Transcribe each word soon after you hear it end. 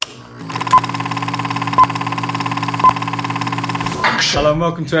Hello and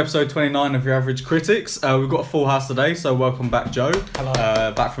welcome to episode 29 of Your Average Critics. We've got a full house today, so welcome back, Joe.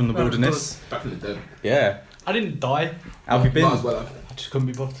 Hello. Back from the wilderness. Back from the dead. Yeah. I didn't die. How have you been? Might as well have. I just couldn't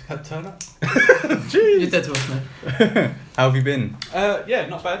be bothered to turn up. You're dead to us, mate. How have you been? Yeah,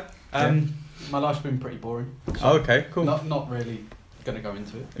 not bad. My life's been pretty boring. So Oh, okay, cool. Not really going to go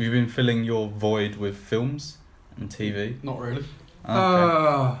into it. Have you been filling your void with films and TV? Not really. Okay.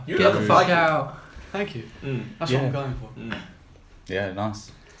 Oh, You get look the fuck Viking. out. Thank you. That's Yeah. what I'm going for. Yeah,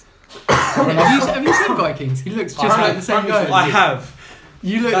 nice. have you seen Vikings? He looks just like the same guy. I have.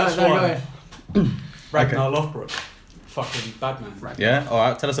 You look That's like why. that guy. Ragnar Lothbrok. Fucking Batman. Yeah?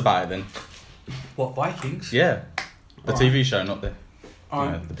 Alright, tell us about it then. What, Vikings? Yeah. The Alright. TV show, not the...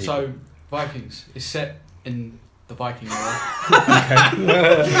 Alright, the people. so Vikings is set in the Viking era.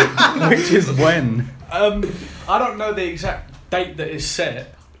 Okay. Which is when? I don't know the exact date that it's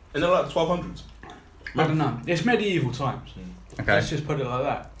set. In the like 1200s. I don't know. It's medieval times. Okay. Let's just put it like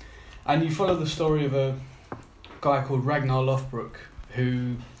that. And you follow the story of a guy called Ragnar Lothbrok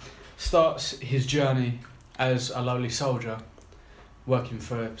who starts his journey as a lowly soldier working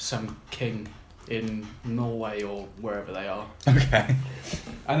for some king in Norway or wherever they are. Okay.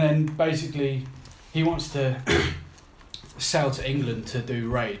 And then basically he wants to sail to England to do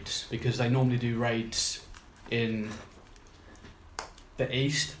raids because they normally do raids in the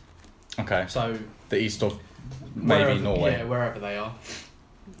east. Okay. So The east of maybe wherever, Norway. Yeah, wherever they are.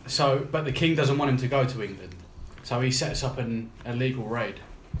 So, but the king doesn't want him to go to England. So he sets up an illegal raid,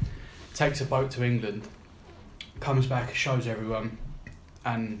 takes a boat to England, comes back, shows everyone,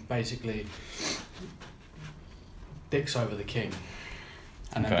 and basically dicks over the king,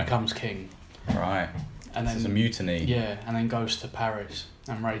 and then Okay. becomes king. Right. And This is a then mutiny. yeah, and then goes to Paris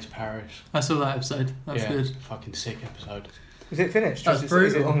and raids Paris. I saw that episode. That's yeah, good. fucking sick episode. Is it finished? That's Is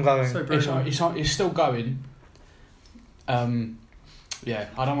brutal. it ongoing? So It's, brutal. it's still going. Yeah,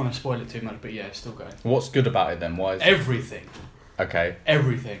 I don't want to spoil it too much, but yeah, it's still going. What's good about it then? Why is Everything. Okay.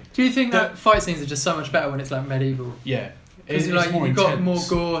 Everything. Do you think The- that fight scenes are just so much better when it's like medieval? Yeah. Because It's like more you've got intense.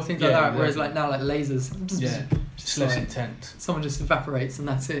 more gore, things like Yeah, that. Whereas exactly. like now, like lasers, Yeah. It's less intense. someone just evaporates and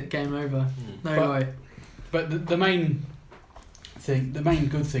that's it. Game over. No But- way. But the main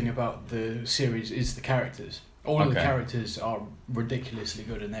good thing about the series is the characters. All of the Okay. characters are ridiculously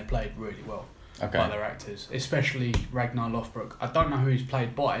good and they're played really well by Okay. their actors. Especially Ragnar Lothbrok. I don't know who he's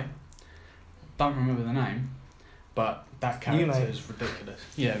played by. Don't remember the name. But that You, character mate. is ridiculous.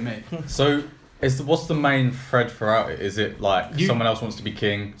 Yeah, me. So, what's the main thread throughout it? Is it like You- someone else wants to be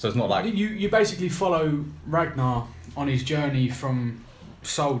king? So it's not like You basically follow Ragnar on his journey from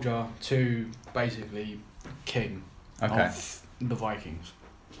soldier to basically king okay, of the Vikings.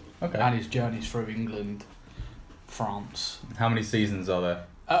 okay. And his journeys through England, France. How many seasons are there?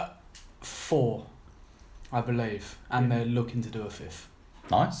 4, I believe. And they're looking to do a 5th.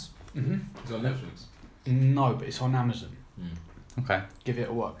 Nice. Mm-hmm. It's on Netflix. No, but it's on Amazon. Okay. Give it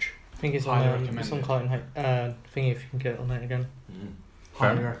a watch. I think it's Highly on recommend it's on it. Cotton thingy if you can get it on it again. Fair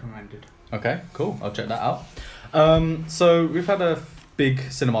Highly enough. recommended. Okay. Cool. I'll check that out. So we've had a big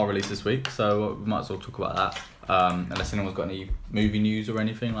cinema release this week, so we might as well talk about that. Unless anyone's got any movie news or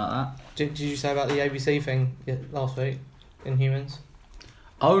anything like that. Did you say about the ABC thing last week? Inhumans?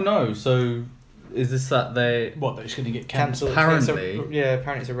 Oh no. So is this that they What, that it's going to get cancelled? Cancelled. Apparently-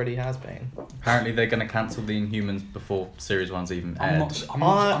 Apparently it already has been. apparently they're going to cancel the Inhumans before series 1's even aired? I'm not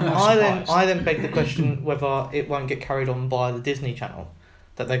surprised. I then beg the question whether it won't get carried on by the Disney Channel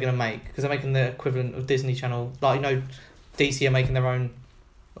that they're going to make, because they're making the equivalent of Disney Channel. Like, DC are making their own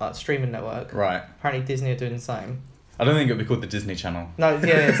like streaming network. Right. Apparently Disney are doing the same. I don't think it'll be called the Disney Channel. No,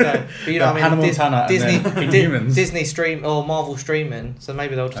 yeah, so, but you know what I mean. Hannah Montana Disney, and then Inhumans. Disney stream or Marvel streaming. So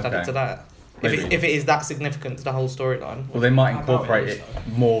maybe they'll just add Okay. it to that. Maybe. If it is that significant to the whole storyline. Well, they might I doubt incorporate it is, it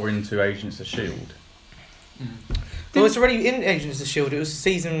though. more into Agents of S.H.I.E.L.D. Well, it's already in Agents of S.H.I.E.L.D. It was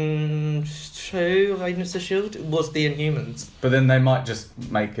season 2 of Agents of S.H.I.E.L.D. It was the Inhumans. But then they might just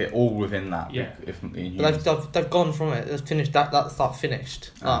make it all within that. Yeah. If the Inhumans. But they've gone from it. They've finished that's like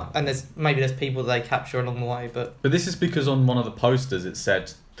finished. Ah. And there's people that they capture along the way, but But this is because on one of the posters it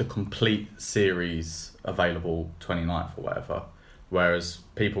said the complete series available 29th or whatever. Whereas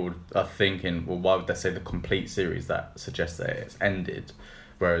people are thinking, well, why would they say the complete series? That suggests that it's ended.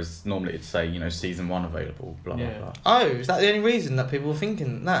 Whereas normally it'd say, season 1 available, blah, Yeah. blah, blah. oh, is that the only reason that people were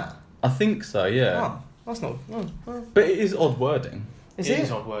thinking that? I think so, yeah. Oh, that's not. Oh. But it is odd wording. Is It it?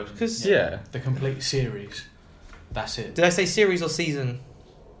 is odd word. 'Cause- Yeah. The complete series. That's it. Did I say series or season?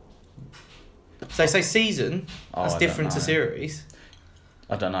 Did I say season? Oh, That's I don't different to know. series.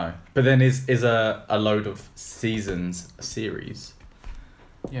 I don't know. But then is a load of seasons a series?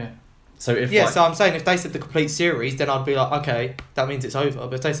 Yeah. So if Yeah, like, so I'm saying if they said the complete series, then I'd be like, okay, that means it's over.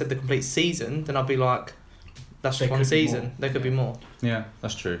 But if they said the complete season, then I'd be like, that's There just one could be season. more. There could be Yeah. more. yeah,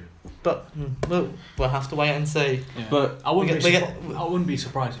 that's true. But we'll have to wait and see. Yeah. But I wouldn't, we be get- I wouldn't be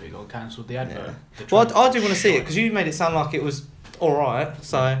surprised if it got cancelled. The advert. Yeah. the Well, trailer I do want to was see it shite. because you made it sound like it was all right,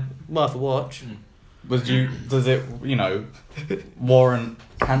 so worth a watch. does it, you know, warrant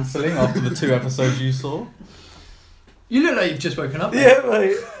cancelling after the 2 episodes you saw? You look like you've just woken up. Yeah,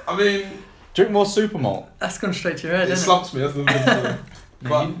 mate. I mean, Drink more super malt. That's gone straight to your head, it isn't slumps me. That's the thing. No,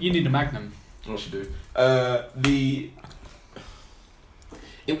 But- you need a Magnum. What should do?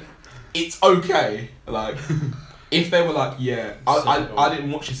 It's okay. Like, if they were like, yeah, I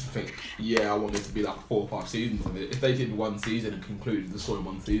didn't watch this and think, yeah, I want it to be like 4 or 5 seasons of it. If they did 1 season and concluded the story in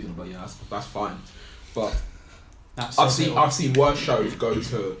 1 season, but yeah, that's fine. But That's I've seen worse shows go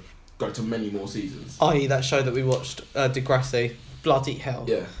to many more seasons. I.e. that show that we watched, Degrassi. Bloody hell.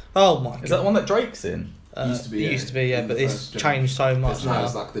 Yeah, Oh my god. Is that the one that Drake's in? Used to be, It yeah, used to be, yeah, in but the it's first gen. changed so much It's now now.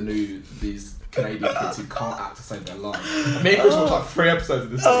 it's like these Canadian kids who can't act to save their lives. Me and Chris watched like 3 episodes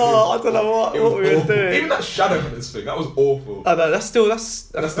of this. Oh, I don't know what It was we were awful. doing. Even that Shadowhunters thing, that was awful. Oh no, that's still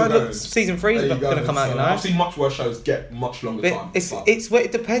still going. season 3 is There you going to go. come out, So you know. I've seen much worse shows get much longer But time. it's but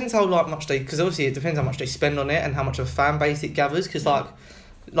it depends how much they, because obviously it depends how much they spend on it and how much of a fan base it gathers. Because like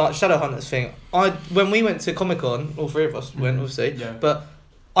Shadowhunters thing, when we went to Comic-Con, all 3 of us went obviously, Yeah. but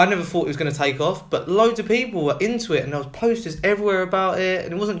I never thought it was going to take off. But loads of people were into it and there was posters everywhere about it,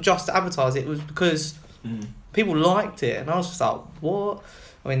 and it wasn't just to advertise it; it was because people liked it, and I was just like, what?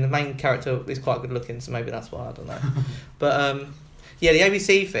 I mean, the main character is quite good looking, so maybe that's why, I don't know. But yeah, the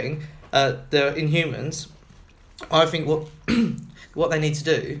ABC thing, the Inhumans, I think what they need to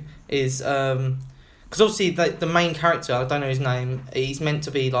do is, because obviously the main character, I don't know his name, he's meant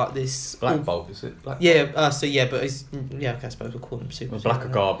to be like this... Black Bolt, is it? Black Yeah, so yeah, but he's... Yeah, okay, I suppose we'll call him Super.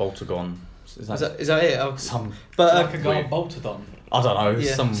 Blackagar, Boltagon. Is Is that it? Oh, some... but Like a guy weird. Boltodon. I don't know.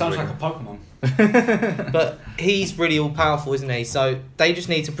 Yeah. Some Sounds weird- like a Pokemon. but he's really all powerful, isn't he? So they just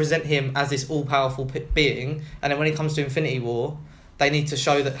need to present him as this all powerful being, and then when it comes to Infinity War, they need to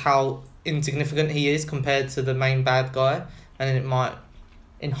show that how insignificant he is compared to the main bad guy, and then it might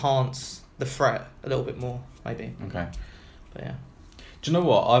enhance the threat a little bit more, maybe. Okay. But yeah, Do you know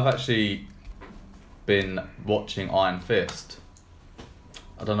what? I've actually been watching Iron Fist.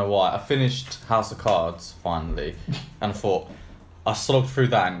 I don't know why. I finished House of Cards finally, and I thought I slogged through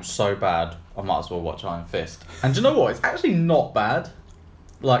that and it was so bad. I might as well watch Iron Fist. And do you know what? It's actually not bad.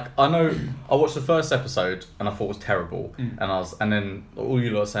 Like I know, I watched the first episode and I thought it was terrible, and then all you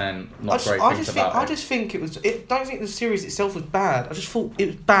lot are saying not great things about I it. just think it was. Don't think the series itself was bad. I just thought it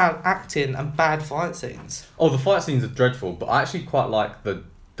was bad acting and bad fight scenes. Oh, the fight scenes are dreadful, but I actually quite like the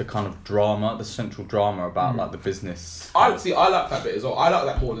kind of drama, the central drama about like the business. I like that bit as well. I like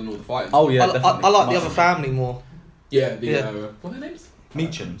that more than all the fighting. Oh yeah, I definitely. like the Much other family more. yeah. Yeah. What are their names?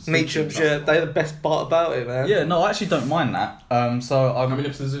 Meachams. Meachams, yeah, they're the best part about it, man. Yeah, no, I actually don't mind that. So How I'm many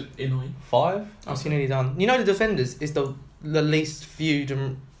episodes is it in? 5. I've nearly done. You know, The Defenders is the least viewed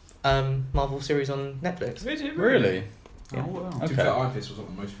Marvel series on Netflix. Really? Yeah. Oh, wow. To be Okay. fair, Iron Fist was on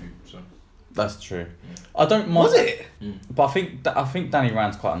the most viewed. So. That's true. I don't mind. Was it? But I think Danny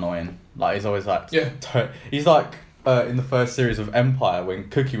Rand's quite annoying. Like he's always like, Yeah. he's like in the first series of Empire when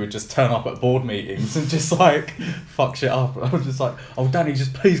Cookie would just turn up at board meetings and just like fuck shit up. I was just like, oh Danny,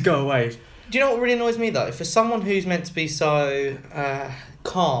 just please go away. Do you know what really annoys me though? For someone who's meant to be so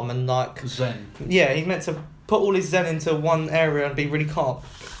calm and like, Zen. yeah, he's meant to put all his zen into one area and be really calm.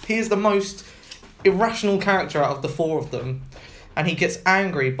 He is the most irrational character out of the 4 of them, and he gets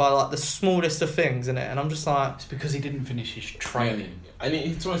angry by like the smallest of things in it. And I'm just like, It's because he didn't finish his training. And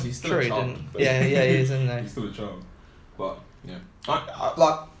he's still true, a he child. didn't. but- Yeah, he is, isn't he? He's still a child. But yeah, I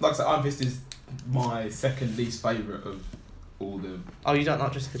like I said, Iron Fist is my second least favourite of all the. Oh, you don't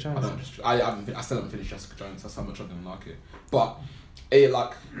like Jessica I Jones? don't just. I still haven't finished Jessica Jones. That's how much I didn't like it. But it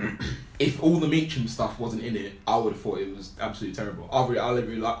like, if all the Meacham stuff wasn't in it, I would have thought it was absolutely terrible. I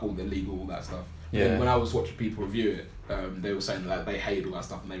really like all the legal, all that stuff. Yeah. And when I was watching people review it, they were saying that they hated all that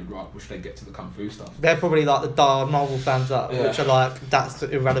stuff and they would wish they'd get to the Kung Fu stuff. They're probably like the die Marvel fans up, Yeah. which are like, that's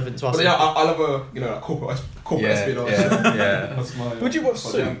irrelevant to us. But yeah, I love like corporate espionage. yeah. That's my, Would you watch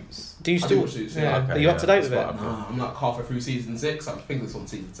that's my jam. Suits? Do you I do still? watch Suits, yeah. yeah. Okay, Are you up to date that's with it? what I thought. Nah, I'm like halfway through season 6. I think it's on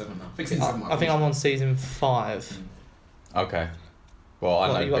season 7 now. I think season 7. I think I'm on season 5. Okay. Well, I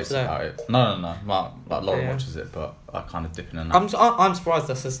What, know you up bits to date? about it. No. Like Laura Yeah. watches it, but I kind of dip in and out. I'm surprised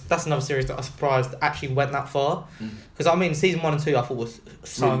that's another series that I'm surprised actually went that far. Because I mean, season 1 and 2 I thought was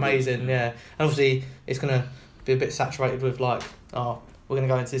so Really good, amazing, yeah. And obviously it's gonna be a bit saturated with like, oh, we're gonna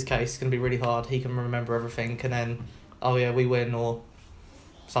go into this case. It's gonna be really hard. He can remember everything, and then, oh yeah, we win or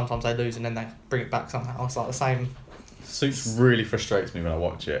sometimes they lose and then they bring it back somehow. It's like the same. Suits really frustrates me when I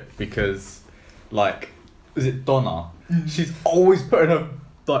watch it because, like, is it Donna? She's always putting her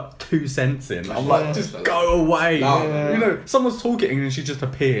like 2 cents in. I'm like, just go away. Yeah. You know, someone's talking and she just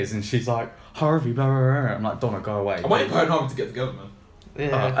appears and she's like, Harvey, blah, blah, blah. I'm like, Donna, go away. I'm waiting for her and Harvey to get together, man.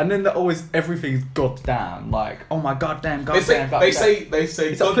 Yeah. And then they're always everything's goddamn, like, oh my goddamn, They say, goddamn. they say.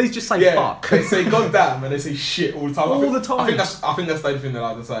 It's like, please just say fuck. They say goddamn and they say shit all the time. All the time. I think that's the only thing they're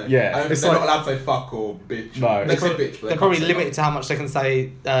allowed to say. Yeah, and it's they're like- not allowed to say fuck or bitch. No. They say bitch. But They're probably limited to how much they can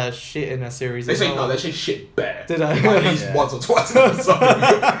say shit in a series. They as say well. no. They say shit bare. Did I? At least Yeah. once or twice. in the song.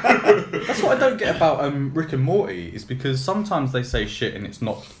 That's what I don't get about Rick and Morty is because sometimes they say shit and it's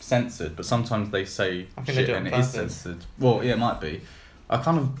not censored, but sometimes they say I think they shit do it and on it is purpose. censored. Well, yeah, it might be.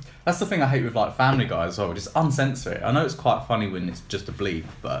 That's the thing I hate with like Family Guy as well. Just uncensor it. I know it's quite funny when it's just a bleep,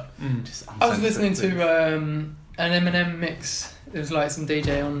 but just uncensor I was listening it, please. to an Eminem mix. It was like some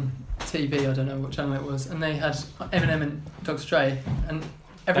DJ on TV. I don't know what channel it was, and they had Eminem and Dr. Dre, and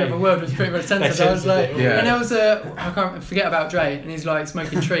every other word was pretty much censored. I was like, Yeah. and there was I can't forget about Dre, and he's like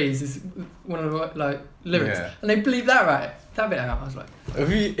smoking trees. Is one of the like lyrics, Yeah. and they believe that right. That bit out, I was like,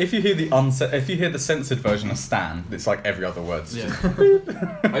 If you hear the censored version of Stan, it's like every other word. Yeah.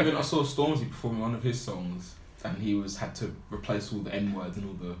 I saw Stormzy performing one of his songs, and he had to replace all the N words and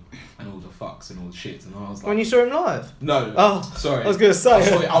all the fucks and all the shits, and I was like, When you saw him live? no, Oh, sorry, I was gonna say.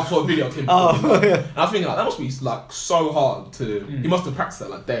 I saw a video of him. Oh, performing. yeah. And I was thinking like that must be like so hard to. He must have practiced that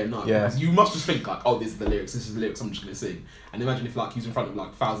like day and night. Yeah. Because you must just think like, oh, this is the lyrics. I'm just gonna sing. And imagine if like he's in front of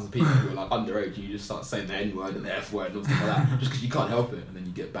like thousands of people who are like underage, and you just start saying the N word and the F word and all stuff like that, just because you can't help it, and then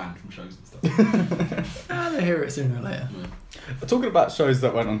you get banned from shows and stuff. they hear it sooner or later. Talking about shows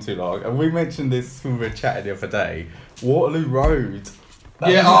that went on too long, and we mentioned this when we were chatting the other day. Waterloo Road.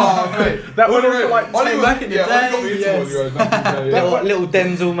 Mate. That went on for like Oliver, back in the Oliver got day, me into yes. Waterloo Road back in the day, yeah. Little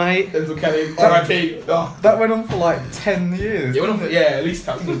Denzel, mate. Denzel Kelly, R.I.P. Oh. That went on for like 10 years. Yeah, at least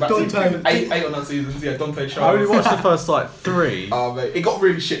I think it was back Dante. to eight or 9 seasons. Yeah, Dante Show. I only watched the first like 3. Oh mate, it got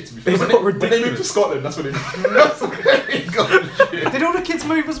really shit to be fair. It got When they moved to ridiculous. Scotland, that's when it got shit. Did all the kids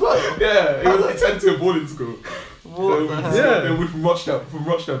move as well? Yeah, it turned to a boarding school. What the hell? Yeah. They moved from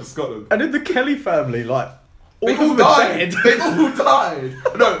Rochdale to Scotland. And then the Kelly family, like, They all all of them are died. dead. They all died.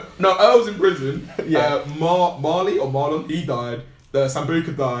 No, Earl's in prison. Yeah. Marley or Marlon, he died.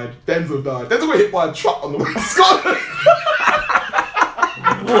 Sambuca died. Denzel died. Denzel got hit by a truck on the way to Scotland.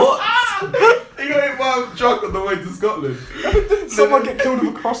 What? He got hit by a truck on the way to Scotland. Didn't someone get killed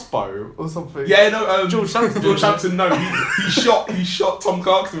with a crossbow or something? Yeah, no, George Sampson. George Sampson, no, he shot Tom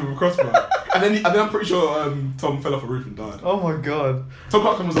Clarkson with a crossbow, and then I'm pretty sure Tom fell off a roof and died. Oh my god. Tom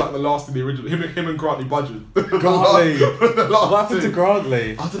Clarkson was like the last in the original. Him and Grantley Budgeon. Grantley. The last What happened to two.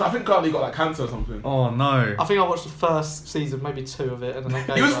 Grantley? I don't know. I think Grantley got like cancer or something. Oh no. I think I watched the first season, maybe 2 of it, and then I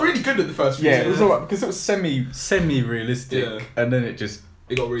gave He was up. really good at the first few Yeah, it was seasons. alright because it was semi realistic, Yeah. and then it just.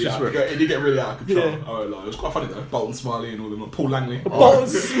 It got really Just out. work. It did get really out of control. Yeah. I won't lie. It was quite funny though. Bolton Smiley and all them. Paul Langley. Bolton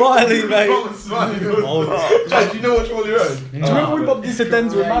Smiley, mate. Bolton Smiley. Oh. Jack, do you know what Charlie Road? Do you remember when Bob did the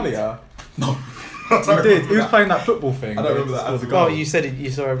Denzel with Malia? He did. He was playing that football thing. I don't remember that. Scored the Oh, goal. you said it, you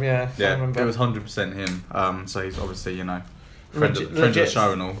saw him, yeah. I Yeah, remember. it was 100% him. So he's obviously, friend of the Legit.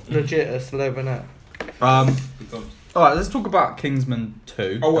 show and all. Legit a celeb, innit? Alright, let's talk about Kingsman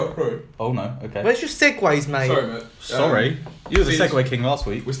 2. Oh, what, pro? Oh no, okay. Where's your segues, mate? Sorry, mate. Sorry. You were the seems- Segway King last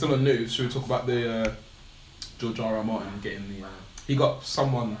week. We're still on news. Should we talk about the George R.R. Martin getting the? He got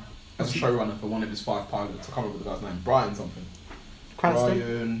someone as a showrunner for one of his 5 pilots. I can't remember the guy's name. Brian something.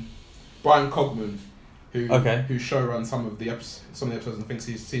 Cranston? Brian Cogman, who Okay. showrun some of the episodes. I think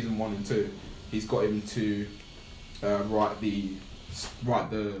season 1 and 2. He's got him to write the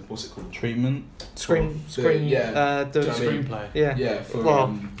what's it called? Treatment. Screen, yeah. the Do you know what I mean? Screenplay. yeah. Yeah, for Well,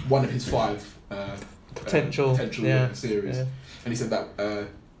 one of his 5 potential series. Yeah. And he said that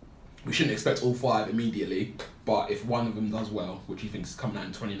we shouldn't expect all 5 immediately, but if one of them does well, which he thinks is coming out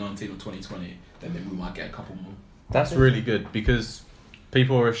in 2019 or 2020, then we might get a couple more. That's really good because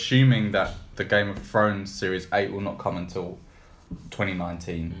people are assuming that the Game of Thrones series 8 will not come until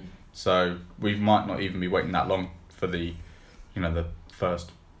 2019. So we might not even be waiting that long for the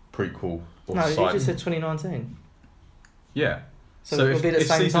first prequel or No, you side. just said 2019. Yeah. So, it'll if- be the if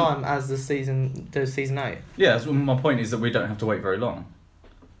same season- time as the season 8. Yeah, so my point is that we don't have to wait very long.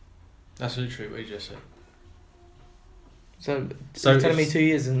 That's literally what he just said. So, So you're telling me if- 2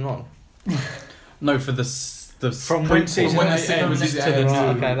 years isn't long? No, for the From when prequel. season when 8 the ends season to the ends. Right,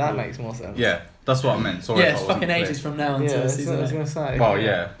 new- okay, that makes more sense. Yeah, that's what I meant. Sorry Yeah, if it's I wasn't fucking clear. ages from now Yeah, until that's what season I was 8. going to say. Well,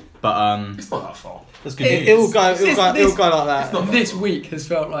 yeah. But It's not that far. that's good news. It'll go like that. It's not This week has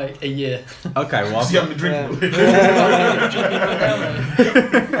felt like a year. Okay, well, You haven't been drinking.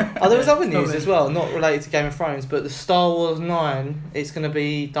 Oh, there was other news Probably. as well, not related to Game of Thrones, but the Star Wars 9, it's going to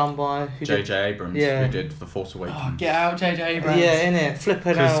be done by... J.J. Abrams, Yeah. who did The Force Awakens. Oh, get out, JJ Abrams. Yeah, innit?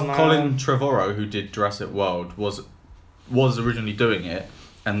 Flipping Because out, man. Colin Trevorrow, who did Jurassic World, was originally doing it,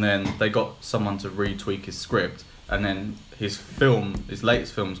 and then they got someone to retweak his script, and then his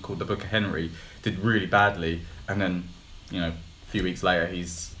latest film is called The Book of Henry, did really badly, and then, a few weeks later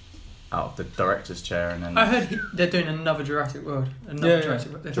he's out of the director's chair, and then I heard they're doing another Jurassic World.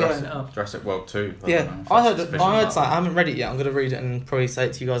 Jurassic World. They're trying it up. Jurassic World 2. Yeah, I heard something. I haven't read it yet. I'm going to read it and probably say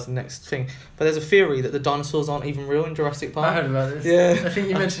it to you guys in the next thing. But there's a theory that the dinosaurs aren't even real in Jurassic Park. I heard about this. Yeah. I think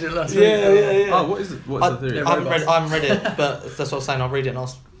you mentioned it last week. Yeah. Oh, what is it? What's the theory? I haven't read it, but that's what I'm saying. I'll read it and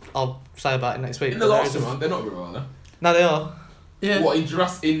I'll say about it next week. In the last one, they're not real, are they? No, they are. Yeah. What, in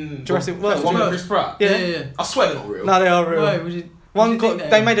Jurassic World? The one with Chris Pratt? Yeah. I swear they're not real. No, they are real. Why would you? One would you got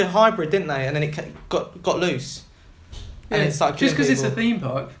think they made a hybrid, didn't they? And then it got loose. And Yeah, it started just because killing it's a people. theme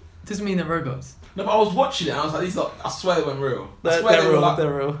park doesn't mean they're robots. No, but I was watching it and I was like, these are, I swear they weren't real. I They're swear they were real. like,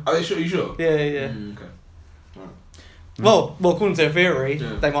 They're real. are they sure? You sure? Yeah. Okay. Well, according to a theory,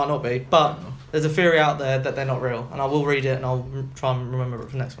 Yeah. they might not be, but there's a theory out there that they're not real, and I will read it and I'll try and remember it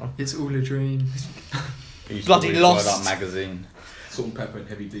for the next one. It's all a dream. He used to Bloody read lost. Word Art magazine, Salt and pepper and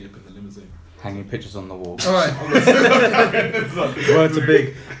heavy D up in the limousine. hanging pictures on the wall. All right. Words are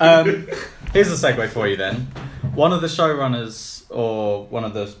big. Here's a segue for you then. One of the showrunners, or one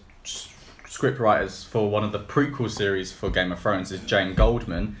of the script writers for one of the prequel series for Game of Thrones, is Jane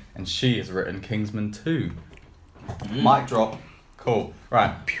Goldman, and she has written Kingsman 2. Mic drop. Cool.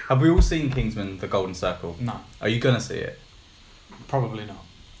 Right. Have we all seen Kingsman: The Golden Circle? No, Are you gonna see it? probably not.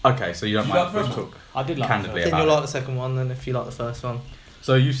 Okay, so you don't Did you mind like the if we first one? talk I did like candidly the Then about you'll it. like the second one, then if you like the first one.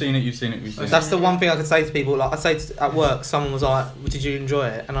 So you've seen it. You've seen it. That's the one thing I could say to people. Like I say at work, someone was like, "Did you enjoy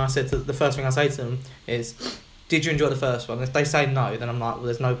it?" And I said the first thing I say to them is, "Did you enjoy the first one?" If they say no, then I'm like, "Well,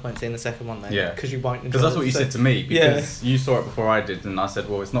 there's no point seeing the second one then, Yeah. because you won't enjoy." Because that's what you the said to me. Yeah. Because you saw it before I did, and I said,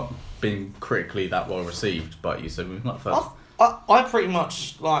 "Well, it's not been critically that well received." But you said we've not first. I pretty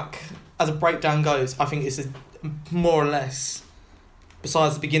much like, as a breakdown goes, I think it's more or less,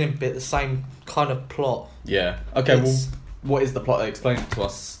 besides the beginning bit, the same kind of plot. Yeah. Okay. It's- Well, what is the plot? Explain it to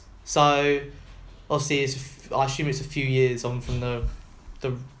us. So, obviously, I assume it's a few years on from the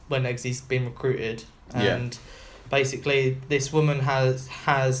when Eggsy's been recruited, and basically this woman has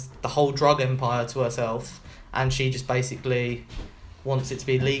the whole drug empire to herself, and she just basically wants it to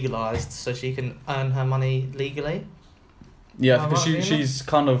be legalized so she can earn her money legally. Yeah, Am I because right in she's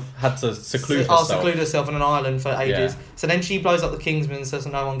kind of had to seclude Oh, herself. seclude herself on an island for ages. Yeah. So then she blows up the Kingsman so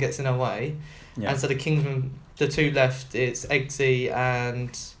no one gets in her way. Yeah. And so the Kingsman, the two left, it's Eggsy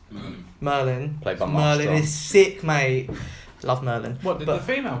and Merlin. Played by Mark Merlin Strong. is sick, mate. Love Merlin. What, did But-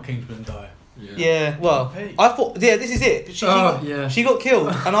 the female Kingsman die? Yeah, well, Hey. I thought, this is it. Yeah. She got killed,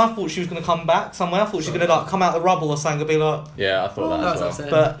 and I thought she was going to come back somewhere. I thought she was going to like come out the rubble or something and be like, Yeah, I thought that That's as well.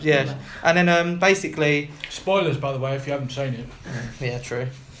 upsetting. but yeah. And then basically, Spoilers, by the way, if you haven't seen it. yeah, true.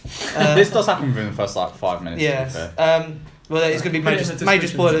 This does happen within the first 5 minutes. Yeah. To be fair. Well, it's going to be Put it in major, the major description,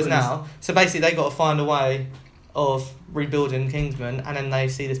 spoilers please. now. So basically, they got to find a way of rebuilding Kingsman, and then they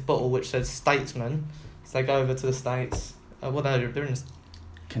see this bottle which says Statesman. So they go over to the States. What are they doing?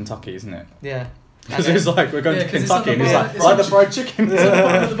 Kentucky, isn't it? Yeah. Because And it's like we're going Yeah, to 'cause it's on Kentucky, the and it's bottle- like it's the on- fried chicken. It's at the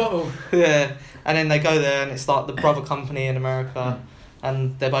bottom of the bottle. Yeah, and then they go there, and it's like the brother company in America,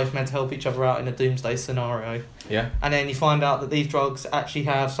 and they're both meant to help each other out in a doomsday scenario. Yeah. And then you find out that these drugs actually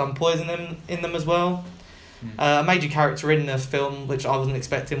have some poison in them as well. A major character in this film, which I wasn't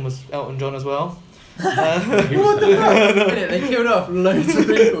expecting, was Elton John as well. He was there. Innit? They killed off loads of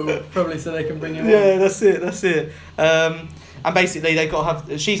people, probably so they can bring him Yeah, on. that's it. And basically, they got to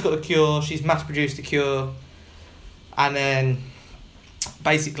have. She's got a cure. She's mass produced a cure, and then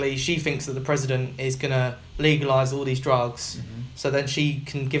basically she thinks that the president is gonna legalize all these drugs. So then she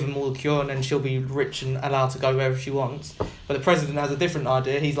can give them all the cure, and then she'll be rich and allowed to go wherever she wants. But the president has a different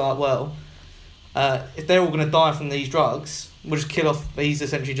idea. He's like, well, if they're all going to die from these drugs, we'll just kill off. He's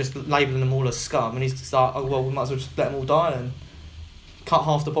essentially just labelling them all as scum, and he's just like, oh well, we might as well just let them all die and cut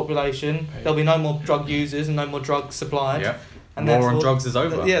half the population. There'll be no more drug users and no more drug supply. Yeah. And War on therefore- drugs is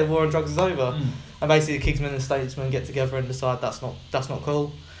over. Yeah, the war on drugs is over. And basically, the Kingsman and Statesman get together and decide that's not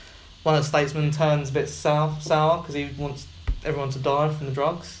cool. One of the Statesmen turns a bit sour because he wants everyone to die from the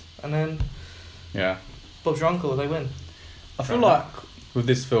drugs, and then Yeah. Bob's your uncle. They win. I feel like with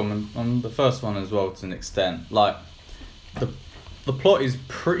this film and on the first one as well, to an extent, like the plot is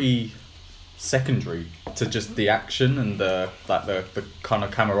pretty secondary to just the action and the kind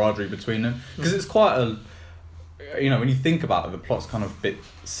of camaraderie between them, because it's quite a, when you think about it, the plot's kind of a bit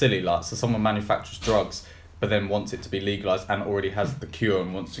silly. Like, so someone manufactures drugs but then wants it to be legalized and already has the cure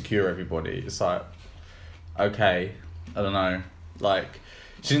and wants to cure everybody. It's like, okay, I don't know, like,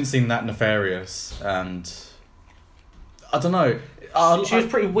 she didn't seem that nefarious, and I don't know. She was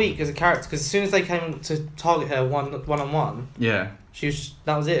pretty weak as a character, because as soon as they came to target her one on one, she was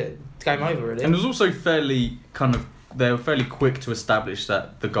that was it. Game over, really. And it was also they were fairly quick to establish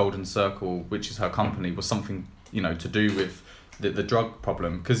that the Golden Circle, which is her company, was something to do with the drug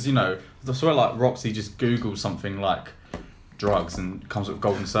problem, because I swear, like, Roxy just Googles something like drugs and comes up with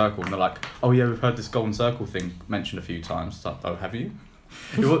Golden Circle, and they're like, oh yeah, we've heard this Golden Circle thing mentioned a few times. It's like, oh, have you?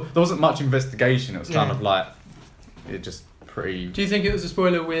 There wasn't much investigation. It was kind of like, it just pretty... Do you think it was a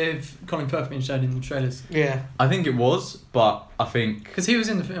spoiler with Colin Firth being shown in the trailers? Yeah. I think it was, but I think... Because he was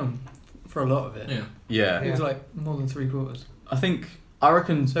in the film for a lot of it. Yeah. It was like more than 3/4. I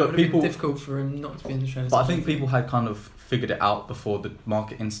reckon... So it would have been difficult for him not to be in the trailers. But I think people had kind of figured it out before the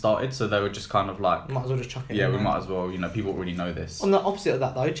marketing started, so they were just kind of like... Might as well just chuck it in. Yeah, we might as well, people already know this. On the opposite of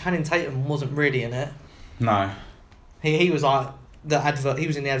that, though, Channing Tatum wasn't really in it. No. He was like... The advert, he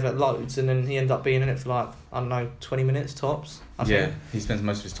was in the advert loads, and then he ended up being in it for like, I don't know, 20 minutes tops. I think. He spends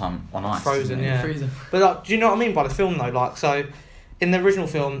most of his time on ice. Frozen, yeah. Freezer. But like, do you know what I mean by the film though? Like, so in the original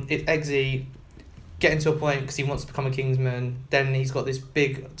film, Eggsy getting to a point because he wants to become a Kingsman. Then he's got this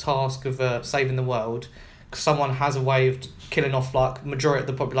big task of saving the world, because someone has a way of killing off like majority of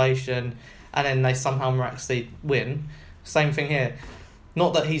the population, and then they somehow miraculously win. Same thing here.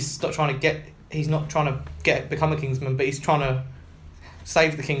 Not that he's not trying to become a Kingsman, but he's trying to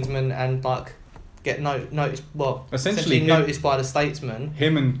save the Kingsman and like get noticed. Well, essentially noticed by the statesman.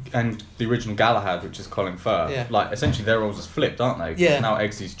 Him and the original Galahad, which is Colin Firth. Yeah. Like, essentially their roles just flipped, aren't they? Yeah. Now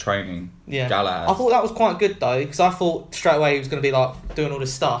Eggsy's training Yeah. Galahad. I thought that was quite good though, because I thought straight away he was going to be like doing all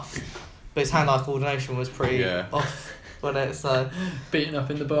this stuff, but his hand-eye coordination was pretty off, wasn't it? So beating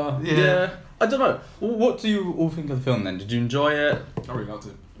up in the bar. Yeah. I don't know. What do you all think of the film then? Did you enjoy it? I really liked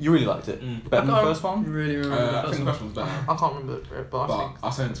it. You really liked it? Better than the first one? Really remember I think the first one was better. I can't remember it, but I think... I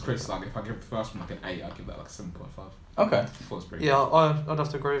was saying to Chris, like, if I give the first one like an 8, I'd give that like a 7.5. Okay. I thought it was pretty Yeah, I'd have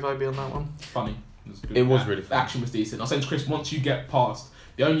to agree with Obi on that one. funny. It was really The funny. action was decent. I was saying to Chris, once you get past,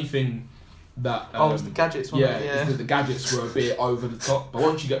 the only thing that... it was the gadgets one. Yeah, is that the gadgets were a bit over the top, but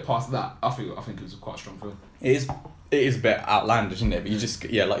once you get past that, I think it was a quite strong film. It is a bit outlandish, isn't it? But you just,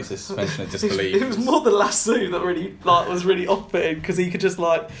 like you said, suspension of disbelief. It was more the lasso that really was really off-putting, because he could just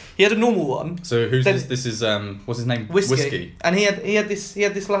he had a normal one. So who's this? This is what's his name? Whiskey. And he had this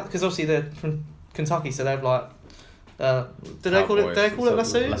because obviously they're from Kentucky, so they have like do they call it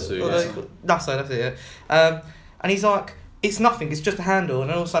lasso? Lasso, Lasso, that's it. Yeah. And he's like, it's nothing. It's just a handle, and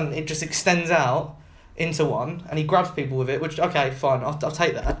all of a sudden it just extends out into one, and he grabs people with it, which, okay, fine, I'll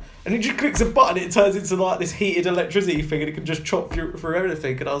take that. And he just clicks a button, it turns into like this heated electricity thing, and it can just chop through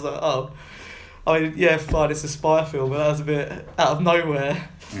everything. And I was like, oh, I mean, yeah, fine, it's a spy film, but that was a bit out of nowhere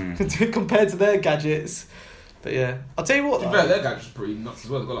compared to their gadgets. But yeah, I'll tell you what. To be fair, their gadgets are pretty nuts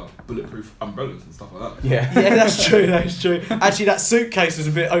as well. They've got like bulletproof umbrellas and stuff like that. Yeah, yeah, that's true. That's true. Actually, that suitcase was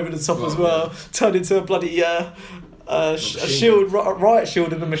a bit over the top as well. Yeah. Turned into a bloody a shield, riot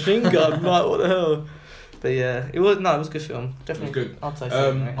shield, and a machine gun. Like, what the hell? But yeah, it was a good film. Definitely it was good. I'd say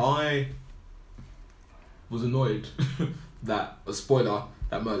so. I was annoyed that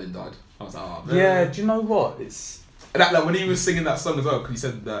that Merlin died. I was like, oh, man. Yeah, do you know what? It's like when he was singing that song as well, because he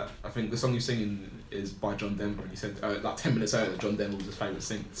said that I think the song he's singing is by John Denver, and he said like 10 minutes earlier John Denver was his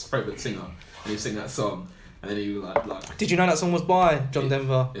favourite singer, and he was singing that song, and then he was like. Did you know that song was by John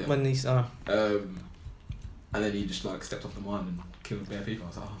Denver when he? And then he just like stepped off the mine and killed bare people. I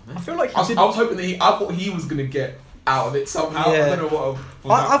was like, oh man. I feel like I was hoping that I thought he was gonna get out of it somehow. Yeah. I don't know what.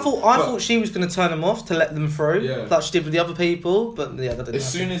 I thought she was going to turn them off to let them through, like she did with the other people. But yeah, that didn't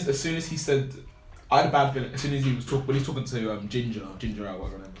happen. As soon as he said, I had a bad feeling. As soon as he was when he was talking to Ginger Ale,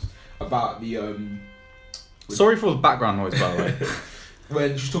 whatever her name was, about the Sorry for the background noise, by the way.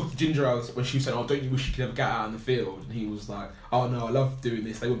 When she talked to Ginger Ale, when she said, "Oh, don't you wish you could ever get out in the field?" and he was like, "Oh no, I love doing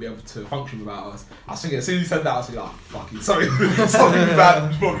this. They wouldn't be able to function without us." I was thinking, as soon as he said that, I was like, "Oh, fucking something bad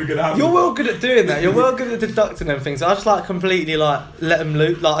is probably gonna happen." You're well good at doing that. You're well good at deducting them things. I just like completely like let them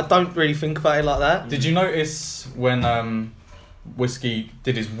loop. Like I don't really think about it like that. Did you notice when Whiskey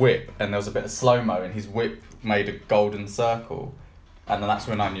did his whip and there was a bit of slow mo and his whip made a golden circle? And then that's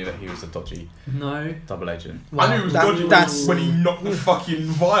when I knew that he was a dodgy double agent. Wow. I knew he was dodgy when he knocked the fucking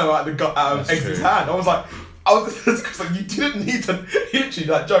vial out of Eggsy's hand. I was like, you didn't need to hit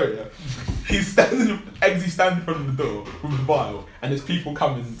you like Joe. Yeah? He's standing. Eggsy standing in front of the door with the vial, and there's people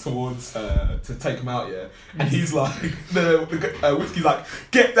coming towards to take him out, yeah. And he's like, the whiskey's like,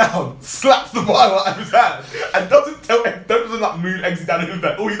 get down, slaps the vial out of his hand, and doesn't like move Eggsy down in his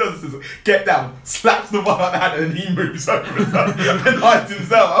bed. All he does is get down, slaps the vial out of the hand, and then he moves over and hides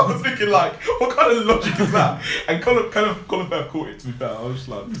himself. I was thinking like, what kind of logic is that? And Colin Firth caught it. To be fair, I was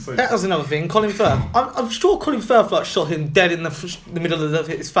like, so that was another thing. Colin Firth. I'm sure Colin Firth like shot him dead in the middle of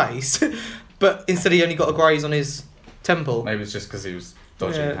his face, but instead he only got a graze on his temple. Maybe it's just because he was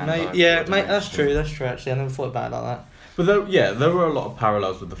dodging. Mate, that's true. Actually, I never thought about it like that. But there were a lot of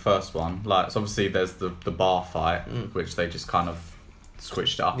parallels with the first one. Like, so obviously there's the bar fight, which they just kind of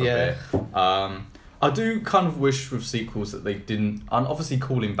switched it up a bit. I do kind of wish with sequels that they didn't. And obviously,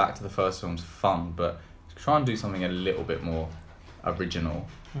 calling back to the first film's fun, but try and do something a little bit more original.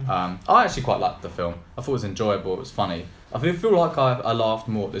 I actually quite liked the film. I thought it was enjoyable. It was funny. I feel like I laughed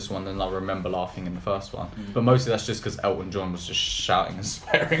more at this one than I remember laughing in the first one. But mostly that's just because Elton John was just shouting and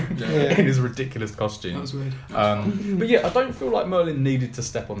swearing in his ridiculous costume. That was weird. But yeah, I don't feel like Merlin needed to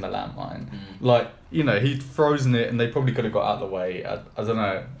step on the landmine. Like, you know, he'd frozen it and they probably could have got out of the way. I don't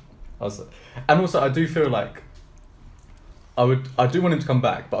know. And also, I do feel like I do want him to come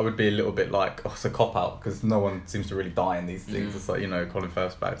back, but I would be a little bit like, it's a cop out because no one seems to really die in these things. It's like, you know, Colin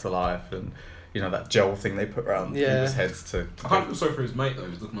Firth's back to life, and you know that gel thing they put around people's heads to. I can't feel sorry for his mate though.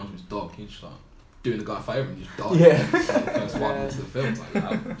 He's looking after his dog. He's just like doing the guy a favour and just died. Yeah. The first 5 minutes of the film,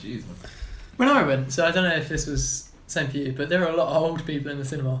 like, jeez. When I went, so I don't know if this was the same for you, but there were a lot of old people in the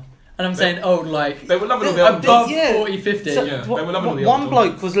cinema. And I'm saying old, like, they were loving all the other above yeah. 40, 50. So, they were loving all the one other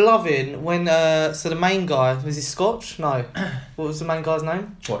bloke was loving when so the main guy was he Scotch? No, what was the main guy's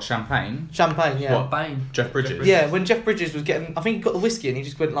name? What, Champagne? Champagne, yeah. What, Bane? Jeff Bridges? Yeah, when Jeff Bridges was getting, I think he got the whiskey and he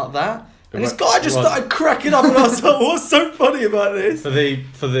just went like that. And this Right. guy just started cracking up, and I was like, "What's so funny about this?" For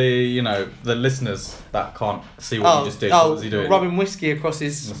the you know the listeners that can't see what he just did, what was he doing? Rubbing whiskey across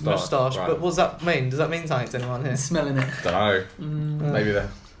his moustache. Right. But what does that mean? Does that mean something to anyone here? Smelling it. Don't know. Maybe I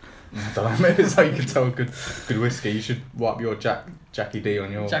don't know. Maybe it's how you can tell good whiskey. You should wipe your Jackie D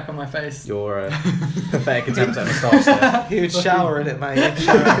on your Jack on my face. your pathetic attempt at a moustache there. He would shower in it, mate. He'd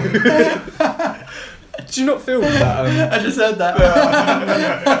shower. Do you not feel that? I just heard that.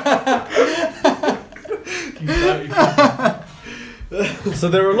 So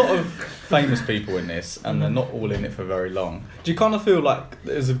there are a lot of famous people in this, and they're not all in it for very long. Do you kind of feel like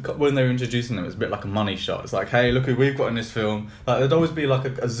when they were introducing them, it was a bit like a money shot? It's like, hey, look who we've got in this film. Like there'd always be like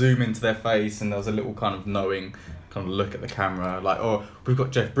a zoom into their face, and there was a little kind of knowing kind of look at the camera, like, oh, we've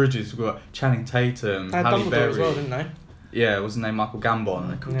got Jeff Bridges, we've got Channing Tatum, Halle Dumbledore Berry, as well, didn't they? yeah, what's his name, Michael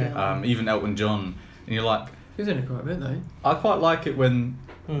Gambon, even Elton John, and you're like, He was in it quite a bit though. I quite like it when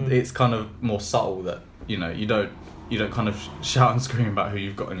it's kind of more subtle, that you know you don't kind of shout and scream about who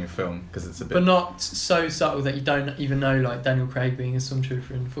you've got in your film because it's a bit. But not so subtle that you don't even know, like Daniel Craig being a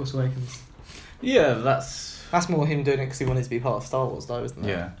Stormtrooper in Force Awakens. Yeah, that's more him doing it because he wanted to be part of Star Wars, though, isn't it?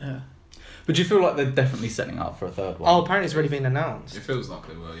 yeah. Yeah. But do you feel like they're definitely setting up for a third one? Oh, apparently it's already been announced. It feels like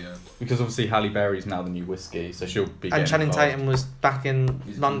they were, yeah. Because obviously Halle Berry's now the new whiskey, so she'll be. And Channing involved. Tatum was back in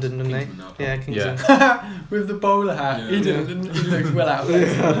London, didn't he? Kingsman now, Yeah, Kingsman. Yeah. With the bowler hat. Yeah. He didn't. He looks well out of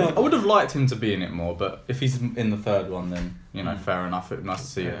place. I would have liked him to be in it more, but if he's in the third one, then you know, fair enough. It's nice to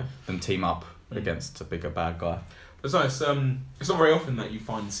see them team up against a bigger bad guy. It's nice. It's not very often that you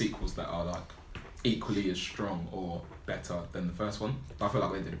find sequels that are like equally as strong or better than the first one. But I feel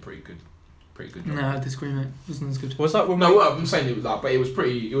like they did a pretty good job. No, I disagree, mate. Wasn't as good. Was that when No, what I'm saying it was like, but it was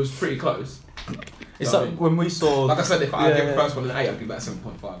pretty close. It's You know like what I mean? when we saw. Like I said, if I give the first one an 8, I'd give that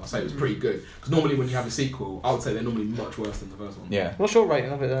 7.5. I say it was pretty good. Because normally when you have a sequel, I would say they're normally much worse than the first one. Yeah. What's your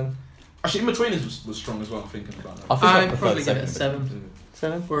rating of it then? Actually, In Between was strong as well. Thinking about that. I think I'd prefer probably the give it a second 7.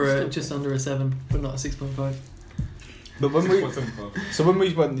 7? Or just under a 7, but not a 6.5. But when we 6.75. so when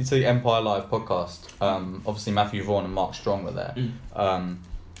we went to the Empire Live podcast, obviously Matthew Vaughn and Mark Strong were there, and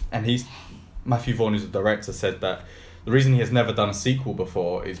Matthew Vaughn, who's the director, said that the reason he has never done a sequel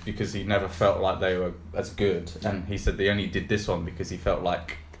before is because he never felt like they were as good, and he said they only did this one because he felt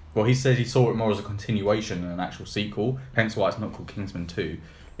like, well, he said he saw it more as a continuation than an actual sequel, hence why it's not called Kingsman 2.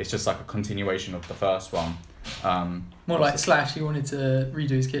 It's just like a continuation of the first one. More like Slash, he wanted to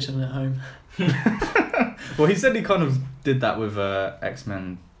redo his kitchen at home. Well, he said he kind of did that with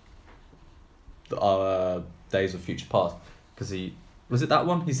X-Men Days of Future Past, because he... Was it that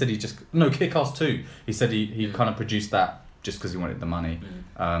one? He said he just... No, Kick-Ass 2. He said he kind of produced that just because he wanted the money.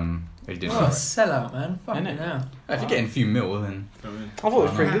 He didn't Oh, sellout, man. Fucking hell. If you're getting a few mil, then... I thought it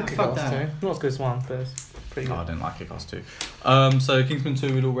was pretty good, Fuck Kick-Ass that. 2. Not as good as 1, but... Pretty Oh, good. I didn't like Kick-Ass 2. So Kingsman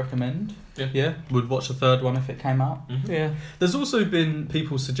 2 we'd all recommend. Yeah. Yeah. Would watch the third one if it came out. Mm-hmm. Yeah. There's also been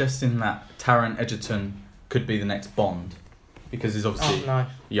people suggesting that Taron Egerton could be the next Bond because he's obviously Oh no.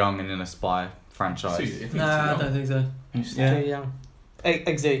 young and in a spy franchise. No, I don't think so. He's Yeah. too young.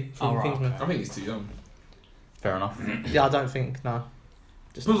 Eggsy from Oh, right, Kingsman. I think he's too young. Fair enough. Yeah, I don't think no.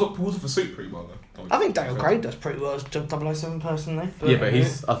 Just Pulls off a suit pretty well though. I think Daniel Craig does pretty well as 007 personally. Yeah, but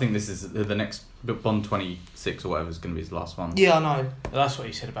he's. I think this is the next Bond 26 or whatever is going to be his last one. Yeah, I know. That's what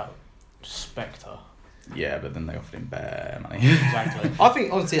he said about Spectre. Yeah, but then they offered him bare money. Exactly. I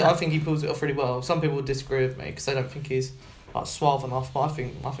think honestly, I think he pulls it off really well. Some people would disagree with me because they don't think he's like suave enough, but I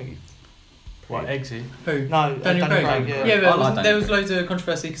think he. What, Eggsy? Who? No, Daniel Craig. yeah. Yeah, but I like there Daniel was loads of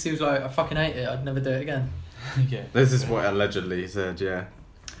controversy because he was like, I fucking hate it, I'd never do it again. Yeah. This is what allegedly he said. Yeah.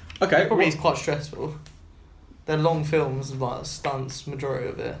 Okay. Probably is quite stressful. They're long films, like stunts, majority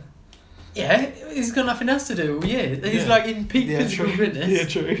of it. Yeah, he's got nothing else to do all year. He's Yeah. like in peak physical true. fitness. Yeah,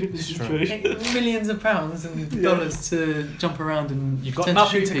 true. This is True. Millions of pounds and Yeah. dollars to jump around and You've got tend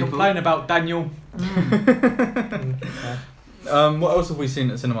nothing shoot to people. complain about, Daniel. What else have we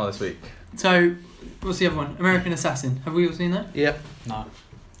seen at cinema this week? So, what's the other one? American Assassin. Have we all seen that? Yep. No, Are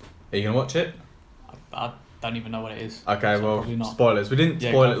you gonna watch it? I don't even know what it is. Okay, So well, probably not. spoilers. We didn't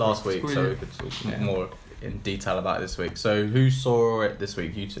Yeah, spoil go it for last it. week, Spoil so it. we could talk Yeah. more in detail about it this week. So, who saw it this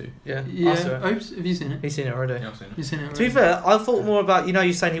week? You two. Yeah. Yeah. I saw it. Oops, have you seen it? He's seen it already. Yeah, I've seen it. You've seen it To be already? fair, I thought more about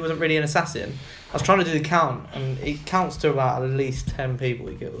you saying he wasn't really an assassin. I was trying to do the count, and it counts to about at least 10 people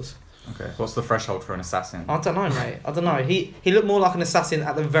he kills. Okay. What's the threshold for an assassin? I don't know, mate. I don't know. He looked more like an assassin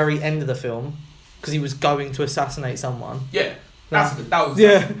at the very end of the film because he was going to assassinate someone. Yeah, Nah. that was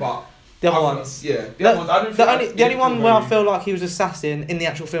Yeah. but The other I ones. Yeah, the The- other ones. I don't. The only one where I feel like he was assassin in the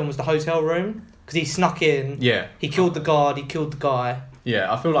actual film was the hotel room because he snuck in. Yeah. He killed the guard. He killed the guy.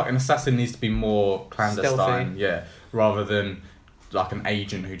 Yeah, I feel like an assassin needs to be more clandestine. Stealthy. Yeah, rather than like an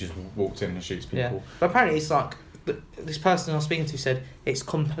agent who just walks in and shoots people. Yeah. But apparently it's like this person I was speaking to said it's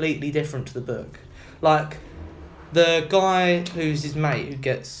completely different to the book. Like the guy who's his mate who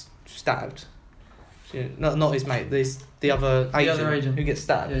gets stabbed. Not his mate. There's the other agent who gets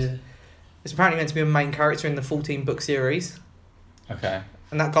stabbed. Yeah. It's apparently meant to be a main character in the 14-book series, Okay.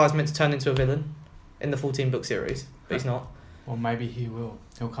 and that guy's meant to turn into a villain in the 14-book series, but he's not. Well, maybe he will.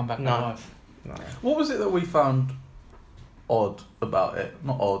 He'll come back No. alive. No. What was it that we found odd about it?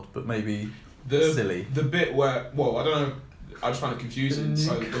 Not odd, but maybe silly. The bit where, well, I don't know. I just found it confusing.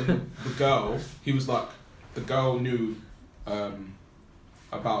 So the girl, he was like, the girl knew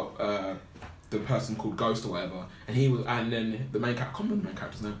about the person called Ghost or whatever, and he was, and then the main character, I can't remember the main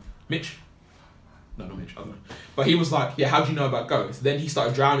character's name, Mitch. No, not Mitch. I don't know. But he was like, yeah, how do you know about Ghost? Then he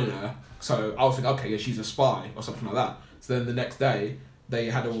started drowning her. So I was thinking, okay, yeah, she's a spy or something like that. So then the next day, they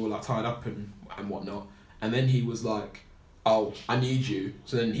had her all like tied up and whatnot. And then he was like, oh, I need you.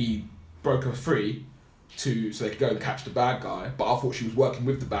 So then he broke her free so they could go and catch the bad guy. But I thought she was working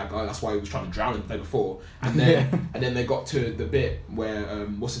with the bad guy. That's why he was trying to drown him the day before. And then and then they got to the bit where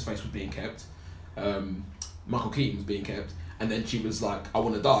what's his face was being kept. Michael Keaton was being kept. And then she was like, I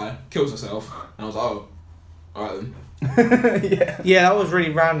want to die. Kills herself. And I was like, oh, alright then. Yeah, that was really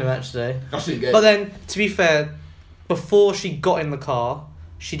random actually. I didn't get But it. then, to be fair, before she got in the car,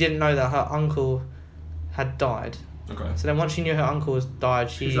 she didn't know that her uncle had died. Okay. So then, once she knew her uncle was died,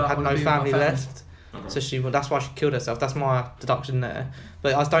 she She's like, had "I no wanna be with my family family." left. Okay. So that's why she killed herself. That's my deduction there.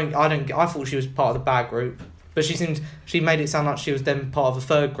 But I thought she was part of the bad group. But she made it sound like she was then part of a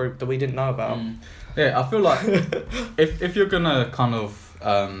third group that we didn't know about. Yeah, I feel like if you're gonna kind of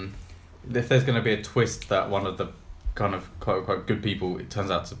if there's gonna be a twist that one of the kind of quote unquote good people it turns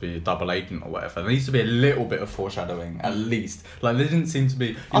out to be a double agent or whatever, there needs to be a little bit of foreshadowing at least. Like there didn't seem to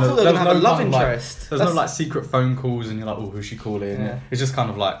be. I thought they were there going was to have a no love kind of, like, interest. there's no like secret phone calls and you're like, oh, who's she calling? Yeah. It's just kind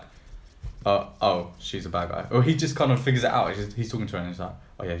of like, oh, she's a bad guy. Or he just kind of figures it out. He's talking to her and he's like,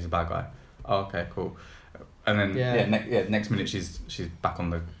 oh yeah, he's a bad guy. Oh, okay, cool. And then next minute she's back on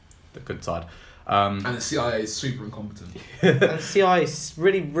the good side. And the CIA is super incompetent. And CIA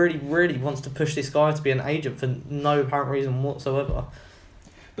really, really, really wants to push this guy to be an agent for no apparent reason whatsoever.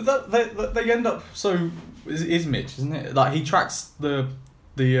 But they end up so is Mitch, isn't it? Like he tracks the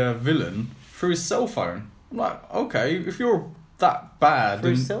villain through his cell phone. I'm like, okay, if you're that bad,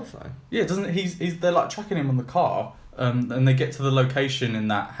 Through his then- cell phone. yeah, doesn't he's they're like tracking him on the car, and they get to the location in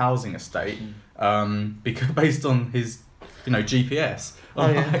that housing estate, because based on his GPS. Oh,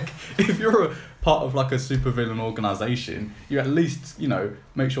 I'm yeah. like, if you're a part of like a supervillain organisation, you at least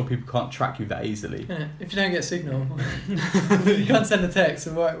make sure people can't track you that easily. Yeah, if you don't get signal, you can't send a text,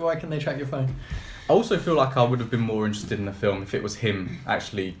 and why can they track your phone? I also feel like I would have been more interested in the film if it was him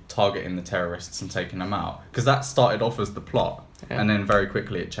actually targeting the terrorists and taking them out, because that started off as the plot, and then very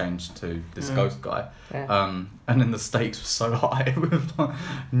quickly it changed to this ghost guy. And then the stakes were so high with like,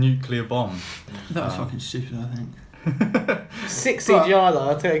 nuclear bomb. That was fucking stupid, I think. 6 CGI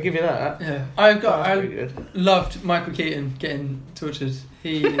though, I'll give you that. Yeah, I loved Michael Keaton getting tortured.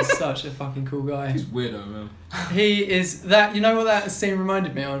 He is such a fucking cool guy. He's weirdo, man. He is that. You know what that scene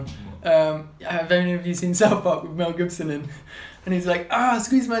reminded me on? Have any of you seen South Park with Mel Gibson in? And he's like,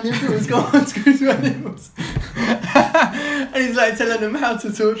 squeeze my nipples, go on, squeeze my nipples. And he's like telling them how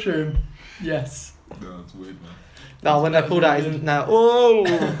to torture him. Yes. No, it's weird, man. No, when they pulled out his now, oh.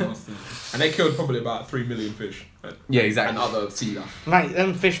 And they killed probably about 3 million fish. Yeah, exactly. And other sea life. Mate,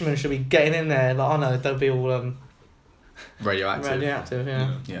 them fishermen should be getting in there. Like, I know they'll be all radioactive.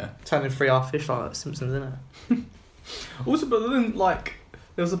 Yeah. Turning 3 fish like Simpsons, isn't it? Also, but then like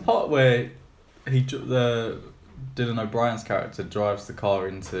there was a part where Dylan O'Brien's character drives the car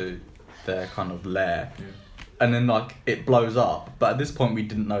into their kind of lair, and then like it blows up. But at this point, we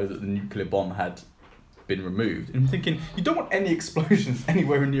didn't know that the nuclear bomb had been removed. And I'm thinking, you don't want any explosions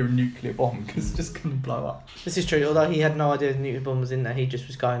anywhere near a nuclear bomb because it's just going to blow up. This is true. Although he had no idea the nuclear bomb was in there, he just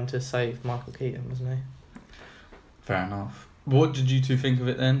was going to save Michael Keaton, wasn't he? Fair enough. What did you two think of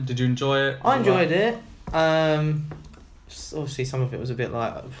it then? Did you enjoy it? I enjoyed it. Obviously, some of it was a bit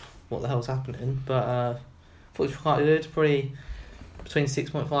like, what the hell's happening? But I thought it was quite good. Probably between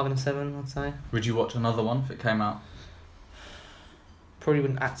 6.5 and a 7, I'd say. Would you watch another one if it came out? Probably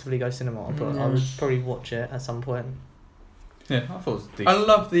wouldn't actively go cinema, but I would probably watch it at some point. Yeah, I thought it was decent. I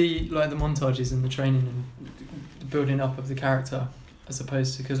love the montages and the training and the building up of the character, as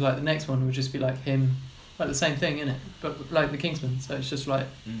opposed to, because like the next one would just be like him, like the same thing, innit? But like the Kingsman, so it's just like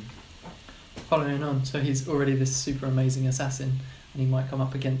following on. So he's already this super amazing assassin, and he might come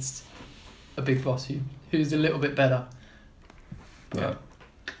up against a big boss who's a little bit better. Yeah.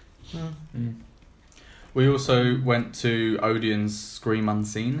 We also went to Odeon's Scream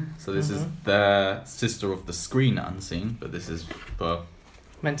Unseen. So this is their sister of the Screen Unseen, but this is for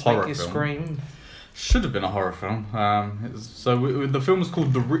meant to horror make you film. scream. Should have been a horror film. The film was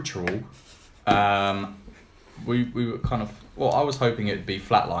called The Ritual. We were kind of... Well, I was hoping it'd be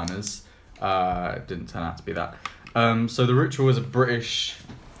Flatliners. It didn't turn out to be that. So The Ritual is a British...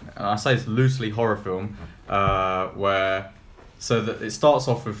 And I say it's loosely horror film, where... So that it starts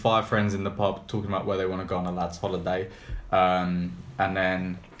off with 5 friends in the pub talking about where they want to go on a lad's holiday, and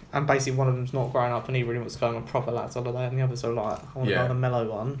then... And basically one of them's not grown up and he really wants to go on a proper lad's holiday, and the others are like, I want to go on a mellow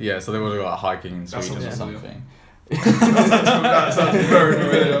one. Yeah, so they want to go like hiking in Sweden or something. That sounds very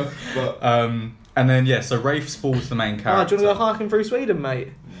familiar. But... and then, so Rafe Spall's the main character. Do you want to go hiking through Sweden, mate?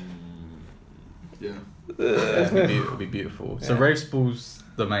 Yeah. It'll be beautiful. So Rafe Spall's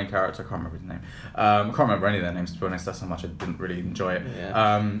the main character. I can't remember his name. I can't remember any of their names, to be honest. That's how much I didn't really enjoy it.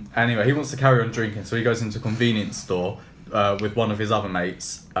 Anyway, he wants to carry on drinking, so he goes into a convenience store with one of his other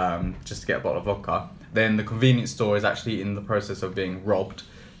mates just to get a bottle of vodka. Then the convenience store is actually in the process of being robbed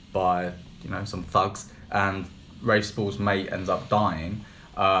by some thugs, and Rafe Spall's mate ends up dying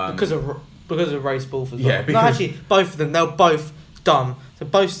because of Rafe Spall as well. Yeah, no, actually, both of them. They're both dumb.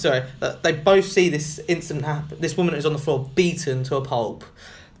 So they both see this incident happen. This woman is on the floor, beaten to a pulp.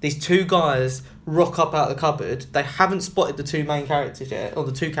 These 2 guys rock up out of the cupboard. They haven't spotted the 2 main characters yet, or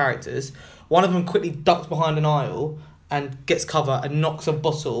the 2 characters. One of them quickly ducks behind an aisle and gets cover and knocks a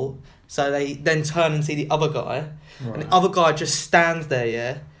bottle. So they then turn and see the other guy. Right. And the other guy just stands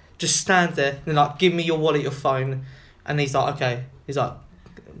there, And they're like, give me your wallet, your phone. And he's like, okay. He's like,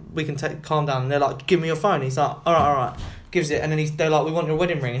 we can calm down. And they're like, give me your phone. He's like, all right. Gives it, and then they're like, we want your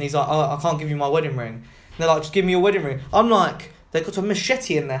wedding ring. And he's like, oh, I can't give you my wedding ring. And they're like, just give me your wedding ring. I'm like, they've got a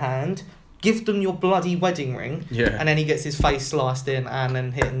machete in their hand. Give them your bloody wedding ring. Yeah. And then he gets his face sliced in and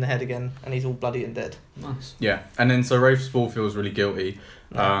then hit in the head again, and he's all bloody and dead. Nice. Yeah, and then so Rafe Spall feels really guilty,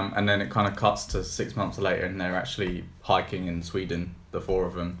 and then it kind of cuts to 6 months later, and they're actually hiking in Sweden, the 4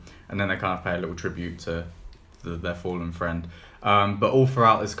 of them, and then they kind of pay a little tribute to their fallen friend. But all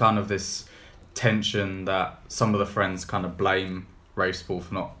throughout, there's kind of this tension that some of the friends kind of blame Rafe Spall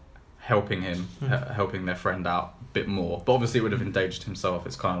for not helping him, helping their friend out a bit more. But obviously it would have endangered himself.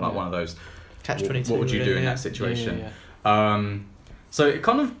 It's kind of like one of those catch-22. What would you do in that situation? So it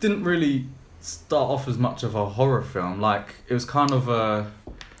kind of didn't really start off as much of a horror film. Like it was kind of a,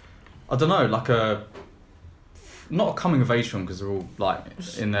 I don't know, like not a coming of age film because they're all like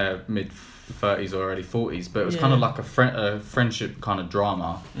in their mid-30s or early 40s, but it was kind of like a friendship kind of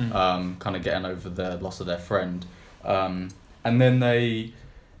drama, kind of getting over the loss of their friend. And then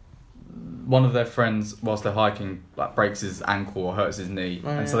one of their friends, whilst they're hiking, like breaks his ankle or hurts his knee,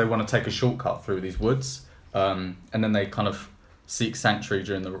 and so they want to take a shortcut through these woods, and then they kind of seek sanctuary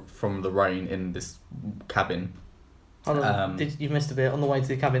from the rain in this cabin. You missed a bit. On the way to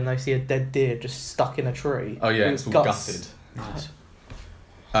the cabin, they see a dead deer just stuck in a tree. Oh yeah, it's all gutted. Nice.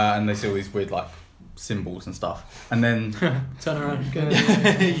 And they see all these weird like symbols and stuff, and then Turn around. Go.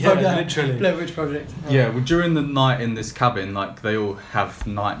 Literally. Blair Witch Project. yeah, well during the night in this cabin, like they all have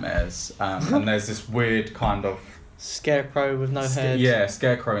nightmares, and there's this weird kind of Scarecrow with no head. Yeah,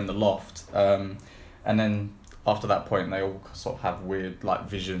 scarecrow in the loft, and then after that point, they all sort of have weird like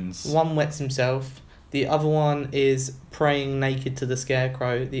visions. One wets himself. The other one is praying naked to the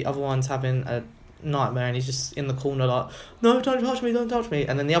scarecrow. The other one's having a nightmare and he's just in the corner like, no, don't touch me, don't touch me.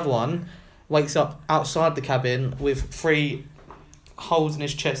 And then the other one wakes up outside the cabin with 3 holes in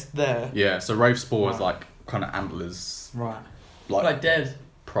his chest there. Yeah, so Rafe Spore is like kind of antlers, Right. Like dead.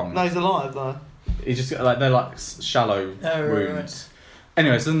 prongs. No, he's alive though. He's just like they're like shallow Oh, wounds. right.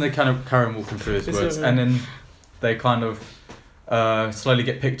 Anyway, so then they kind of carry on walking through his woods, and then they kind of slowly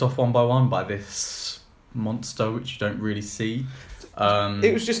get picked off one by one by this monster, which you don't really see.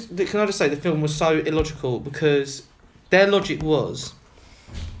 It was just, can I just say, the film was so illogical because their logic was,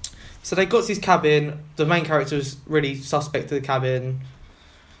 so they got to this cabin, the main character was really suspect to the cabin,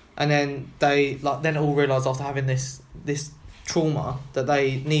 and then they then all realised after having this trauma that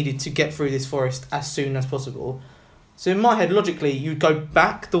they needed to get through this forest as soon as possible. So in my head, logically, you'd go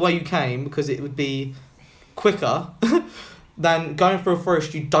back the way you came because it would be quicker than going through a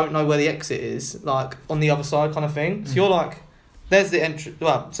forest you don't know where the exit is, like on the other side kind of thing. So you're like, there's the entrance.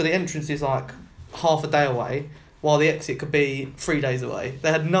 Well, so the entrance is like half a day away, while the exit could be 3 days away.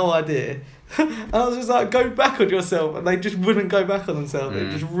 They had no idea. And I was just like, go back on yourself, and they just wouldn't go back on themselves. It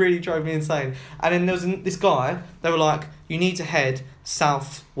just really drove me insane. And then there was this guy. They were like, you need to head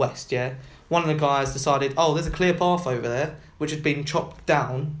southwest. Yeah. One of the guys decided, oh, there's a clear path over there, which had been chopped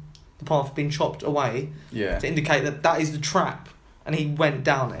down. The path had been chopped away Yeah. to indicate that is the trap, and he went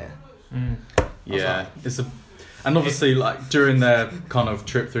down it. Yeah, and obviously, like during their kind of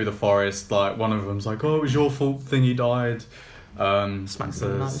trip through the forest, like one of them's like, "Oh, it was your fault. Thingy died." Smacks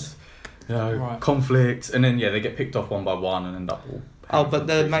him in the nose. You know, Right. conflict, and then they get picked off one by one and end up all. Oh, but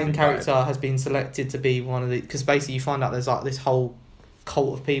the main pretty character bad. has been selected to be one of the, because basically you find out there's like this whole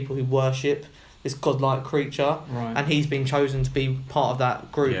cult of people who worship this godlike creature, Right. and he's been chosen to be part of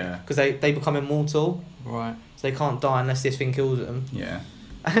that group Yeah. because they become immortal, Right. so they can't die unless this thing kills them. Yeah.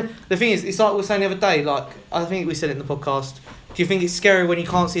 The thing is, it's like we were saying the other day, like I think we said it in the podcast. Do you think it's scary when you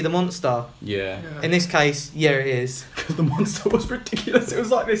can't see the monster? Yeah. In this case, yeah, it is. Because the monster was ridiculous. It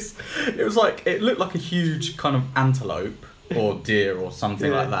was like this. It was like it looked like a huge kind of antelope or deer or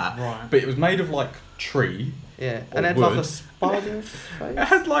something Yeah. like that. Right. But it was made of like tree. Yeah, Or and then like a wood. spider It face.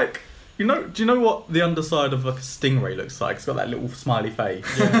 had like. Do you know what the underside of like a stingray looks like? It's got that little smiley face.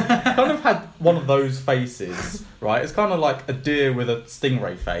 Yeah. Kind of had one of those faces, right? It's kind of like a deer with a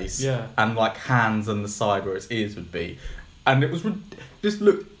stingray face, Yeah. and like hands on the side where its ears would be, and it was just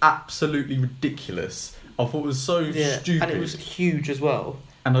looked absolutely ridiculous. I thought it was so Yeah, stupid, and it was huge as well.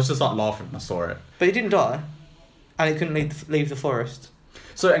 and I was just like laughing when I saw it. But he didn't die, and he couldn't leave the forest.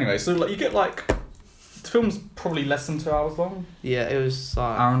 So anyway, so like you get like the film's probably less than 2 hours long, Yeah, it was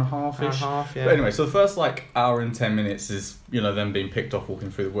like hour and a half hour and a ish. half. Yeah. But anyway, so the first like hour and 10 minutes is them being picked off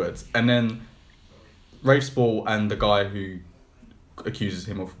walking through the woods, and then Rafe Spall and the guy who accuses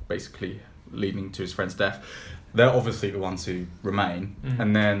him of basically leading to his friend's death, they're obviously the ones who remain,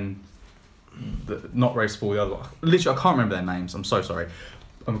 and then not Rafe Spall, the other one. Literally, I can't remember their names. I'm so sorry.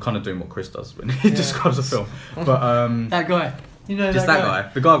 I'm kind of doing what Chris does when he describes a film, but That guy. You know just that guy,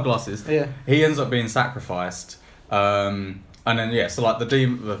 the guy with glasses. Yeah. He ends up being sacrificed, and then so like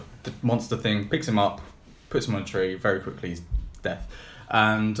the monster thing picks him up, puts him on a tree. Very quickly, he's death.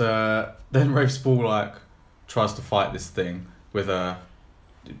 And then Rafe Spall like tries to fight this thing with a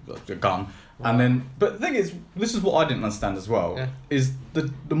gun, and then but the thing is, this is what I didn't understand as well. Yeah. Is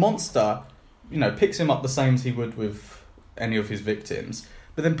the monster, picks him up the same as he would with any of his victims,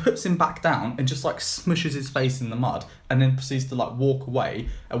 but then puts him back down and just like smushes his face in the mud, and then proceeds to like walk away.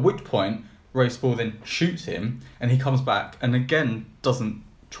 At which point, Rafe Spall then shoots him, and he comes back and again doesn't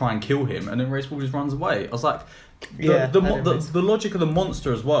try and kill him, and then Rafe Spall just runs away. I was like, the logic of the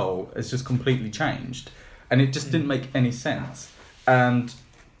monster as well has just completely changed, and it just didn't make any sense. And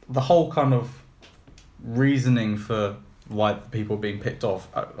the whole kind of reasoning for why people are being picked off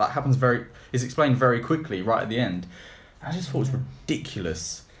that is explained very quickly right at the end. I just thought it was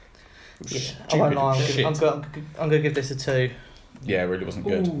ridiculous. Yeah, I won't lie. Shit. I'm going to give this a 2. Yeah, it really wasn't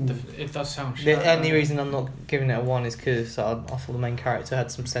good. Ooh. It does sound The shit. only reason I'm not giving it a 1 is because I thought the main character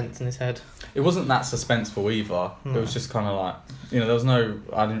had some sense in his head. It wasn't that suspenseful either. No. It was just kind of like, there was no.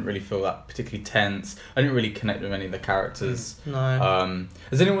 I didn't really feel that particularly tense. I didn't really connect with any of the characters. No.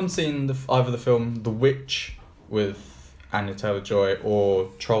 Has anyone seen either the film The Witch with Anya Taylor-Joy or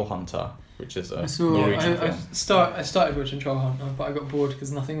Troll Hunter, which is a Norwegian film? I started watching Troll Hunter, but I got bored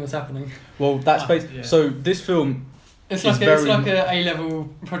because nothing was happening. Well, that's yeah. So this film. It's It's like it's very- like a A-level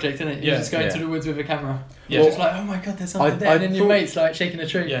project, isn't it? You Yeah, just go yeah. into the woods with a camera. Yeah. You're just like, oh my god, there's something there. And then your mate's like shaking a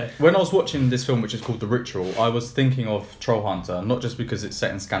tree. Yeah. When I was watching this film, which is called The Ritual, I was thinking of Troll Hunter, not just because it's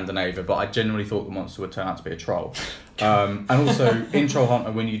set in Scandinavia, but I genuinely thought the monster would turn out to be a troll. And also, in Troll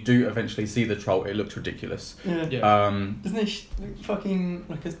Hunter, when you do eventually see the troll, it looks ridiculous. Yeah. Yeah. Isn't it fucking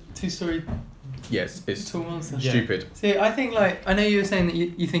like a 2-story Yes, it's tall monster? Yeah. stupid. See, I think I know you were saying that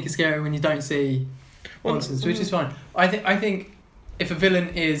you think it's scary when you don't see monsters, which is fine. I think if a villain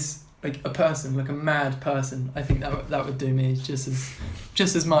is like a person, like a mad person, I think that would do me just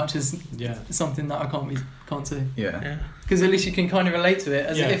as much as Yeah. something that I can't see. Yeah. Because at least you can kind of relate to it.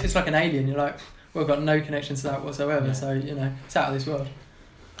 As Yeah. if it's like an alien, you're like, well, I've got no connection to that whatsoever. Yeah. So it's out of this world.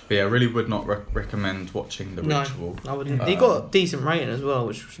 But yeah, I really would not recommend watching The No. Ritual. I wouldn't. Um, He got a decent rating as well,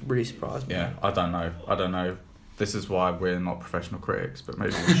 which really surprised me. Yeah, I don't know. This is why we're not professional critics, but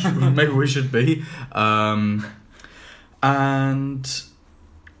maybe maybe we should be. And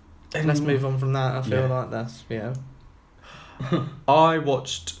Let's move on from that. I feel Yeah. like that's I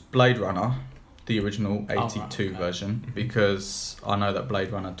watched Blade Runner, the original 82 right, okay. version, because I know that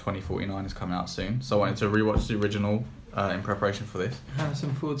Blade Runner 2049 is coming out soon. So I wanted to rewatch the original in preparation for this.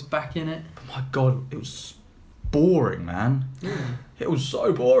 Harrison Ford's back in it. But my God, it was boring, man. It was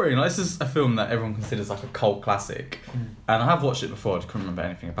so boring. Like, this is a film that everyone considers like a cult classic, and I have watched it before. I just couldn't remember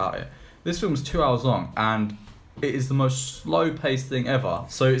anything about it. This film is 2 hours long, and it is the most slow-paced thing ever.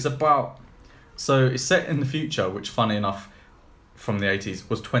 So it's set in the future, which, funny enough, from the 80s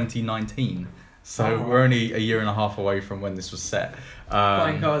was 2019. So Oh, right. we're only a year and a half away from when this was set.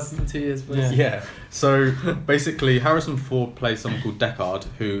 Buying cars in 2 years, please. Yeah. So basically, Harrison Ford plays someone called Deckard,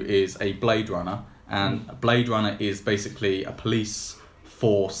 who is a Blade Runner, and a Blade Runner is basically a police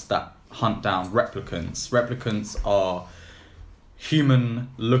force that hunt down replicants. Replicants are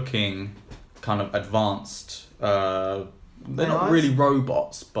human-looking, kind of advanced. They're not Nice. really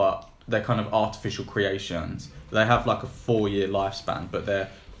robots, but they're kind of artificial creations. They have like a 4-year lifespan, but they're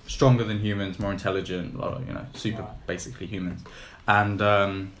stronger than humans, more intelligent, super Right. basically humans. And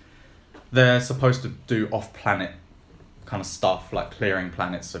they're supposed to do off-planet kind of stuff, like clearing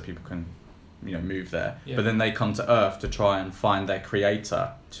planets so people can, move there. Yeah. But then they come to Earth to try and find their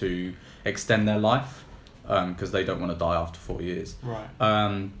creator to extend their life, because they don't want to die after 4 years. Right.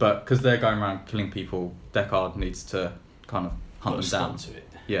 But because they're going around killing people, Deckard needs to kind of hunt them down. To it.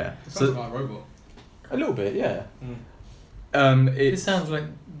 Yeah. Sounds like a robot. A little bit, yeah. It It's sounds like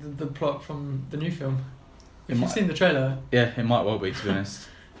the plot from the new film. It If you've might- seen the trailer, Yeah, it might well be, to be honest.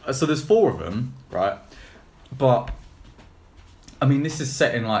 So there's 4 of them, right? But I mean, this is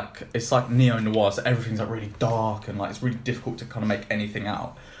set in it's like neo-noir, so everything's like really dark and like it's really difficult to kind of make anything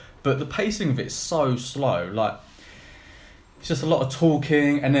out. But the pacing of it is so slow. Like, it's just a lot of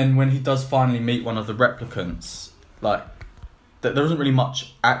talking, and then when he does finally meet one of the replicants, like there isn't really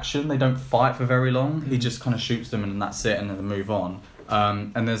much action. They don't fight for very long. He just kind of shoots them and that's it, and then they move on.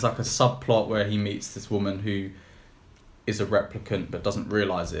 And there's like a subplot where he meets this woman who is a replicant but doesn't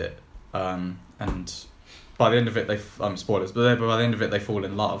realise it. And by the end of it, spoilers, but by the end of it, they fall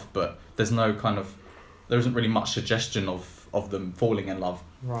in love. But there isn't really much suggestion of them falling in love.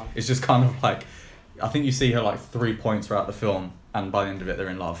 Right. It's just kind of like, I think you see her like 3 points throughout the film, and by the end of it, they're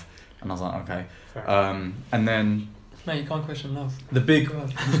in love. And I was like, okay. Fair enough. And then no, you can't question love. the big,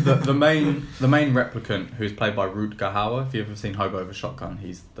 God. the main replicant, who's played by Rutger Hauer. If you've ever seen Hobo with a Shotgun,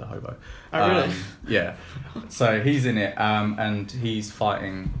 he's the hobo. Oh, really? Yeah. So he's in it, and he's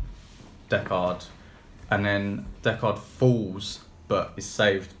fighting Deckard, and then Deckard falls, but is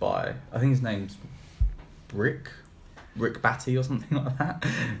saved by, I think his name's Rick Batty or something like that.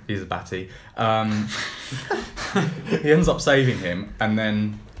 He's a Batty. He ends up saving him, and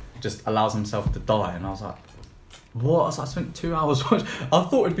then just allows himself to die. And I was like, what? So I spent 2 hours watching. I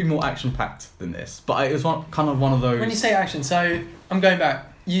thought it'd be more action packed than this, but it was kind of one of those. When you say action, so I'm going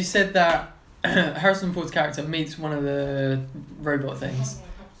back. You said that Harrison Ford's character meets one of the robot things,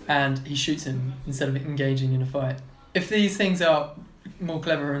 and he shoots him instead of engaging in a fight. If these things are more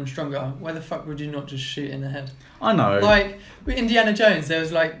clever and stronger, why the fuck would you not just shoot in the head? I know. Like with Indiana Jones, there was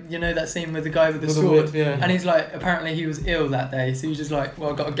that scene with the guy with the sword, whip, yeah. and he's like, apparently he was ill that day, so he's just like,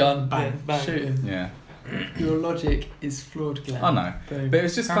 well, I've got a gun, Bang, bang. shoot him. Yeah. Your logic is flawed, Glenn. I know. Boom. But it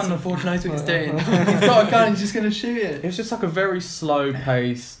was just Harrison kind of... Ford knows what he's doing. He's got a gun, he's just going to shoot It it. was just like a very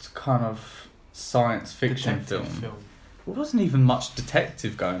slow-paced kind of science fiction Detective film. There wasn't even much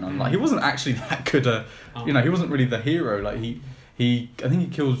detective going on. Like, he wasn't actually that good a... You know, he wasn't really the hero. Like, I think he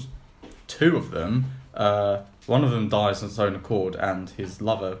kills 2 of them. One of them dies on its own accord, and his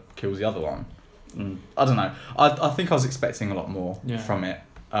lover kills the other one. I don't know. I think I was expecting a lot more from it.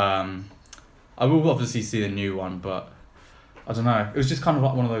 I will obviously see the new one, but I don't know. It was just kind of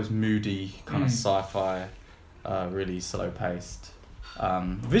like one of those moody kind of sci-fi, really slow-paced.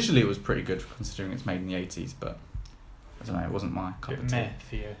 Visually, it was pretty good considering it's made in the 80s, but I don't know. It wasn't my cup of tea. Meh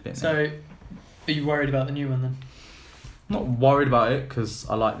for you. So, are you worried about the new one then? Not worried about it because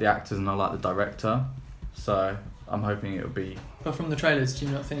I like the actors and I like the director, so I'm hoping it'll be. But from the trailers, do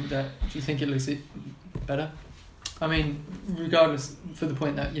you think it looks better? I mean, regardless, for the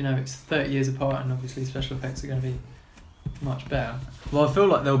point that, you know, it's 30 years apart and obviously special effects are going to be much better. Well, I feel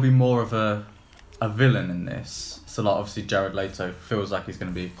like there'll be more of a villain in this. So, like, obviously Jared Leto feels like he's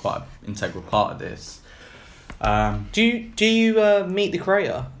going to be quite an integral part of this. Do you meet the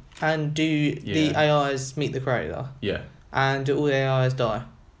creator? And do the AIs meet the creator? Yeah. And do all the AIs die?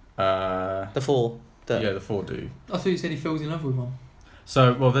 The 4? Yeah, the 4 do. I thought you said he falls in love with one.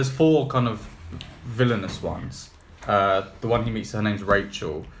 So, well, there's 4 kind of villainous ones. The one he meets, her name's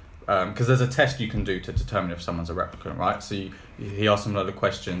Rachel, because there's a test you can do to determine if someone's a replicant, right? So he asks him a lot of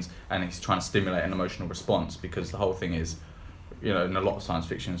questions, and he's trying to stimulate an emotional response, because the whole thing is, you know, in a lot of science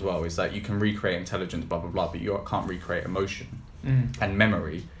fiction as well, is that you can recreate intelligence, blah, blah, blah, but you can't recreate emotion and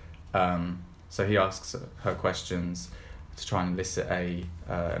memory. So he asks her questions to try and elicit a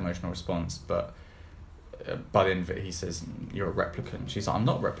emotional response, but by the end of it, he says, "You're a replicant." She's like, "I'm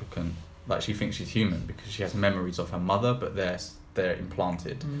not a replicant." Like, she thinks she's human because she has memories of her mother, but they're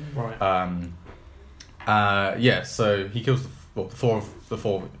implanted. Right. Yeah. So he kills the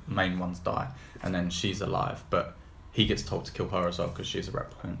four main ones die, and then she's alive, but he gets told to kill her as well because she's a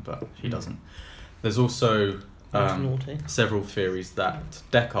replicant, but he doesn't. There's also several theories that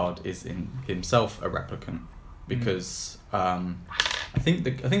Deckard is in himself a replicant because I think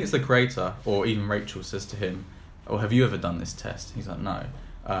it's the creator, or even Rachel says to him, "Oh, have you ever done this test?" He's like, "No."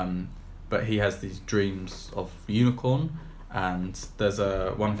 But he has these dreams of unicorn, and there's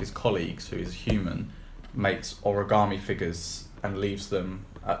one of his colleagues who is a human makes origami figures and leaves them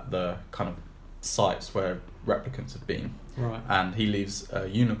at the kind of sites where replicants have been. Right. And he leaves a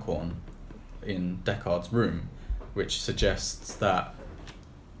unicorn in Deckard's room, which suggests that,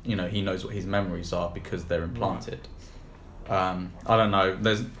 you know, he knows what his memories are because they're implanted. I don't know.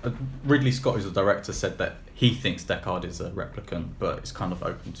 Ridley Scott, who's the director, said that he thinks Deckard is a replicant, but it's kind of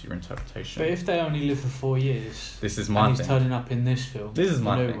open to your interpretation. But if they only live for 4 years, this is my and thing. he's turning up in this film. This is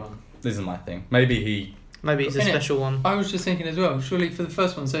my new thing. one. This is my thing. Maybe it's a special one. I was just thinking as well, surely for the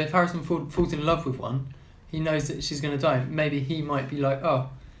first one, so if Harrison Ford falls in love with one, he knows that she's going to die. Maybe he might be like, "Oh,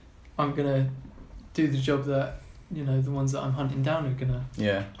 I'm going to do the job that, you know, the ones that I'm hunting down are going to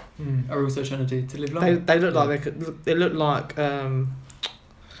are also trying to do to live longer." They look like they look like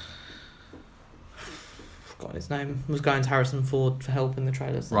forgot his name, was going to Harrison Ford for help in the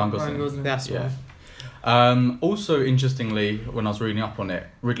trailers. Ryan Gosling. That's Yeah. one. Also, interestingly, when I was reading up on it,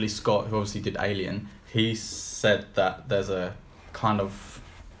 Ridley Scott, who obviously did Alien, he said that there's a kind of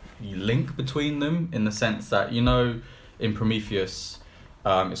link between them in the sense that, you know, in Prometheus,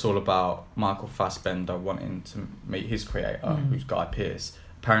 it's all about Michael Fassbender wanting to meet his creator, who's Guy Pearce.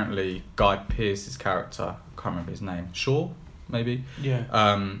 Apparently, Guy Pearce's character, I can't remember his name, Shaw, maybe?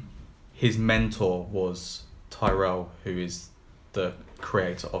 Yeah. His mentor was Tyrell, who is the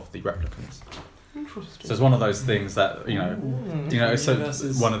creator of the replicants. So it's one of those things that, you know, it's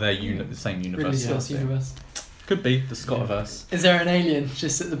one of their the same universe. Ridley Scott's universe. Could be the Scottiverse. Is there an alien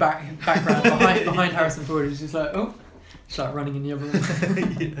just at the background behind Harrison Ford? Who's just like, oh, it's like running in the other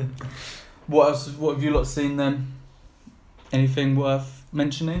room. What else? What have you lot seen then? Anything worth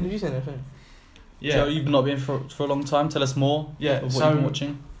mentioning? Did you see anything? Yeah. Joe, you've not been for a long time. Tell us more. Yeah. Of what you've been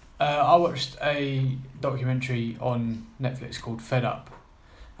watching. I watched a documentary on Netflix called Fed Up,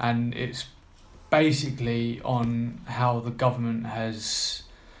 and it's basically on how the government has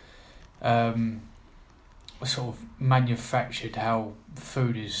sort of manufactured how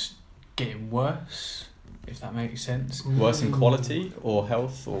food is getting worse, if that makes sense. Worse in quality or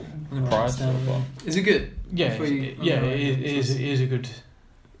health or price or what? Is it good? Yeah, it is a good.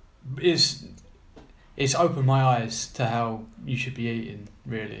 It's opened my eyes to how you should be eating,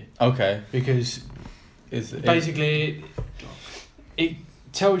 really. Okay. Because basically it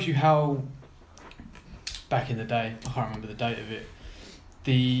tells you how back in the day, I can't remember the date of it,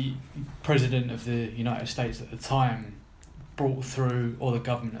 the president of the United States at the time brought through, or the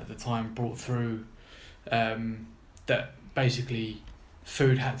government at the time brought through, that basically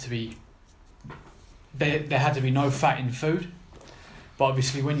food had to be, there had to be no fat in food. But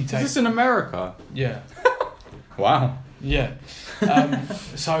obviously when you take... Is this in America? Yeah. Wow. Yeah.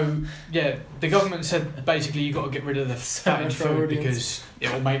 So, yeah, the government said basically you got to get rid of the fat in food because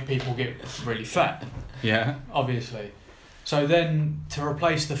it will make people get really fat. Yeah. Obviously. So then, to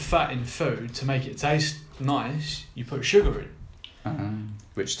replace the fat in food, to make it taste nice, you put sugar in.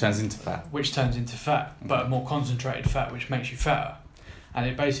 Which turns into fat. Which turns into fat, but a more concentrated fat, which makes you fatter. And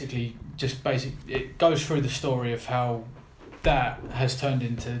it basically it goes through the story of how that has turned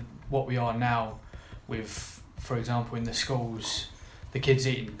into what we are now with, for example, in the schools, the kids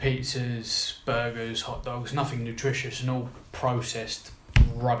eating pizzas, burgers, hot dogs, nothing nutritious and all processed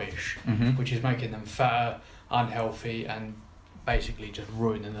rubbish, which is making them fatter, unhealthy, and basically just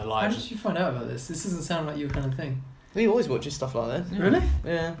ruining their How lives. did you find out about this? This doesn't sound like your kind of thing. We always watches stuff like that. Yeah. Really?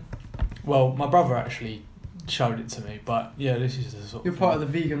 Yeah. Well, my brother actually showed it to me, but yeah, this is the sort You're of part of the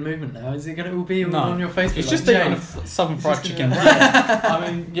vegan movement now. Is it going to all be No. on your Facebook? It's just like, eating Jay, a Southern it's Fried just Chicken. gonna-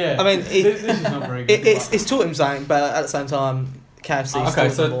 I mean, yeah. I mean, this is not very good. It's taught him something, but at the same time, KFC. Okay,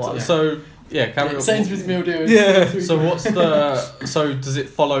 still number one. carry on. Sainsbury's meal deal. Yeah. So what's so does it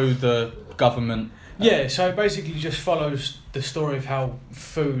follow the government? Yeah, so it basically just follows the story of how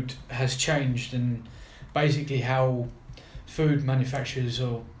food has changed and basically how food manufacturers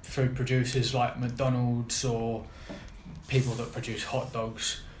or food producers like McDonald's or people that produce hot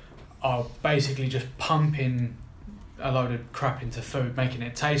dogs are basically just pumping a load of crap into food, making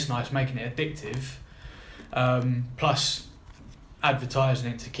it taste nice, making it addictive, plus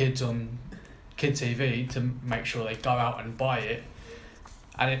advertising it to kids on Kid TV to make sure they go out and buy it.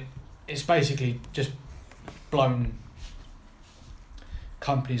 And it's basically just blown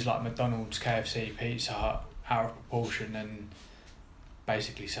companies like McDonald's, KFC, Pizza Hut out of proportion and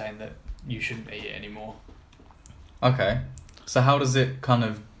basically saying that you shouldn't eat it anymore. Okay, so how does it kind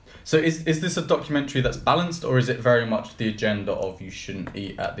of... So is this a documentary that's balanced, or is it very much the agenda of you shouldn't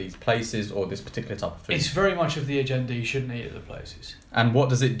eat at these places or this particular type of food? It's very much of the agenda you shouldn't eat at the places. And what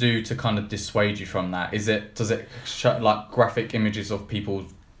does it do to kind of dissuade you from that? Does it show like graphic images of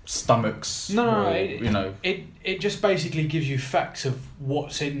people's stomachs? No, or, you know. It just basically gives you facts of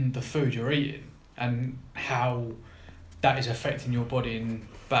what's in the food you're eating and how that is affecting your body in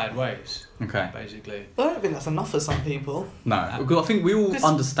bad ways. Okay. Basically. I don't think that's enough for some people. No, because I think we all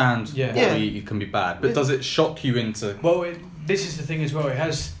understand Yeah. what Yeah. we eat can be bad, but does it shock you into... Well, this is the thing as well. It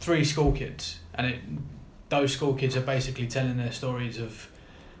has 3 school kids, and those school kids are basically telling their stories of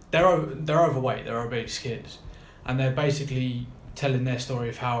they're overweight, they're obese kids, and they're basically telling their story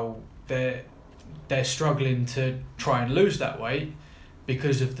of how they're struggling to try and lose that weight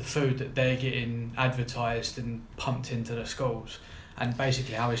because of the food that they're getting advertised and pumped into the schools, and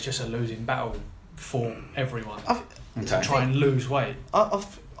basically how it's just a losing battle for everyone to try and lose weight. I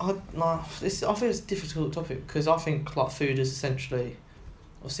think it's a difficult topic because I think like food is essentially,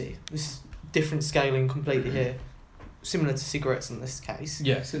 obviously, this is different scaling completely here, similar to cigarettes in this case.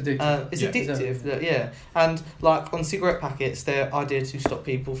 Yeah. It's addictive. It's Yeah. addictive, yeah. And like on cigarette packets, their idea to stop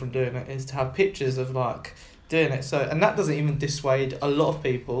people from doing it is to have pictures of like doing it. So, and that doesn't even dissuade a lot of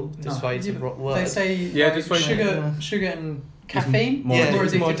people. No. Dissuades Yeah, a but word. They say Yeah, like, dissuade- sugar and caffeine more is more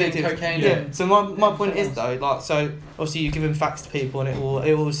it's more addictive than addictive. cocaine. Yeah. and- So my point is though, like, so obviously you're giving facts to people, and it will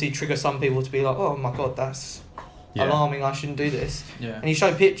obviously trigger some people to be like, oh my god, that's alarming. I shouldn't do this. Yeah. And you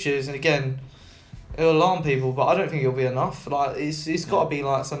show pictures, and again, it'll alarm people, but I don't think it'll be enough. Like it's got to be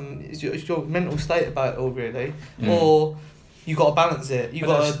like it's your mental state about it all really, or you got to balance it. You But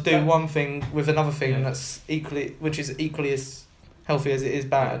got that's- to do that- one thing with another thing Yeah. that's which is equally as healthy as it is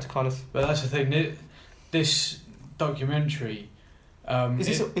bad. Kind of. But that's the thing. This documentary. Is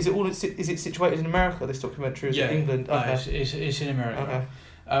it situated in America? This documentary is it England? No, Okay. it's in America.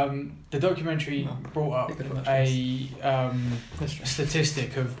 Okay. The documentary brought up Bigger than much a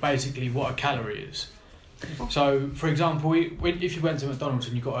statistic of basically what a calorie is. So, for example, if you went to McDonald's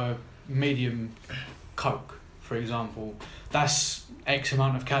and you got a medium Coke, for example, that's X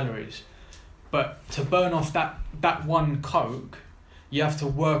amount of calories. But to burn off that one Coke, you have to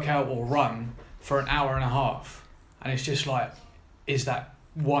work out or run for an hour and a half. And it's just like, is that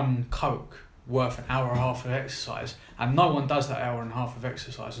one Coke worth an hour and a half of exercise? And no one does that hour and a half of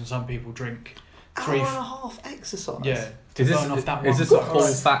exercise, and some people drink Hour and a half exercise. Yeah. Is this, burn off that is one this a Coke.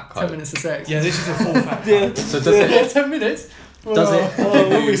 full fat 10 Coke? minutes of sex. Yeah, this is a full fat Yeah. Coke. So does it 10 minutes? Does it- Oh,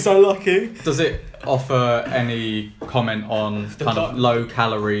 we'll be so lucky. does it offer any comment on The kind of di- low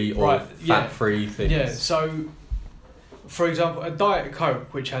calorie or Right, yeah. fat free things? Yeah, so for example, a Diet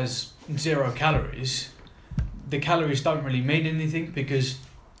Coke which has 0 calories, the calories don't really mean anything because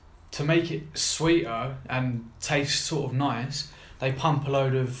to make it sweeter and taste sort of nice, they pump a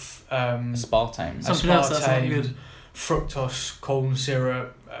load of aspartame. Something else that's not good. fructose, corn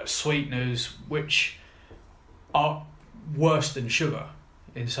syrup, sweeteners, which are worse than sugar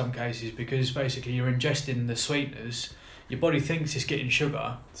in some cases because basically you're ingesting the sweeteners, your body thinks it's getting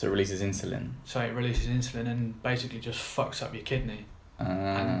sugar, So it releases insulin. so it releases insulin and basically just fucks up your kidney.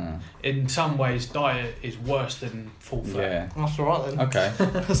 And in some ways, diet is worse than full fat. Yeah. That's alright then. Okay.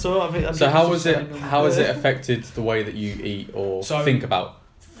 That's alright. So how has it affected the way that you eat or think about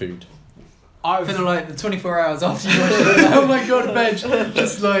food? I feel like the 24 hours after you watch it, oh my god, veg,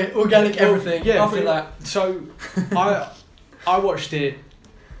 just like organic everything. Yeah, after that. So I watched it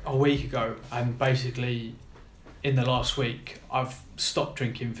a week ago, and basically in the last week I've stopped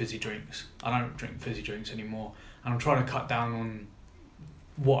drinking fizzy drinks. I don't drink fizzy drinks anymore, and I'm trying to cut down on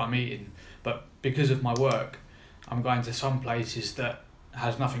what I'm eating. But because of my work, I'm going to some places that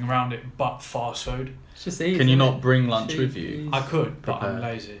has nothing around it but fast food. It's just easy. Can you not bring lunch with you? I could, but Prepare. I'm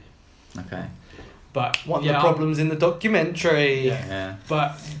lazy. Okay. But One of the problems in the documentary. Yeah.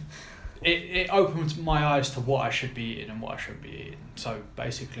 But it opened my eyes to what I should be eating and what I shouldn't be eating. So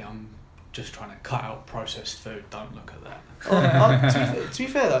basically, I'm just trying to cut out processed food. Don't look at that. To be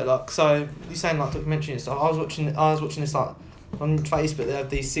fair though, like, so you're saying like documentary and stuff. I was watching this like on Facebook. They have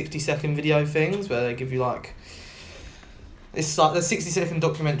these 60-second video things where they give you like. It's like the 60-second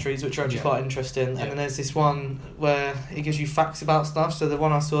documentaries, which are actually quite interesting, and then there's this one where it gives you facts about stuff. So the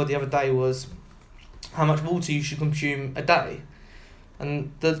one I saw the other day was how much water you should consume a day,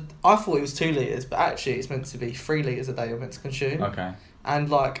 and I thought it was 2 litres, but actually it's meant to be 3 litres a day you're meant to consume. Okay. and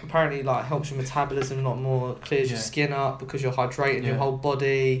like apparently like helps your metabolism a lot more, clears your skin up because you're hydrating your whole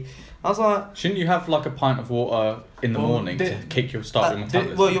body. I was like, shouldn't you have like a pint of water in the morning to kick your start your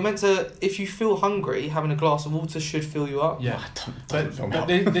metabolism? Well, you're meant to, if you feel hungry, having a glass of water should fill you up. Yeah, but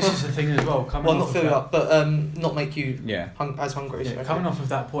this is the thing as well. Not fill you up, but not make you as hungry. Yeah, coming off of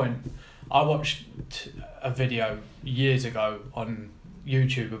that point, I watched a video years ago on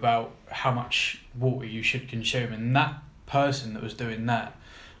YouTube about how much water you should consume, and that person that was doing that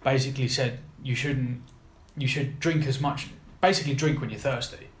basically said you should drink as much. Basically, drink when you're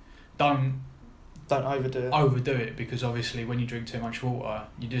thirsty. Don't overdo it, because obviously when you drink too much water,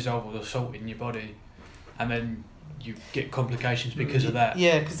 you dissolve all the salt in your body, and then you get complications because of that.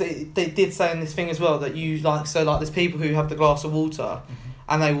 Yeah, because they did say in this thing as well that you like there's people who have the glass of water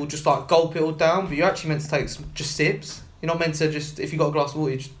and they will just like gulp it all down, but you're actually meant to take just sips. You're not meant to just, if you got a glass of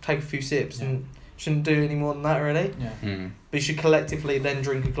water, you just take a few sips and shouldn't do any more than that really. Yeah. But you should collectively then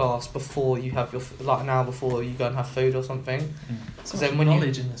drink a glass before you have your, like an hour before you go and have food or something. So then when when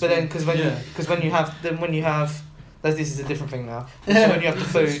you have this is a different thing now. So when you have the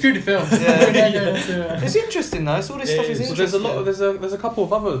food, screw the film. It's interesting though. All this stuff is interesting. Well, there's a couple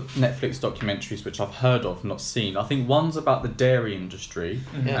of other Netflix documentaries which I've heard of, not seen. I think one's about the dairy industry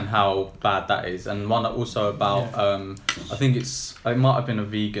and how bad that is, and one also about I think it might have been a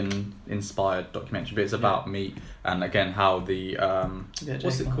vegan inspired documentary, but it's about meat, and again how the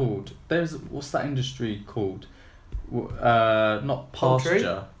what's it called? What's that industry called? Not pasture. Poultry?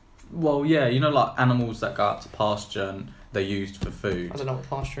 Well, yeah, you know, like animals that go out to pasture and they're used for food. I don't know what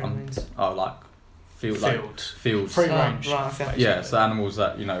pasturing means. Oh, like fields. Free range. Right, okay. Yeah, so animals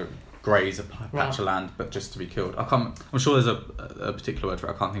that, you know, graze a patch of land, but just to be killed. I'm sure there's a particular word for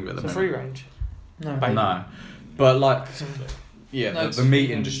it. I can't think of it at the moment. Free range. No, but like, the meat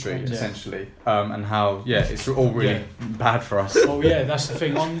industry essentially, and how it's all really bad for us. Well, that's the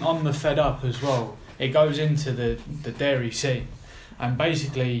thing. On the Fed Up as well, it goes into the dairy scene, and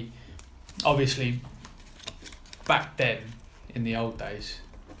basically, obviously, back then in the old days,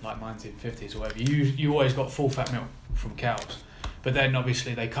 like 1950s or whatever, you always got full fat milk from cows, but then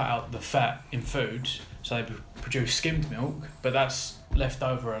obviously they cut out the fat in foods, so they produce skimmed milk, but that's left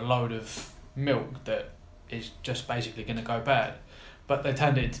over a load of milk that is just basically going to go bad. But they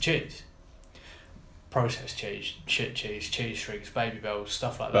turned it into cheese. Processed cheese, shit cheese, cheese strings, baby bells,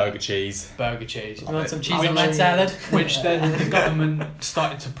 stuff like that. Burger cheese. You want some cheese on that salad? Which then the government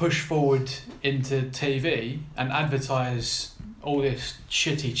started to push forward into TV and advertise all this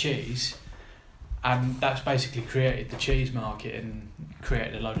shitty cheese, and that's basically created the cheese market and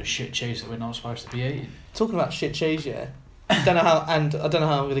created a load of shit cheese that we're not supposed to be eating. Talking about shit cheese, I don't know how I'm going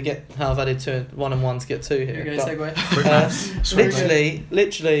to how I've added to 1 and 1 to get 2 here.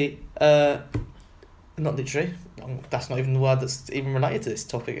 Literally, not literally. That's not even the word that's even related to this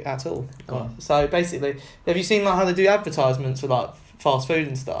topic at all. So basically, have you seen like how they do advertisements for like fast food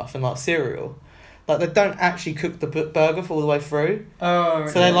and stuff and like cereal? like they don't actually cook the burger all the way through. Oh,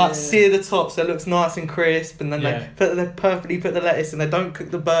 So they like sear the top so it looks nice and crisp, and then they perfectly put the lettuce, and they don't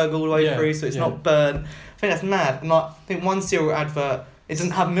cook the burger all the way through so it's not burnt. I think that's mad. And like, I think one cereal advert, it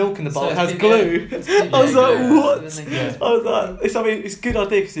doesn't have milk in the bowl, it has glue. I was like, what? I was like, it's a good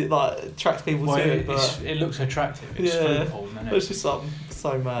idea because it like attracts people to it. But it looks attractive. It's food porn, isn't it? It's just something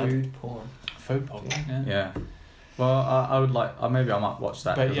so mad. Food porn. Yeah. Well, I would like. Maybe I might watch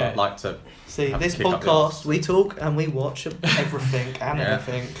that. But I'd like to. See, this podcast, we talk and we watch everything and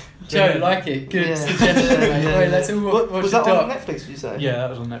anything. Joe, like it. Good suggestion, mate. Wait, let's all watch Was that on Netflix, did you say? Yeah, that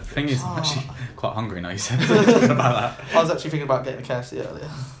was on Netflix. The thing is, I'm actually quite hungry now. You said about that. I was actually thinking about getting a KFC earlier.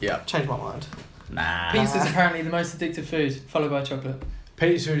 Yeah. Changed my mind. Nah. Pizza is apparently the most addictive food, followed by chocolate.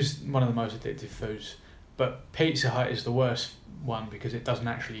 Pizza is one of the most addictive foods, but Pizza Hut is the worst one because it doesn't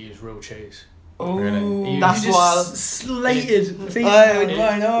actually use real cheese. Oh, really? That's why slated. I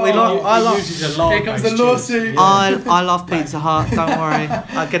uses here comes the lawsuit. I love Pizza Hut. Don't worry,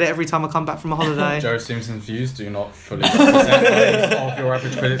 I get it every time I come back from a holiday. Joe Simpson's views do not fully represent those of your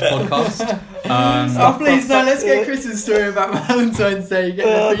Average Critics podcast. Oh please, no! Let's get Chris's story about Valentine's Day. Get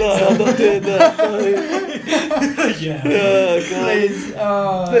the pizza. I'm not doing that. Please.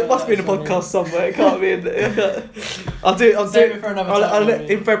 It must be in a podcast somewhere. It can't be in. I'll do it for another time.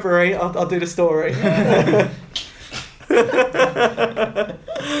 In February. I'll do the story. God,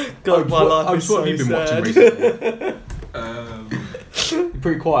 my life is so what have you been sad. watching recently? You're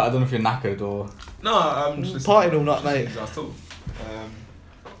pretty quiet. I don't know if you're knackered or. No, I'm just partying all night, mate. That's all.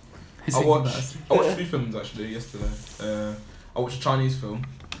 I watched a few films actually yesterday. I watched a Chinese film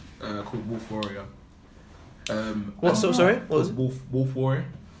called Wolf Warrior. Sorry? What was it? Wolf Warrior.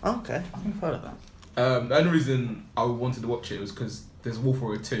 Oh, okay. I haven't heard of that. The only reason I wanted to watch it was because there's Wolf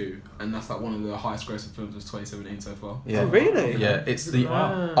Warrior 2, and that's like one of the highest grossing films of 2017 so far. Yeah. Oh, really? Yeah, it's the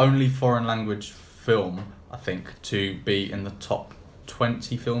only foreign language film, I think, to be in the top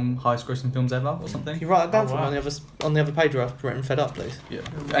 20 highest grossing films ever or something. Can you write it down for me on the other page where I've written Fed Up, please? Yeah.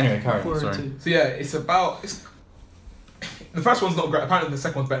 Anyway, carry on, sorry. So yeah, it's about... the first one's not great. Apparently the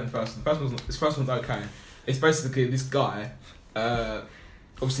second one's better than the first. This first one's okay. It's basically this guy,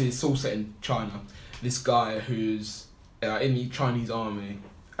 obviously it's all set in China, this guy who's in the Chinese army,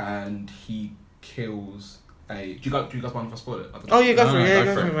 and he kills a... Do you guys mind if I spoil it? Oh yeah, go for it,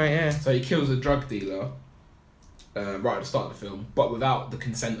 go for it, mate, yeah. So he kills a drug dealer right at the start of the film, but without the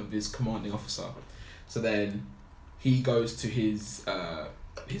consent of his commanding officer. So then he goes to his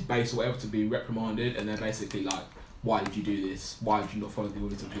base or whatever to be reprimanded, and they're basically like, why did you do this? Why did you not follow the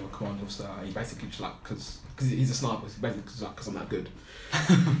orders of your commanding officer? And he basically just like, because he's a sniper, he's basically just like, because I'm that good.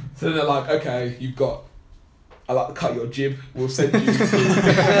 So they're like, okay, I like to cut your jib, we'll send you to...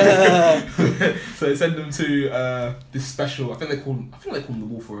 So they send them to this special, I think they call them the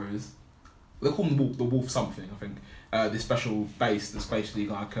Wolf Warriors. They call them the Wolf something, I think. This special base that's basically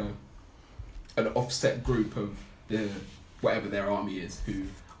like an offset group of whatever their army is, who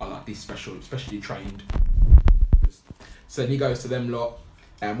are like these specially trained. So then he goes to them lot,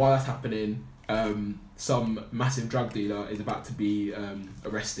 and while that's happening, some massive drug dealer is about to be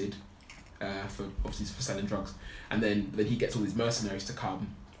arrested for selling drugs, and then he gets all these mercenaries to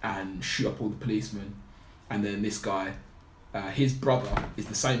come and shoot up all the policemen, and then this guy, his brother is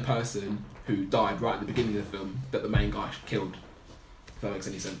the same person who died right at the beginning of the film that the main guy killed, if that makes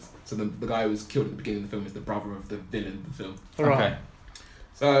any sense. So the guy who was killed at the beginning of the film is the brother of the villain of the film. Okay.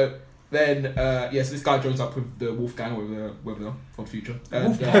 So then, so this guy joins up with the Wolf Gang, whatever they are, for the future.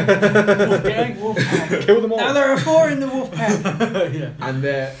 Wolf Gang. Kill them all. Now there are 4 in the Wolf Pack. Yeah. And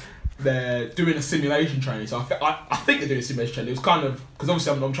they're doing a simulation training. So I think they're doing a simulation training. It was kind of, because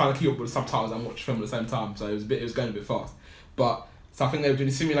obviously I'm trying to keep up with the subtitles and watch the film at the same time, so it was going a bit fast. But so I think they were doing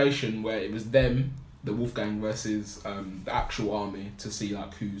a simulation where it was them, the Wolfgang, versus the actual army to see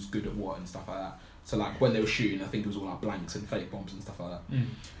like who's good at what and stuff like that. So like when they were shooting, I think it was all like blanks and fake bombs and stuff like that.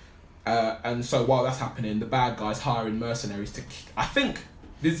 And so while that's happening, the bad guys hiring mercenaries to... I think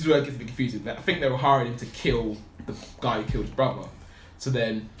this is where it gets a bit confusing. I think they were hiring him to kill the guy who killed his brother. So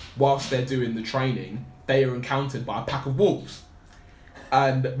then, whilst they're doing the training, they are encountered by a pack of wolves.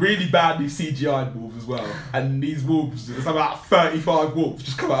 And really badly CGI'd wolves as well. And these wolves, there's about 35 wolves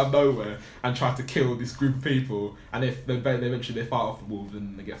just come out of nowhere and try to kill this group of people. And if they eventually fight off the wolves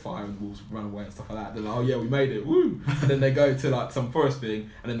and they get fire and the wolves run away and stuff like that, they're like, oh yeah, we made it, woo! And then they go to like some forest thing,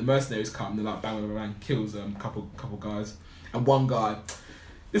 and then the mercenaries come, and they're like banging around, kills a couple guys. And one guy,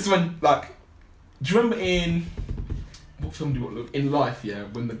 this is when, like, do you remember in, what film do you want to look? In Life, yeah,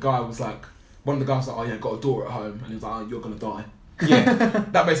 when the guy was like, one of the guys was like, oh yeah, got a daughter at home, and he was like, oh, you're gonna die. Yeah.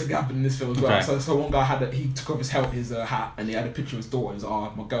 That basically happened in this film as well. Okay. So one guy he took off his hat, and he had a picture of his daughter. He's like,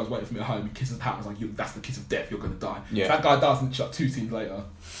 "Oh, my girl's waiting for me at home." He kisses the hat. I was like, "That's the kiss of death. You're gonna die." Yeah. So that guy dies, and like 2 scenes later,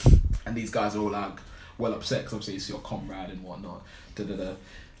 and these guys are all like well upset because obviously it's your comrade and whatnot.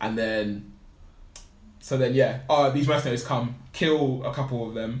 And then, these mercenaries come, kill a couple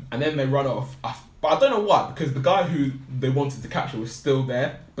of them, and then they run off. But I don't know why, because the guy who they wanted to capture was still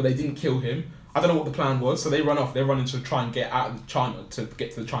there, but they didn't kill him. I don't know what the plan was, so they run off. They're running to try and get out of China to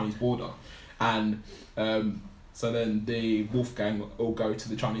get to the Chinese border, and so then the Wolfgang all go to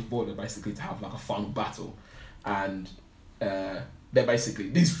the Chinese border basically to have like a final battle, and they're basically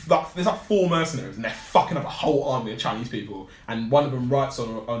there's like 4 mercenaries and they're fucking up a whole army of Chinese people, and one of them writes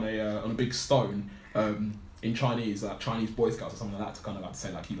on a big stone in Chinese, like Chinese Boy Scouts or something like that, to kind of like say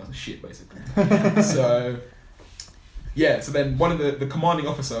like you guys are shit basically. So then one of the commanding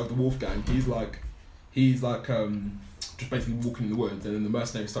officer of the Wolfgang, he's like just basically walking in the woods, and then the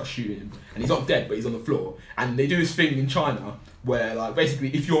mercenaries start shooting him, and he's not dead but he's on the floor, and they do this thing in China where like basically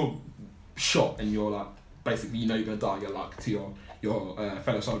if you're shot and you're like basically you know you're gonna die, you're like to your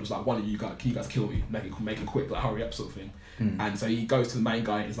fellow soldiers like, one of you guys, can you guys kill me, make it quick, like hurry up sort of thing. And so he goes to the main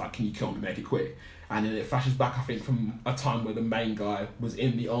guy and he's like, can you kill me, make it quick. And then it flashes back, I think, from a time where the main guy was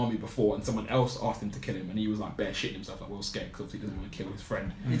in the army before and someone else asked him to kill him, and he was like bare shitting himself, like well scared because obviously he doesn't want to kill his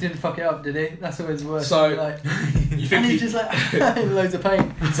friend. He didn't fuck it up, did he? That's always worse. So like, you think and he's just like in loads of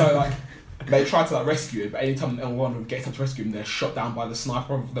pain. So like they try to like rescue him, but anytime one of them gets up to rescue him, they're shot down by the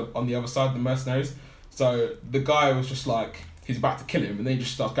sniper on the other side, the mercenaries. So the guy was just like, he's about to kill him, and then he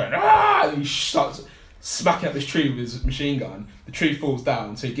just starts going, ah! And he starts smacking up this tree with his machine gun. The tree falls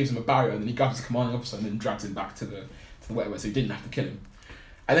down, so he gives him a barrier, and then he grabs his commanding officer and then drags him back to the wetware, so he didn't have to kill him.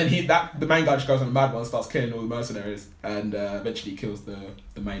 And then the main guy just goes on a mad one and starts killing all the mercenaries, and eventually kills the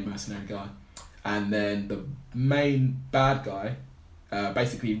main mercenary guy. And then the main bad guy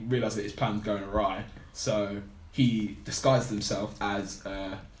basically realises that his plan's going awry, so he disguises himself as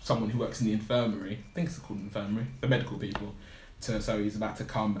someone who works in the infirmary. I think it's called infirmary, the medical people. So he's about to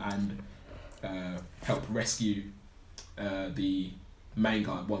come and help rescue the main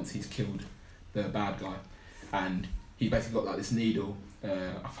guy once he's killed the bad guy, and he basically got like this needle.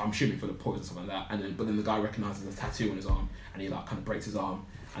 I'm assuming for the poison or something like that. But then the guy recognises a tattoo on his arm, and he like kind of breaks his arm,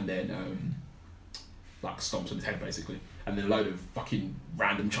 and then like stomps on his head basically. And then a load of fucking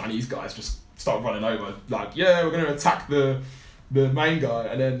random Chinese guys just start running over, like, yeah, we're gonna attack the main guy,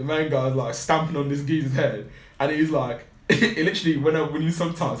 and then the main guy's like stamping on this geezer's head, and he's like, it literally when you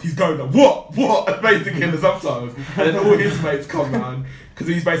subtitles, he's going like what basically in the subtitles, and then all his mates come round because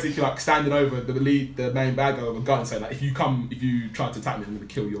he's basically like standing over the main bad guy with a gun, saying like, if you try to attack me, I'm gonna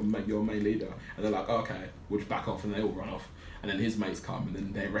kill your main leader. And they're like, oh, okay, we'll just back off, and they all run off. And then his mates come, and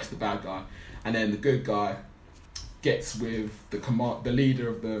then they arrest the bad guy, and then the good guy gets with the leader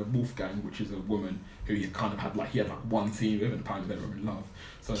of the Wolfgang, which is a woman who he kind of had like one scene with, and apparently they were in love.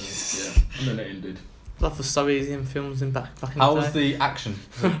 So yeah, and then it ended. Love was so easy in films in back in How the day. was the action?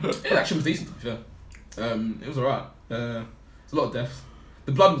 The action was decent, yeah. It was alright. There's a lot of deaths.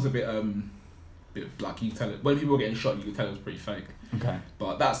 The blood was a bit like, you can tell it when people were getting shot, you could tell it was pretty fake. Okay.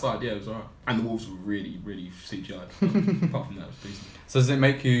 But that side, yeah, it was alright. And the wolves were really, really CGI'd. Apart from that, it was decent. So does it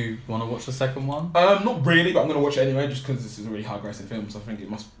make you want to watch the second one? Not really, but I'm gonna watch it anyway, just because this is a really high-grossing film, so I think it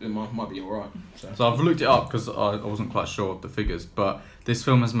might be alright. So I've looked it up because I wasn't quite sure of the figures, but this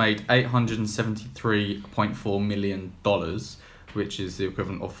film has made $873.4 million, which is the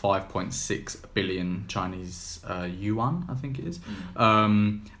equivalent of 5.6 billion Chinese yuan, I think it is.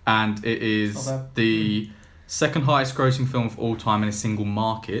 And it is the second highest grossing film of all time in a single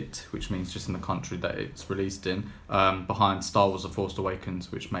market, which means just in the country that it's released in, behind Star Wars: The Force Awakens,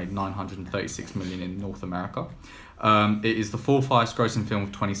 which made 936 million in North America. It is the fourth highest grossing film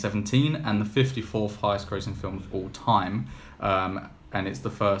of 2017 and the 54th highest grossing film of all time. And it's the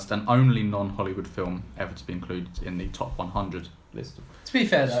first and only non-Hollywood film ever to be included in the top 100 list. To be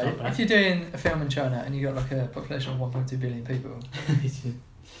fair though, if you're doing a film in China and you got like a population of 1.2 billion people,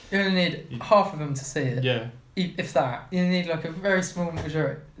 you only need half of them to see it. Yeah. If that, you need like a very small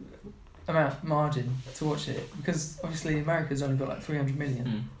margin to watch it, because obviously America's only got like 300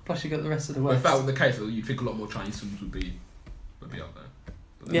 million. Plus you got the rest of the Well, West. if that was the case, you'd think a lot more Chinese films would be up there.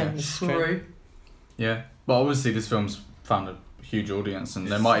 But Yeah, no. it's true. True. Yeah, but obviously this film's found a huge audience, and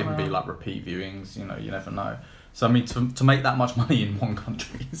there might even be like repeat viewings. You know, you never know. So I mean, to make that much money in one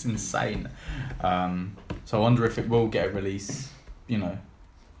country is insane. So I wonder if it will get a release, you know,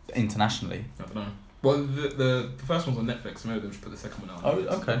 internationally. I don't know. Well, the first one's on Netflix, so maybe they'll just put the second one out. Oh,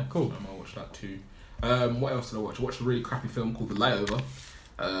 okay, cool. So I'll watch that too. What else did I watch? I watched a really crappy film called The Layover,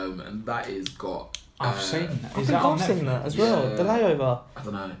 and that is got I've seen that. I Is think that on I've seen Netflix? that as well. Yeah. The layover. I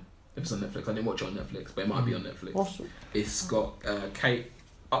don't know if it's on Netflix. I didn't watch it on Netflix, but it might be on Netflix. What's It's got Kate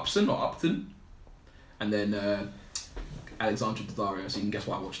Upton, and then Alexandra Daddario. So you can guess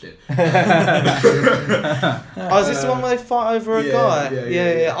why I watched it. Oh, is this the one where they fight over a yeah, guy?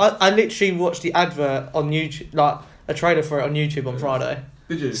 yeah. I literally watched the advert on YouTube, like a trailer for it on YouTube on Friday.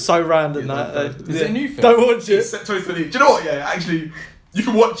 Did you? So random Yeah, that. Is it a new film? Don't watch it. It's set totally. Do you know what? Yeah, actually, you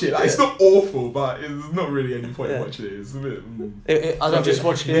can watch it. Like, it's not awful, but it's not really any point in Yeah. watching it. It's a bit. I'm just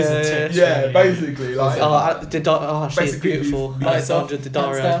watching Yeah, his yeah, attention. Yeah, basically, like Oh, she's Basically, beautiful. Lights off, Alexandra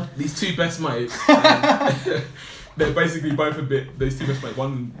hands Daddario. down. these two best mates. They're basically both a bit. These two best mates.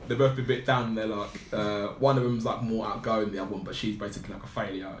 They're both a bit down. They're like one of them's like more outgoing than the other one, but she's basically like a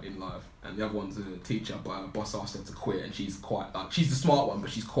failure in life, and the other one's a teacher, but her boss asked her to quit, and she's quite like she's the smart one, but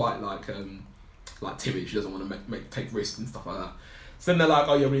she's quite like timid. She doesn't want to take risks and stuff like that. So then they're like,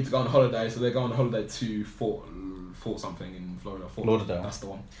 oh yeah, we need to go on holiday. So they go on holiday to Fort something in Florida. Fort Lauderdale. That's the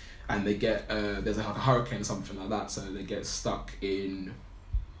one. And they get there's like a hurricane or something like that. So they get stuck in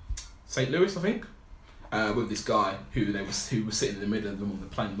St. Louis, I think. With this guy who was sitting in the middle of them on the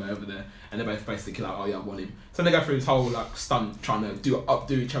plane way over there, and they're both basically like, oh yeah, I want him. So they go through this whole like stunt trying to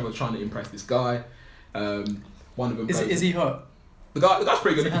updo each other, trying to impress this guy. One of them Is he hot? the guy's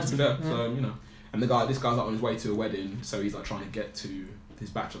pretty good Is he looking, to be fair. handsome? So you know, and this guy's like on his way to a wedding, so he's like trying to get to the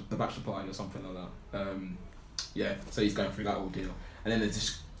bachelor party or something like that. Yeah, so he's going through that ordeal, and then there's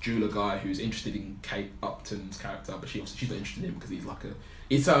this jeweler guy who's interested in Kate Upton's character, but she's not interested in him because he's like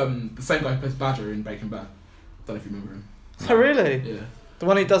it's the same guy who plays Badger in Breaking Bad. Don't know if you remember him. Oh really? Yeah. The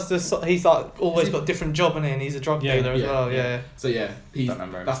one who does this, he's like always got different job in it, and he's a drug Yeah, dealer as yeah, well. yeah. Yeah. So yeah, he's Don't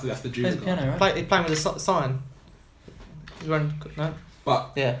remember him. that's the jeweler Plays guy. piano, right? He's playing with a sign. He's wearing no.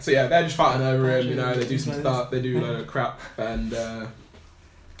 But Yeah. so yeah, they're just fighting over him. You know, Badger, they do some he's stuff, they do a load of crap, and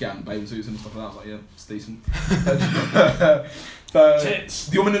get out in bathing suits and stuff like that. I was like, yeah, it's decent. So, Tits.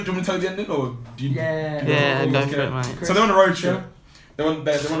 do you want me to tell you the ending, or do you? Yeah. Yeah, you go want for to it, mate. So they're on a road Sure. trip. They're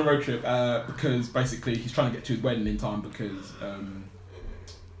on a road trip because basically he's trying to get to his wedding in time because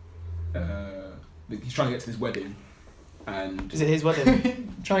he's trying to get to this wedding, and Is it his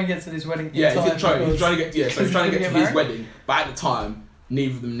wedding? Try and get to this wedding. yeah, in time he's trying because- to get because to he's gonna his married? wedding, but at the time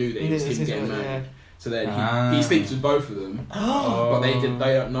neither of them knew that it was It's him his getting wedding, married. yeah. So then he sleeps with both of them, but they don't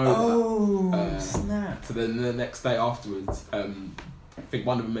know that. Oh, snap. So then the next day afterwards, I think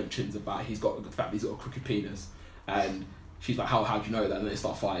one of them mentions about he's got the fact that he's got a crooked penis, and she's like, how do you know that? And they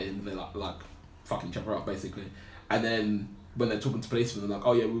start fighting, and they're like fucking each other up basically. And then when they're talking to policemen, they're like,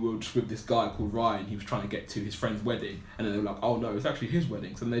 oh yeah, we were just with this guy called Ryan. He was trying to get to his friend's wedding, and then they're like, oh no, it's actually his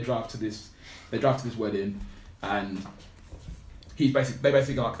wedding. So then they drive to this wedding, and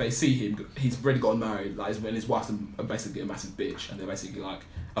they see him. He's already gotten married. Like, and his wife's basically a massive bitch, and they're basically like,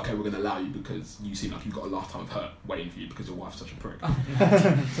 okay, we're gonna allow you because you seem like you've got a lifetime of hurt waiting for you because your wife's such a prick.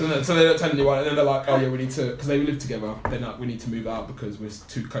 so they don't tell anyone, and then they're like, oh yeah, we need to, because they live together. They're like, we need to move out because we're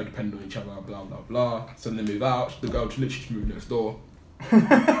too codependent on each other. Blah blah blah. So then they move out. The girl literally just moved next door.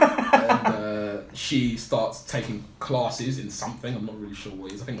 And she starts taking classes in something. I'm not really sure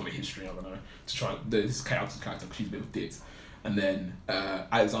what it is. I think maybe history. I don't know. To try this chaotic character because she's a bit of a dick. And then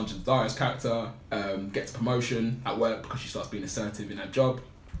Alexandra Daddario's character gets a promotion at work because she starts being assertive in her job.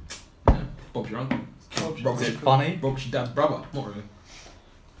 Yeah, Bob's your uncle. Is it funny? Rob's your dad's brother. Not really.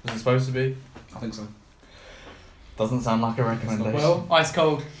 Is it supposed to be? I think so. Doesn't sound like a recommendation. Well, Ice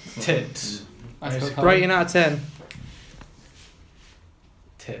cold. tits. Ice cold. Rating out of 10.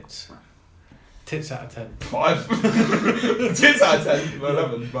 Tits. Tits out of 10. 5. 10 out of 10.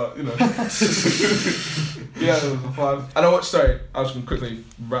 11, but you know. Yeah, it was a 5. And I was just going to quickly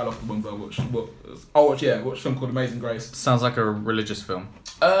rattle off the ones I watched. I watched a film called Amazing Grace. Sounds like a religious film.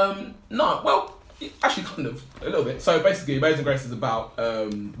 No, well, actually kind of, a little bit. So basically, Amazing Grace is about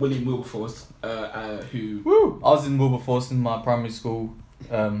William Wilberforce, who... Woo! I was in Wilberforce in my primary school.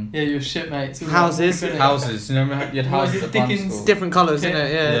 Yeah, you're shit, mate. It's all Houses. right. Houses, you know, you had What houses is it, at primary Dickens? school. Different colours, Yeah.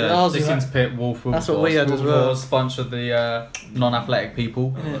 innit? Yeah. Yeah, Ours is Dickens like- Pit, Wolf, That's what we had as well. Wilberforce, bunch of the non-athletic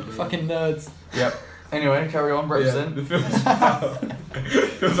people. Innit? Fucking nerds. Yep. Anyway, carry on, Yeah, represent. the film's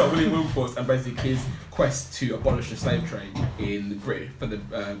about William Wilberforce and basically his quest to abolish the slave trade in the Great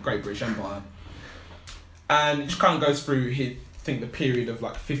British Empire. And it just kind of goes through the period of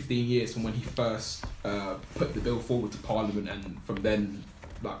like 15 years from when he first put the bill forward to Parliament, and from then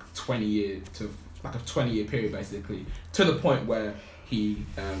like 20 years to like a 20-year period basically, to the point where he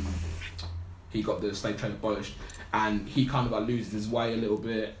got the slave trade abolished, and he kind of like loses his way a little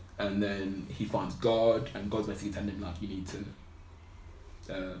bit, and then he finds God, and God's basically telling him like, you need to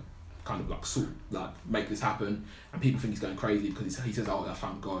kind of like make this happen, and people think he's going crazy because he says, oh, I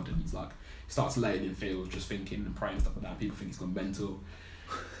found God, and he's like starts laying in fields, just thinking and praying and stuff like that. People think he's gone mental,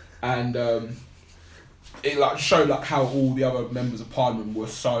 and it like showed like how all the other members of Parliament were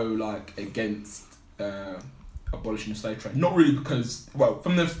so like against abolishing the slave trade. Not really because, well,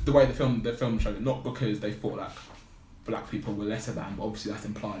 from the way the film showed it, not because they thought like black people were lesser than, but obviously that's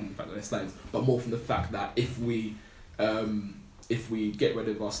implied in the fact that they're slaves, but more from the fact that if we get rid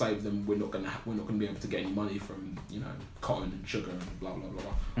of our slaves, then we're not gonna be able to get any money from, you know, cotton and sugar and blah blah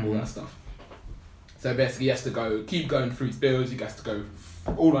blah, all that stuff. So basically, he has to keep going through his bills. He has to go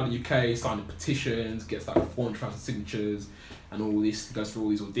all around the UK, signing petitions, gets like 400,000 signatures, and all this. He goes through all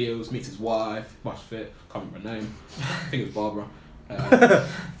these ordeals, meets his wife, much fit, can't remember her name. I think it was Barbara.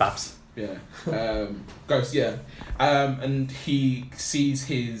 Babs. Yeah. And he sees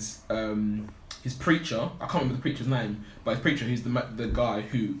his preacher. I can't remember the preacher's name, but his preacher, who's the guy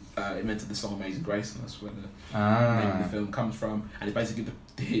who invented the song "Amazing Grace," and that's where the name of the film comes from. And it basically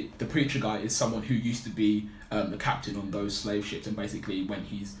the preacher guy is someone who used to be the captain on those slave ships, and basically when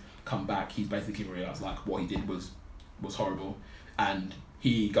he's come back, he's basically realised like what he did was horrible, and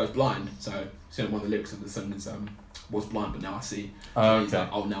he goes blind. So one of the lyrics of the song is "was blind, but now I see." He's like,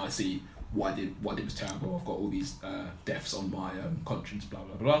 "Oh, now I see what I did was terrible. I've got all these deaths on my conscience, blah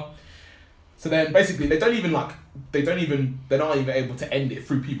blah blah." So then basically they're not even able to end it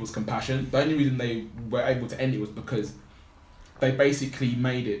through people's compassion. The only reason they were able to end it was because they basically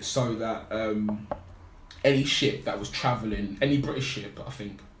made it so that any ship that was travelling, any British ship, I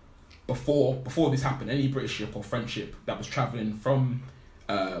think, before this happened, any British ship or French ship that was travelling from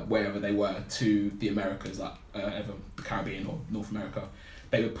wherever they were to the Americas, like either the Caribbean or North America,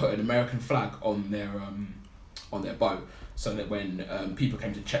 they would put an American flag on their boat, so that when people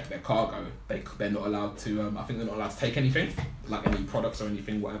came to check their cargo, they're not allowed to. I think they're not allowed to take anything, like any products or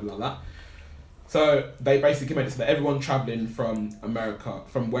anything, whatever like that. So they basically made it so that everyone travelling from America,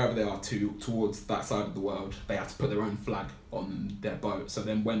 from wherever they are towards that side of the world, they have to put their own flag on their boat. So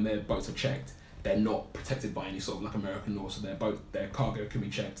then when their boats are checked, they're not protected by any sort of like American law. So their cargo can be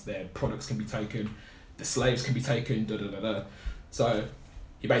checked, their products can be taken, the slaves can be taken, So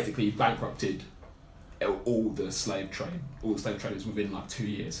he basically bankrupted all the slave traders within like 2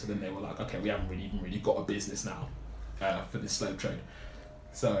 years. So then they were like, okay, we haven't even really got a business now for this slave trade.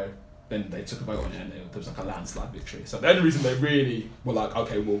 So then they took a vote on it, and there was like a landslide victory. So the only reason they really were like,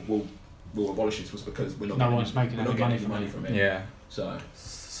 okay, we'll abolish this was because we're not getting any money from it. Yeah. So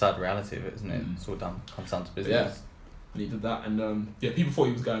sad reality of it, isn't it? It's all comes down to business. Yeah. And he did that, and people thought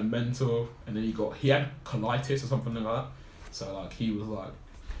he was going mental, and then he had colitis or something like that. So like he was like,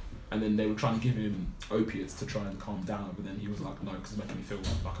 and then they were trying to give him opiates to try and calm down, but then he was like, no, because it's making me feel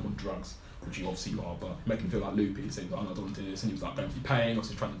like I'm on drugs, which you obviously are, but making me feel like loopy. So he was like, oh, I don't want to do this, and he was like going through pain,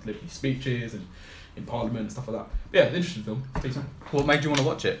 also trying to deliver these speeches and in Parliament and stuff like that. But yeah, interesting film. Decent. What made you want to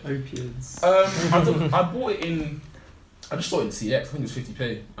watch it? Opiates. I bought it in. I just saw it in CX. I think it was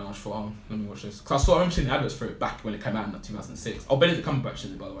 50p, and I just thought, oh, let me watch this. Because I remember seeing the adverts for it back when it came out in like 2006. Oh, Benedict Cumberbatch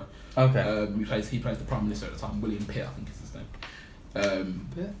in it, by the way. Okay. He plays the Prime Minister at the time. William Pitt, I think is his name.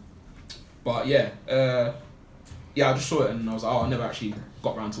 But yeah, I just saw it and I was like, oh, I never actually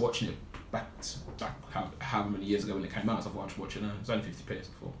got around to watching it back however many years ago when it came out. So I thought I should watch it now. It's only 50p, so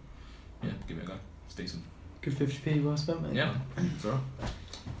I thought, yeah, give it a go. It's decent. Good 50p well spent, mate. Yeah, it's alright.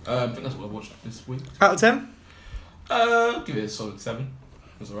 I think that's what I watched this week. Out of 10? Give it a solid 7.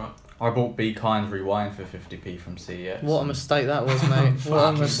 It was alright. I bought Be Kind Rewind for 50p from CEX. What a mistake that was, mate. What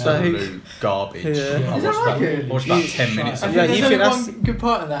a mistake. Absolute garbage. Yeah. I watched about 10 minutes I of think it. there's you only think that's- one good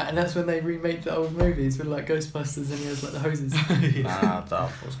part of that, and that's when they remake the old movies with like Ghostbusters and he has like the hoses. Nah,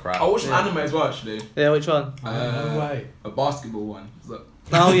 that was crap. I watched an anime as well, actually. Yeah, which one? No way. A basketball one. It was like,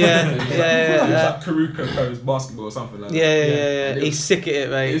 Oh, yeah. it was yeah. like Karuko Ko's basketball or something like that. Yeah. And He's sick at it,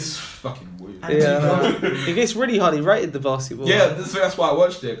 mate. It's fucking weird. Yeah, it gets really highly rated, the basketball. Yeah, that's why I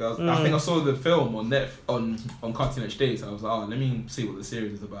watched it. Cause I Mm. think I saw the film on on Cartoon HD, so I was like, oh, let me see what the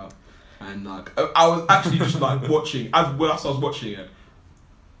series is about. And like, I was actually just like watching. Whilst I was watching it,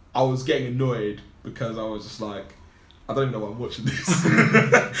 I was getting annoyed because I was just like, I don't even know why I'm watching this.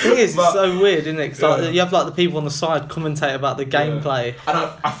 It is, But- it's so weird, isn't it? 'Cause Yeah. like, you have like the people on the side commentate about the gameplay. And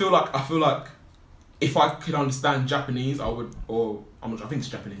I feel like if I could understand Japanese, I would, or I think it's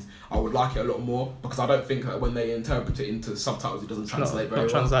Japanese, I would like it a lot more, because I don't think that when they interpret it into subtitles, it doesn't translate very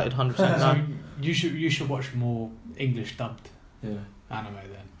Not well. translated 100%. So No. you should watch more English dubbed Yeah. anime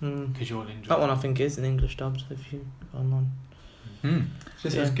then, Mm. because you'll enjoy That one it. I think is in English dub, so if you online.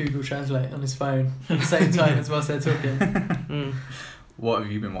 Just Yeah. has Google Translate on his phone at the same time as whilst they're talking. Mm. What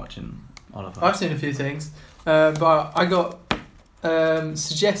have you been watching, Oliver? I've seen a few things, but I got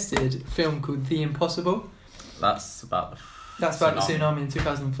suggested a film called The Impossible. That's about the That's about the tsunami in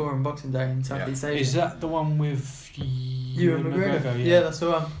 2004 on Boxing Day in Southeast Asia. Is that the one with Ewan McGregor? Yeah, that's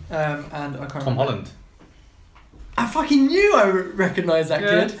the one. And I can't Tom remember. Holland. I fucking knew I recognised that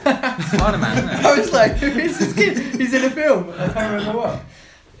Yeah. kid. Spider-Man, isn't it? I was like, who is this kid? He's in a film. I can't remember what.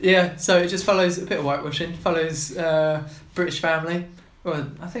 Yeah, so it just follows a bit of whitewashing. Follows British family. Well,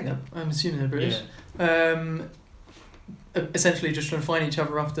 I'm assuming they're British. Essentially just trying to find each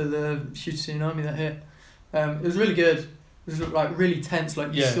other after the huge tsunami that hit. It was really good. It was like really tense.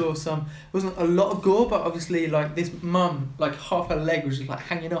 Like you saw some. It wasn't a lot of gore, but obviously like this mum, like half her leg was just like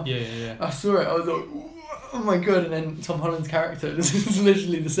hanging off. Yeah. I saw it. I was like, oh my god! And then Tom Holland's character, this is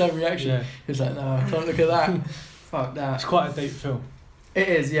literally the same reaction. Yeah. He was like, no, I can't look at that. Fuck that. It's quite a deep film. It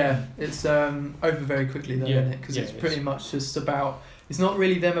is, yeah. It's over very quickly though, isn't it? Because it's pretty much just about. It's not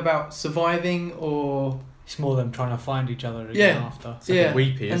really them about surviving or. It's more them trying to find each other again after. It's a bit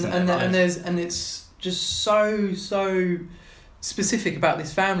weepy, isn't it? And it's just so specific about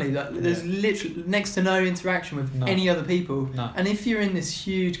this family that there's literally next to no interaction with any other people. No. And if you're in this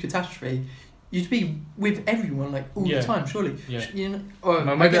huge catastrophe, you'd be with everyone like all the time, surely. Yeah. You know, or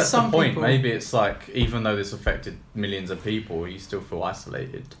Well, maybe that's some the point. people, Maybe it's like even though this affected millions of people, you still feel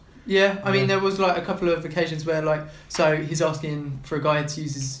isolated. Yeah, I mean there was like a couple of occasions where like so he's asking for a guy to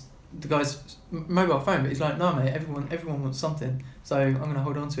use the guy's mobile phone, but he's like, no mate, everyone wants something, so I'm gonna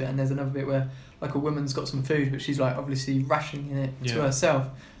hold on to it. And there's another bit where like a woman's got some food, but she's like obviously rationing it to herself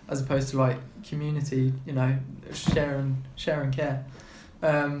as opposed to like community, you know, share and care.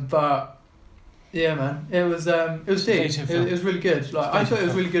 But yeah, man, it was big. It was really good. Like I thought it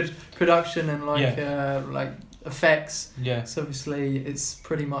was really good production and like effects. Yeah. So obviously it's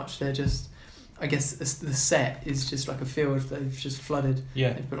pretty much they're just. I guess the set is just like a field they've just flooded.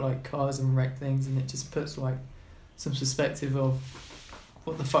 Yeah. They've put like cars and wrecked things, and it just puts like some perspective of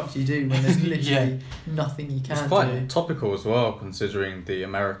what the fuck do you do when there's literally nothing you can do. It's quite topical as well, considering the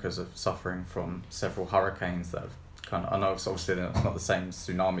Americas are suffering from several hurricanes that have kind of. I know it's obviously it's not the same as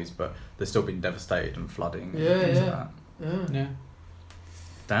tsunamis, but they've still been devastated and flooding. Yeah.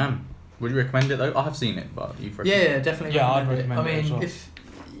 Damn. Would you recommend it though? I have seen it, but you've recommended Yeah, definitely. Yeah, I'd recommend recommend it as well.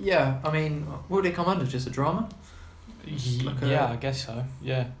 What would it come under? Just a drama? I guess so.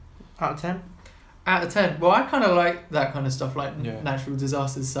 Yeah. Out of 10? Out of 10. Well, I kind of like that kind of stuff, like Yeah. natural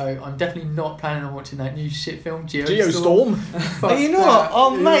disasters. So I'm definitely not planning on watching that new shit film, Geostorm. Geostorm. Fuck You know what? that.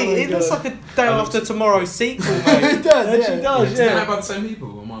 Oh, mate, my it looks God. like a Day After Tomorrow sequel, mate. It does, It yeah. actually does, Is it yeah. about the same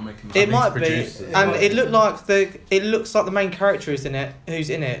people, or am I making? It might be, produced it. and might it be. looked like it looks like the main character is in it.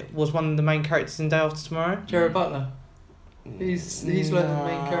 Who's in it was one of the main characters in Day After Tomorrow. Jared Butler. He's like the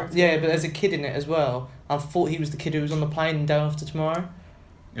main character. Yeah, but there's a kid in it as well. I thought he was the kid who was on the plane in Day After Tomorrow.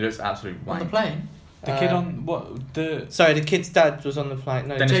 It looks absolutely On the wank. plane. The kid on what the? Sorry, the kid's dad was on the plane.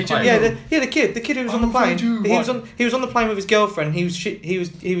 No, Dennis Jake Quaid. yeah, the kid who was on the plane. He was on the plane with his girlfriend. He was Jake like,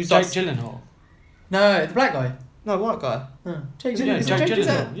 Gyllenhaal. No, the black guy. no, white guy. Jake Yeah, Gyllenhaal. Jake is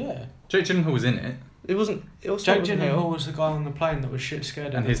Gyllenhaal. Yeah. Jake Gyllenhaal was in it, It wasn't. It was Jake Gyllenhaal was the guy on the plane that was shit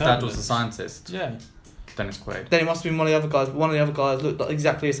scared. and of his the dad was the turbulence. scientist, Yeah. Dennis Quaid. Then it must have been one of the other guys. But one of the other guys looked like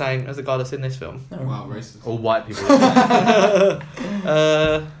exactly the same as the guy that's in this film. Wow, racist. All white people.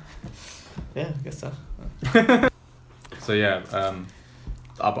 Yeah, I guess so. So yeah,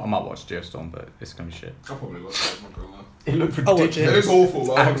 I might watch Geostorm, but it's gonna be shit. I'll probably watch it. I'm not gonna lie. It looked I'll watch It it. looks awful.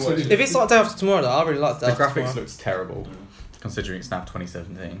 But I would watch it. If it's like Day After Tomorrow, though, I really like The Day After graphics Tomorrow. looks terrible, considering it's now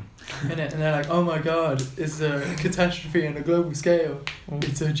 2017. And they're like, oh my god, it's a catastrophe on a global scale.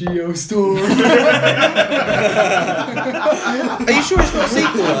 It's a geostorm. Are you sure it's not a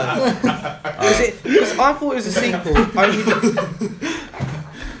sequel though? Is it? Because I thought it was a sequel.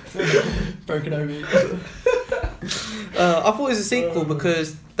 Broken over. I thought it was a sequel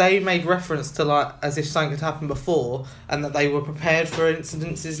because they made reference to like as if something had happened before and that they were prepared for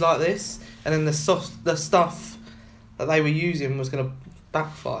incidences like this, and then the stuff that they were using was going to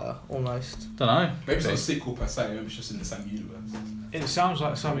backfire almost. Don't know. Maybe it's not a sequel per se. Maybe it's just in the same universe. It sounds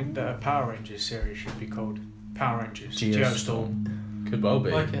like something that a Power Rangers series should be called. Power Rangers. Geostorm. Could well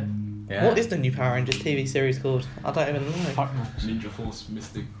be. Like it. Yeah. What is the new Power Rangers TV series called? I don't even know. Fuck no. Ninja Force,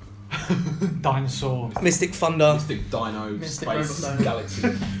 Mystic, Dinosaur. Mystic Thunder. Mystic Dino, Mystic Space, Robot Dino. Galaxy.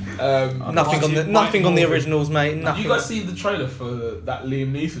 Nothing on the originals, mate. Did Nothing. you guys see the trailer for that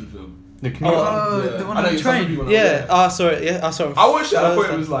Liam Neeson film? The Oh, community. the one I know on the some train. people know, Yeah, I saw it. Yeah, I saw it. I watched it. I thought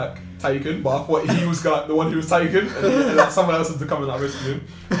it was like Taken, but I thought he was the one who was taken, and like someone else had to come and like rescue him.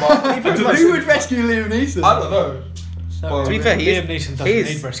 But Who would rescue Liam Neeson? I don't know. So- To be fair, Liam Neeson doesn't he is-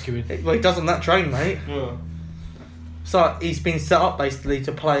 need rescuing. Well, he does on that train, mate. Yeah. So he's been set up basically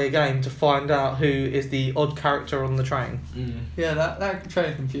to play a game to find out who is the odd character on the train. Mm. Yeah, that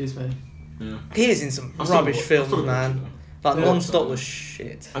trailer confused me. Yeah. He is in some I'm still rubbish I'm films, still man. watching Like Yeah. Non-Stop was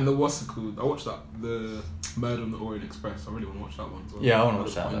shit. And the what's it called? I watched that, the Murder on the Orient Express. I really want to watch that one as well. Yeah, I wanna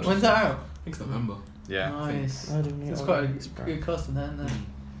watch that. When's that out? I think it's November. Yeah. Nice. I don't know. It's quite a good cast in that, isn't there?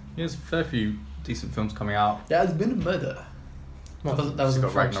 There's a fair few decent films coming out. There has been a murder. That was It's in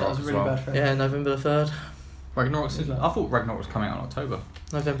got French. That was a Ragnarok really as well. bad film. Yeah, November the 3rd. Ragnarok's I thought Ragnarok was coming out in October,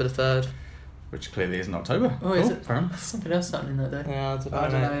 November the 3rd. which clearly isn't October. Oh, is Cool, it? fair enough. There's something else happening that day. Yeah, I don't know. I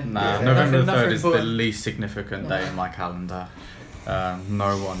don't know. Nah, Yeah. November the Nothing 3rd is the important. least significant day in my calendar.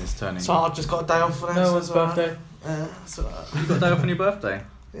 No one is turning. So I just got a day off for that. No so one's it's alright. birthday. So, You got a day off on your birthday?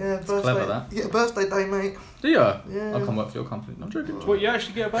 yeah, birthday. clever, that. You get a birthday day, mate. Do you? Yeah. I'll come work for your company. No, I'm joking. What, you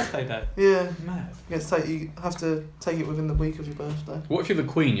actually get a birthday day? Yeah. Mad. You have to take it within the week of your birthday. What if you're the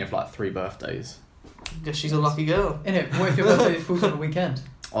queen? You have like 3 birthdays. Guess she's a lucky girl. Innit? What if your birthday falls on a weekend?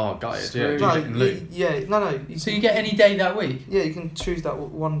 Oh, guys, Screw. yeah. No, You get in lieu. no. So you get any day that week? Yeah, you can choose that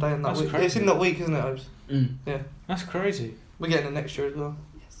one day in that That's week. crazy. It's in that week, isn't it, Obes? That's crazy. We're getting it next year as well.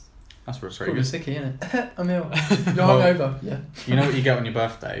 That's what's Probably very good. sicky, innit? I'm ill. You're Well- hungover. Yeah. You know what you get on your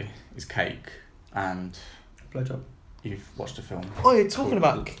birthday is cake, and Blowjob. you've watched a film. Oh, you're talking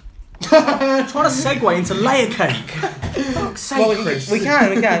about. Trying to segue into layer cake. Fuck's sake, Well, we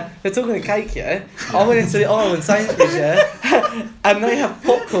can. They're talking of cake, yeah. I went into the aisle in Sainsbury's, yeah, and they have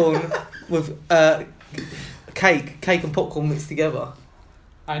popcorn with cake and popcorn mixed together.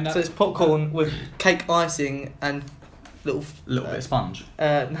 I know. So it's popcorn with cake icing and little Little bit of sponge.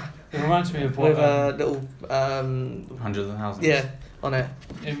 no, It reminds me of what. with little Hundreds and thousands. yeah on it.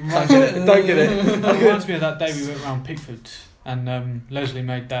 It Don't reminds, get it. Don't get it. it reminds me of that day we went round Pickford and Leslie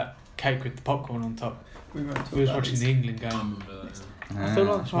made that cake with the popcorn on top. We won't talk We was about watching this. the England I game. remember that. I feel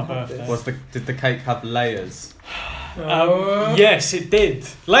like It's my I had birthday. this. Did the cake have layers? Yes, it did.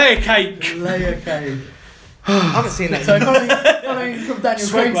 Layer cake. Layer cake. I haven't seen that. So following from Daniel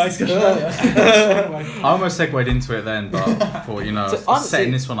Swag Craig's like. discussion earlier. I almost segued into it then, but I thought, you know, So I I was setting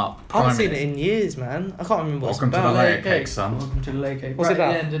haven't this one up. I haven't seen priming it in years, man. I can't remember what Welcome it's to the about. layer cake, son. Welcome to the layer cake. What's right it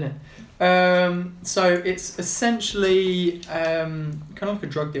at the end, innit? So it's essentially kind of like a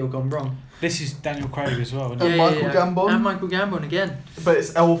drug deal gone wrong. This is Daniel Craig as well. Isn't And it? Michael Gambon. And Michael Gambon again. But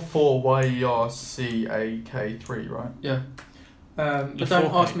it's L4YERCAK3, right? Yeah. The But don't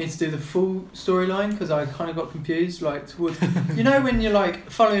full ask me to do the full storyline because I kind of got confused. Like towards, you know, when you're like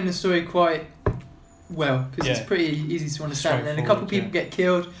following the story quite well because it's Yeah. pretty easy to understand. And then a couple of people get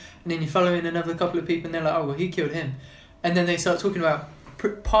killed, and then you're following another couple of people, and they're like, "Oh, well, he killed him," and then they start talking about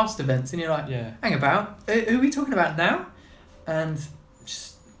past events, and you're like, Yeah. "Hang about, who are we talking about now?" And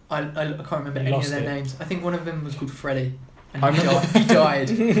just I can't remember You any of lost their it. names. I think one of them was called Freddy. And I he died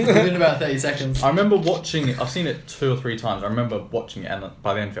within about 30 seconds. I remember watching it. I've seen it 2 or 3 times. I remember watching it, and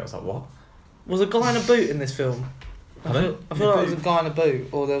by the end of it, I was like, "What?" Was a guy in a boot in this film? I Pardon? feel like it was a guy in a boot,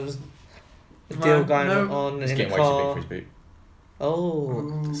 or there was a deal going No. on It's in getting a way too big car. for his boot. Oh,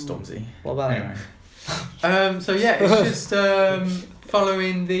 Stormzy. what about Anyway, So yeah, it's just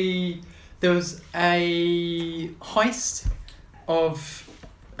following there was a heist of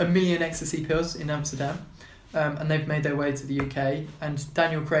 1 million ecstasy pills in Amsterdam, and they've made their way to the UK. And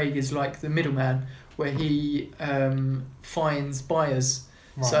Daniel Craig is like the middleman, where he finds buyers.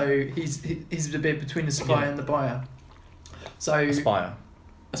 Right. So he's the bit between the supplier and the buyer. So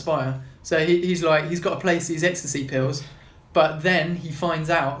Aspire. So he's like he's got to place these ecstasy pills, but then he finds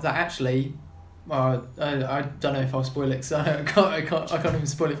out that actually, well, I don't know if I'll spoil it, so I can't even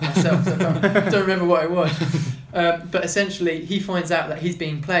spoil it for myself. So I don't remember what it was. But essentially, he finds out that he's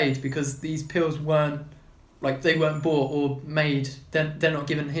being played because these pills weren't bought or made. They're not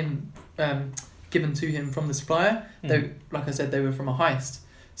given to him from the supplier. They, like I said, they were from a heist.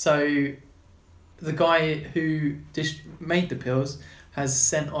 So the guy who made the pills has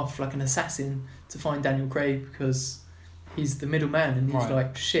sent off like an assassin to find Daniel Craig because he's the middleman, and he's Right.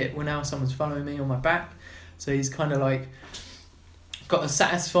 like, shit, well now someone's following me on my back. So he's kind of like got to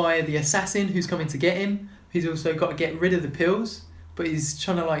satisfy the assassin who's coming to get him. He's also got to get rid of the pills, but he's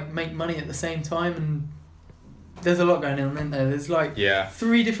trying to like make money at the same time, and there's a lot going on, isn't there? There's like Yeah.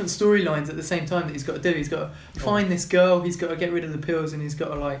 3 different storylines at the same time that he's got to do. He's got to find this girl, he's got to get rid of the pills, and he's got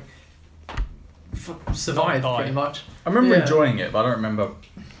to like survive Not die. pretty much. I remember Yeah. enjoying it, but I don't remember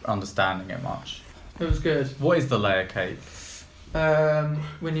understanding it much. It was good. What is the layer cake?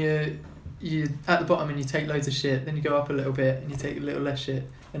 When you at the bottom and you take loads of shit, then you go up a little bit and you take a little less shit,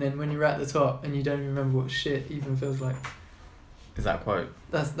 and then when you're at the top and you don't even remember what shit even feels like. Is that a quote?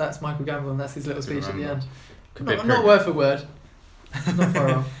 That's Michael Gambon. That's his little Good speech at the remember. end. Could be a Not period. word for word. Not far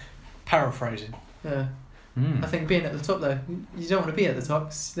off. Paraphrasing. Yeah. Mm. I think being at the top though, you don't want to be at the top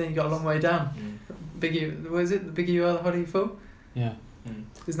 'cause then you got a long way down. Biggie, what is it? The bigger you are, the harder you fall. Yeah.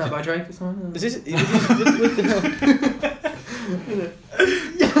 Isn't that by Drake or something? Is this?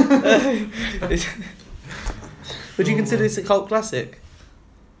 Would you consider this a cult classic?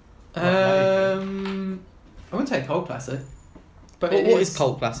 I wouldn't say cult classic, but What is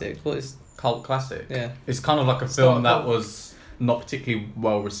cult classic? What is Cult classic. yeah? It's kind of like a It's film not a that cult. was not particularly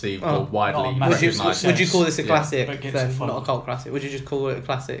well received Oh, or widely not a massive recognised. Would you call this a Yeah. classic But gets then, a follow. not a cult classic? Would you just call it a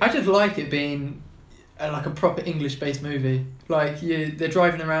classic? I just like it being like a proper English-based movie. Like they're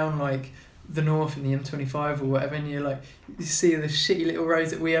driving around like the north in the M25 or whatever, and you see the shitty little roads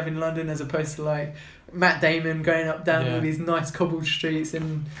that we have in London, as opposed to like Matt Damon going up down Yeah. all these nice cobbled streets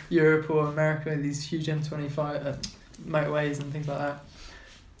in Europe or America, these huge M25 motorways and things like that.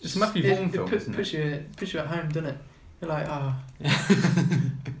 It's a Matthew Vaughn film, isn't puts you at home, doesn't it? You're like,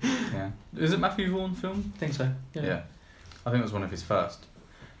 Yeah. Is it Matthew Vaughn film? I think so. Yeah. I think it was one of his first.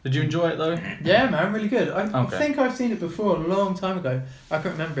 Did you enjoy it though? Yeah, man, really good. I Okay. think I've seen it before a long time ago. I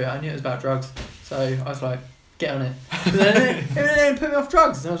couldn't remember it. I knew it was about drugs, so I was like, get on it. But then it put me off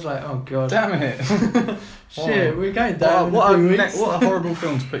drugs, and I was like, oh god, Damn it! shit, we're going down. What in a a few weeks. what a horrible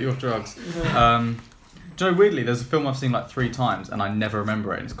film to put you off drugs. Do you know, weirdly, there's a film I've seen like 3 times and I never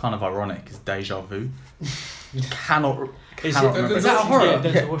remember it. And it's kind of ironic. It's Deja Vu. Cannot remember. Is that a horror? Yeah,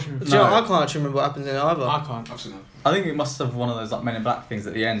 Denzel Washington. Do you know, I can't actually remember what happens in it either. I can't. I've seen that. I think it must have one of those like Men in Black things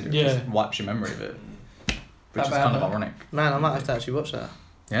at the end. It Yeah. just wipes your memory of it, which is bad, kind of huh? ironic. Man, I might have to actually watch that.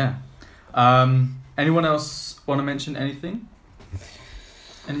 Yeah. Anyone else want to mention anything?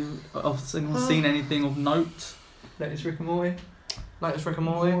 Anyone seen anything of note? Latest Rick and Morty. Latest Rick and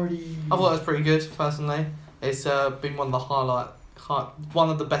Morty. I thought that was pretty good, personally. It's been one of the one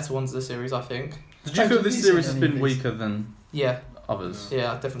of the better ones of the series, I think. Did you Have feel you this seen series has any been of these? weaker than Yeah, others?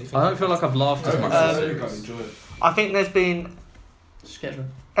 yeah, I definitely think. I don't feel like I've laughed as much I as the think I series. enjoy it. I think there's been Schedule.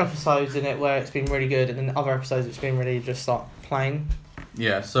 episodes in it where it's been really good, and then other episodes it's been really just like plain.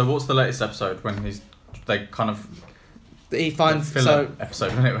 Yeah. So what's the latest episode when they kind of He finds filler so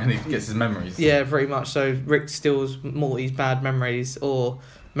episode isn't it, when he gets his memories? yeah, pretty much. So Rick steals Morty's bad memories or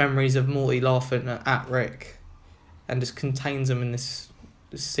memories of Morty laughing at Rick, and just contains them in this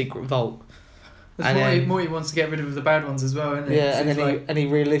secret vault. And then- Morty wants to get rid of the bad ones as well, isn't it? Yeah, and Seems then he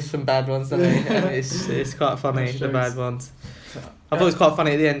relives some bad ones, doesn't he? And it's quite funny, That's the jokes. bad ones. I thought it was quite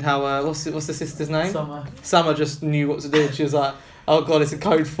funny at the end how what's the sister's name? Summer just knew what to do. She was like, "Oh god, it's a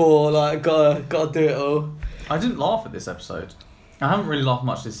code 4. Like, gotta do it all." I didn't laugh at this episode. I haven't really laughed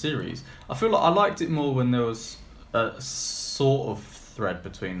much this series. I feel like I liked it more when there was a sort of thread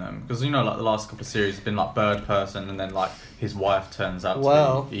between them, because you know, like the last couple of series have been like bird person, and then like his wife turns out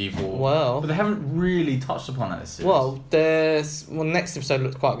to be evil. But they haven't really touched upon that this series. Next episode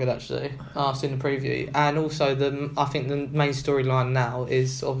looks quite good actually. I've seen the preview, and also I think the main storyline now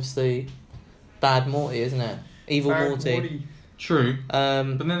is obviously Bad Morty, isn't it? Evil Morty. True.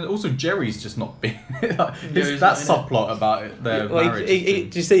 But But then also Jerry's just not being like, Jerry's that not in subplot about it, their well, marriage.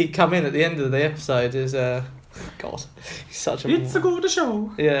 do you see come in at the end of the episode is God, he's such a It's a good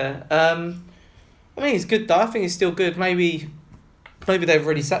show. yeah. I mean, it's good though. I think it's still good. Maybe they've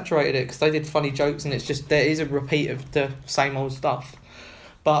really saturated it because they did funny jokes, and it's just there is a repeat of the same old stuff.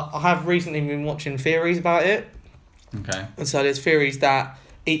 But I have recently been watching theories about it, Okay. and so there's theories that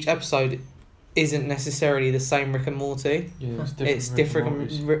each episode isn't necessarily the same Rick and Morty. Yeah, It's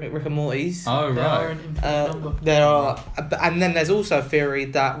different Rick and Morty's. Oh right. There are, and then there's also a theory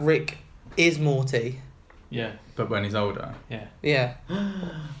that Rick is Morty. Yeah. But when he's older. Yeah. Yeah.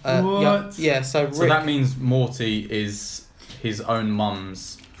 What? Yeah. So Rick. So that means Morty is his own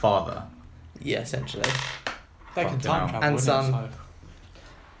mum's father. Yeah, essentially. They can Fucking time hell. travel. And innit? son. So,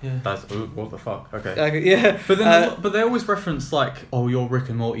 yeah. That's what the fuck. Okay. Yeah. But then, but they always reference like, oh, you're Rick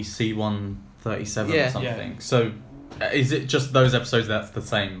and Morty C137 Yeah. or something. So, is it just those episodes that's the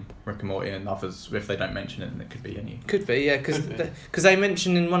same Rick and Morty, and others, if they don't mention it, then it could be any? Could be, yeah, because Could be. they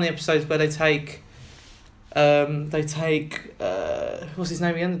mentioned in one of the episodes where they take what's his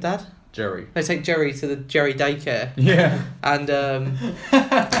name again, the dad? Jerry. They take Jerry to the Jerry daycare, Yeah. and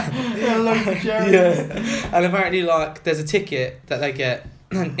Jerry. yeah, and apparently like there's a ticket that they get,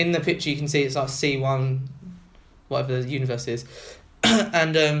 and in the picture you can see it's like C1, whatever the universe is,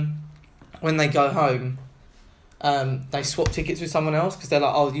 and when they go home, they swap tickets with someone else because they're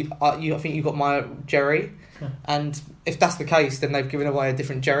like, oh, I think you got my Jerry. And if that's the case, then they've given away a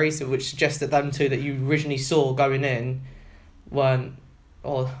different Jerry, so which suggests that them two that you originally saw going in weren't,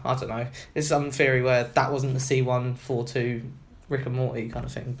 or I don't know. There's some theory where that wasn't the C142 Rick and Morty kind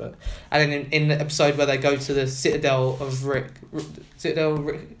of thing. But and then in the episode where they go to the Citadel of Rick,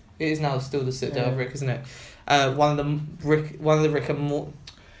 it is now still the Citadel of Rick, isn't it? One of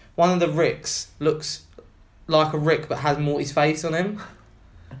the Ricks looks like a Rick but has Morty's face on him.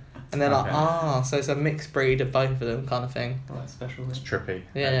 And they're like, Okay. so it's a mixed breed of both of them kind of thing. Oh, that's special. It's trippy.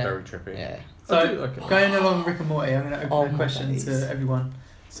 Yeah. Very trippy. Yeah. So, going along Rick and Morty, I'm going to open a my question days. to everyone.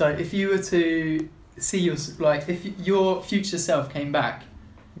 So, if you were to see if your future self came back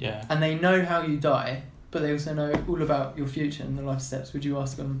Yeah. and they know how you die, but they also know all about your future and the life steps, would you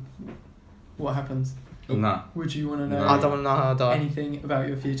ask them what happens? No. Would you want to know No. I don't want to know how I die. anything about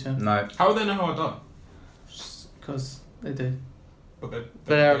your future? No. How would they know how I die? Because they do. But But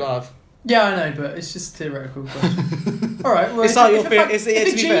they're alive. Yeah, I know, but it's just a theoretical question. All right, well, It's if, like if, your fear- if, it's- if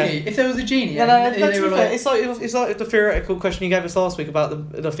to a be fair. genie, if there was a genie, Yeah, and no, they to were be fair, like, it's like the theoretical question you gave us last week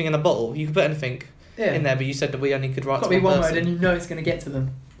about the thing in the bottle. You could put anything yeah, in there, but you said that we only could write got to to be one one word, person. and you know it's going to get to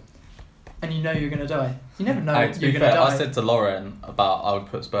them, and you know you're going to die. You never know Hey, you're to going be to fair, die. I said to Lauren about I would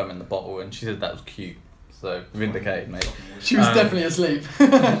put sperm in the bottle, and she said that was cute. So vindicated, mate. She was Um, definitely asleep.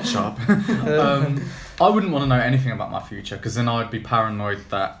 Sharp. I wouldn't want to know anything about my future because then I'd be paranoid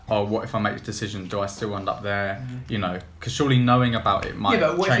that, oh, what if I make this decision? Do I still end up there? You know, because surely knowing about it might Yeah,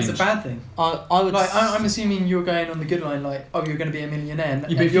 but what change. if it's a bad thing? I would. Like, I'm assuming you're going on the good line, like, oh, you're going to be a millionaire, and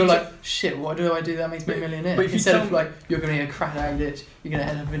Yeah, but if you're you like, shit, what do I do that makes me a millionaire? but if you Instead tell of me- like, you're going to be a crack addict, you're going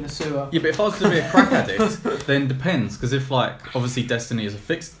to end up in a sewer. Yeah, but if I was to be a crack addict, then depends. Because if, like, obviously destiny is a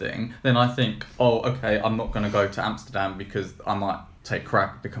fixed thing, then I think, oh, okay, I'm not going to go to Amsterdam because I might take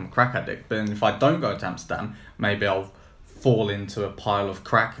crack, become a crack addict. But then if I don't go to Amsterdam, maybe I'll fall into a pile of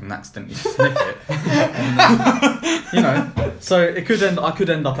crack and accidentally sniff it. You know, so I could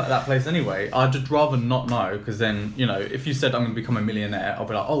end up at that place anyway. I'd just rather not know, because then, you know, if you said I'm going to become a millionaire, I'll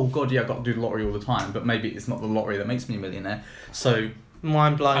be like, oh god, yeah, I've got to do the lottery all the time. But maybe it's not the lottery that makes me a millionaire. So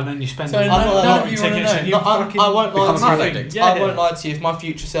mind blown. And then you spend So the none- none lottery of you wanna tickets know. and you No, I fucking won't lie become a to crack you. addict. Yeah, I yeah. won't lie to you. If my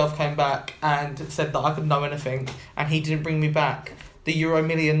future self came back and said that I could know anything, and he didn't bring me back the Euro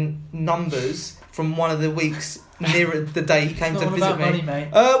Million numbers from one of the weeks near the day he came It's to not all visit about me. money, mate.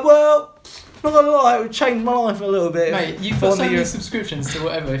 Well, not gonna lie, it would change my life a little bit. Mate, you've if got one so of many your- subscriptions to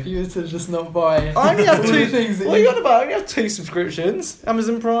whatever. If you were to just not buy I only have all the two things that What are you on about? I only have 2 subscriptions: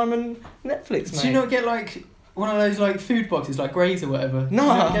 Amazon Prime and Netflix, mate. Do you not get like one of those like food boxes, like Graze or whatever? No,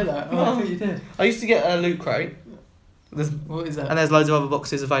 You don't get that? Oh, I no. thought you did. I used to get a Loot Crate. What is that? And there's loads of other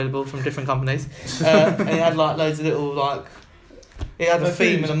boxes available from different companies. And it had like loads of little like. It had a Like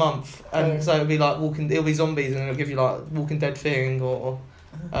theme food? in a month, and Oh. so it'd be like it'll be zombies, and it'll give you like Walking Dead thing or.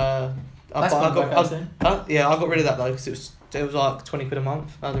 That's I gone got, back out soon. yeah, I got rid of that though because it was like £20 a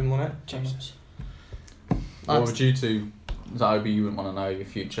month. I didn't want it. Jesus. what would you two? Obi, you wouldn't want to know your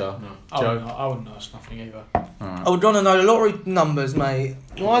future. No. I wouldn't ask nothing either. Alright. I would want to know the lottery numbers, mate.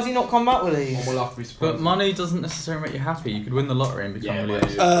 Why has he not come back with One these? will have to be surprised. But money doesn't necessarily make you happy. You could win the lottery and become Yeah,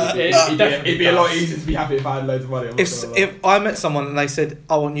 really. but it'd be a lot easier to be happy if I had loads of money. I'm not gonna lie. If I met someone and they said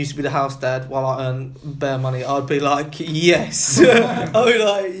I want you to be the house dad while I earn bare money, I'd be like yes. I'd be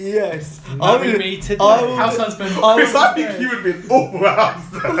like yes. Marry me today. I would- House husband. Chris, I think you would be an awful house.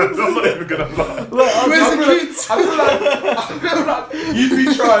 I'm not even gonna lie. Where's the kids? I feel like you'd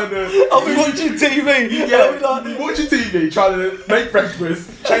be trying to. I'll be watching TV. Yeah, I'll be like, watching TV, trying to make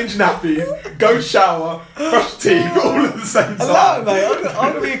breakfast, change nappies, go shower, brush teeth, all at the same hello, time. mate.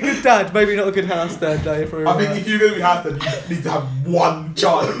 I'm gonna be a good dad, maybe not a good house dad, though. For I think if you're going to be happy, you need to have one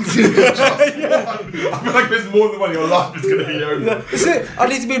child. Just one. I feel like there's more than one. Your life is going to be over. That's it. I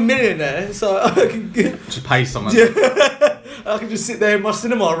need to be a millionaire, so I can Just pay someone. I can just sit there in my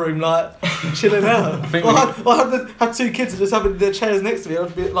cinema room, like chilling out. think I had 2 kids just having their chairs next to me.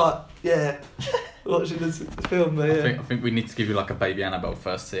 I'd be like, yeah, watching this film. But yeah. I think we need to give you like a baby Annabelle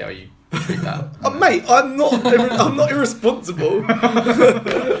first. See how you treat that. Mate, I'm not irresponsible.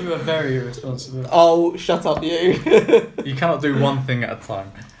 You are very irresponsible. Oh, shut up, you. You cannot do one thing at a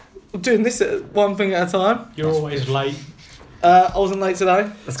time. I'm doing this one thing at a time. You're always late. I wasn't late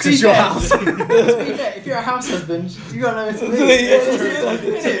today. That's To be because your fair- house. to be fair, if you're a house husband, you gotta know it's late.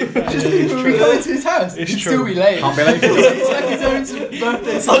 Yeah, Just people we go into his house. It's He'd true. still be late. Can't be late for It's like his own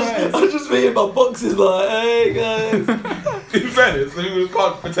birthday surprise. I just be in my boxes like, hey guys. In fairness, we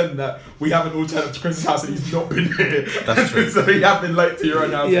can't pretend that we haven't all turned up to Chris's house and he's not been here. That's true. So you have been late to your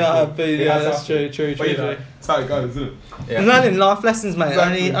own house. Yeah, I've been. It Yeah, has that's happened. true. But you know, that's how it goes, isn't it? I'm learning life lessons, mate.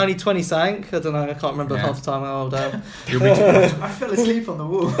 Exactly. Only 20 something. I don't know. I can't remember Yeah. half the time how old I am. You'll be I fell asleep on the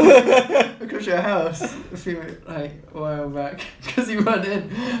wall across your house a few a while back because you weren't in.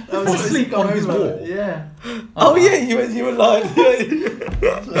 I was Fell asleep gone on his over. wall? Yeah. Oh yeah, you were lying. I don't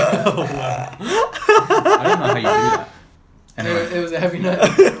know how you do that. Anyway, It was a heavy night.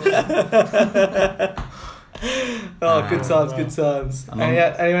 Oh, good times, good times. And on-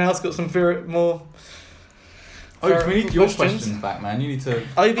 Anyone else got some more Oh, we need your questions. questions back, man. You need to.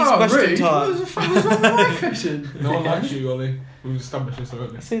 Obi's question time. What's wrong with my question? No one likes you, Ollie. We've established this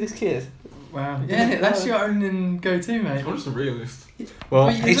already. See this kid? Wow. Yeah, that's your own go-to, mate. I'm just a realist. Well,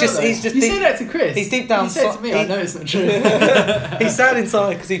 But you he's know just- that. he's just You deep- say that to Chris. he's deep down You said so- to me, I know it's not true. He's sad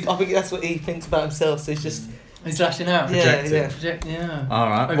inside because I think that's what he thinks about himself. So he's just He's lashing out. yeah. Yeah. all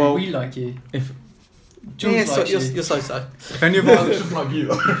right. Maybe Well, we like you. if Jules Yeah, likes you. you're so. if any of I our was just like you.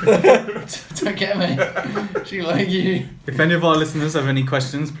 Don't get me. She like you. if any of our listeners have any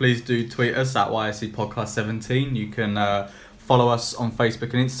questions, please do tweet us at YSC Podcast 17. You can follow us on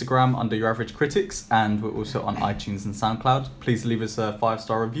Facebook and Instagram under Your Average Critics, and we're also on iTunes and SoundCloud. Please leave us a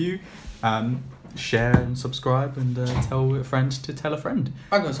 5-star review, share and subscribe, and tell a friend to tell a friend.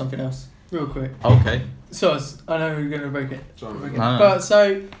 I got something else, real quick. Okay. So I know we're going to break it. Sorry. No. But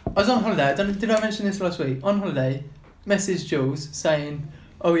so I was on holiday. Did I mention this last week? On holiday, messaged Jules saying,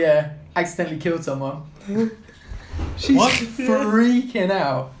 "Oh yeah, accidentally killed someone." She's What? freaking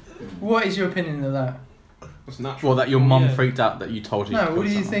out. What is your opinion of that? It's natural. Well, that your mum Yeah. freaked out that you told her. No, what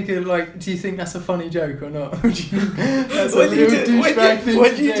do you think of do you think that's a funny joke or not? Do you think that's When a you real douchebag thing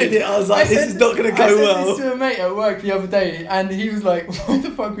when to you do? did it, I was like, I this said- is not going to I go said well. this to a mate at work the other day, and he was like, "Why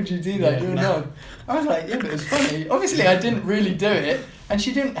the fuck would you do that? Yeah, You're nah. not." I was like, "Yeah, but it was funny." Obviously, I didn't really do it, and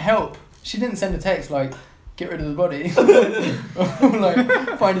she didn't help. She didn't send a text like, "Get rid of the body," or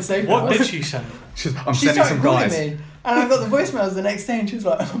like, "Find a safe What house." did she say? I'm She sending started some calling guys. me, and I got the voicemails the next day, and she was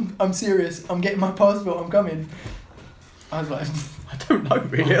like, I'm serious. I'm getting my passport. I'm coming." I was like, I don't know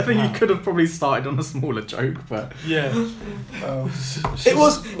really. I think you could have probably started on a smaller joke, but Yeah. "Oh, It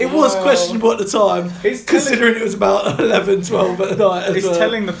was Well- questionable at the time, it's considering it was about 11, 12 at night. as It's well.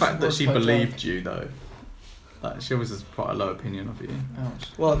 telling the fact that Was she quite believed you though. Like she always has quite a low opinion of you. ouch."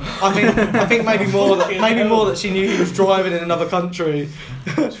 Well, I think maybe more that she knew he was driving in another country.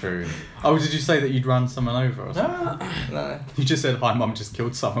 True. Oh, did you say that you'd run someone over or something? No, No, You just said, "Hi, mum, just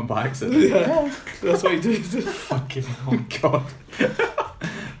killed someone by accident." yeah, that's what he did. Fucking hell. Oh God.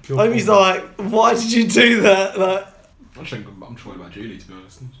 Obi's like, why did you do that? Like, I'm just worried about Julie, to be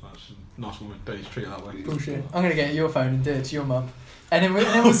honest. She's a nice woman. Don't need to treat her that way. bullshit. I'm gonna get your phone and do it to your mum, and then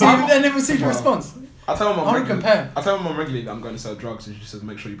we'll see the response. I tell my I mum want to regularly. compare. I tell my mum regularly that I'm going to sell drugs, and she says,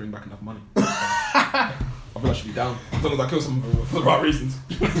 "Make sure you bring back enough money." I feel I should be down as long as I kill someone for the right reasons.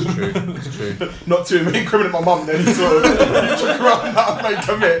 It's true. It's true. Not to incriminate my mum, then sort of trick around that I may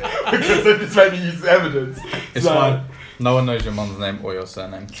commit because then it's maybe used as evidence. It's So- fine. No one knows your mum's name or your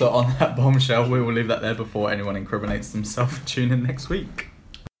surname. So on that bombshell, we will leave that there before anyone incriminates themselves. Tune in next week.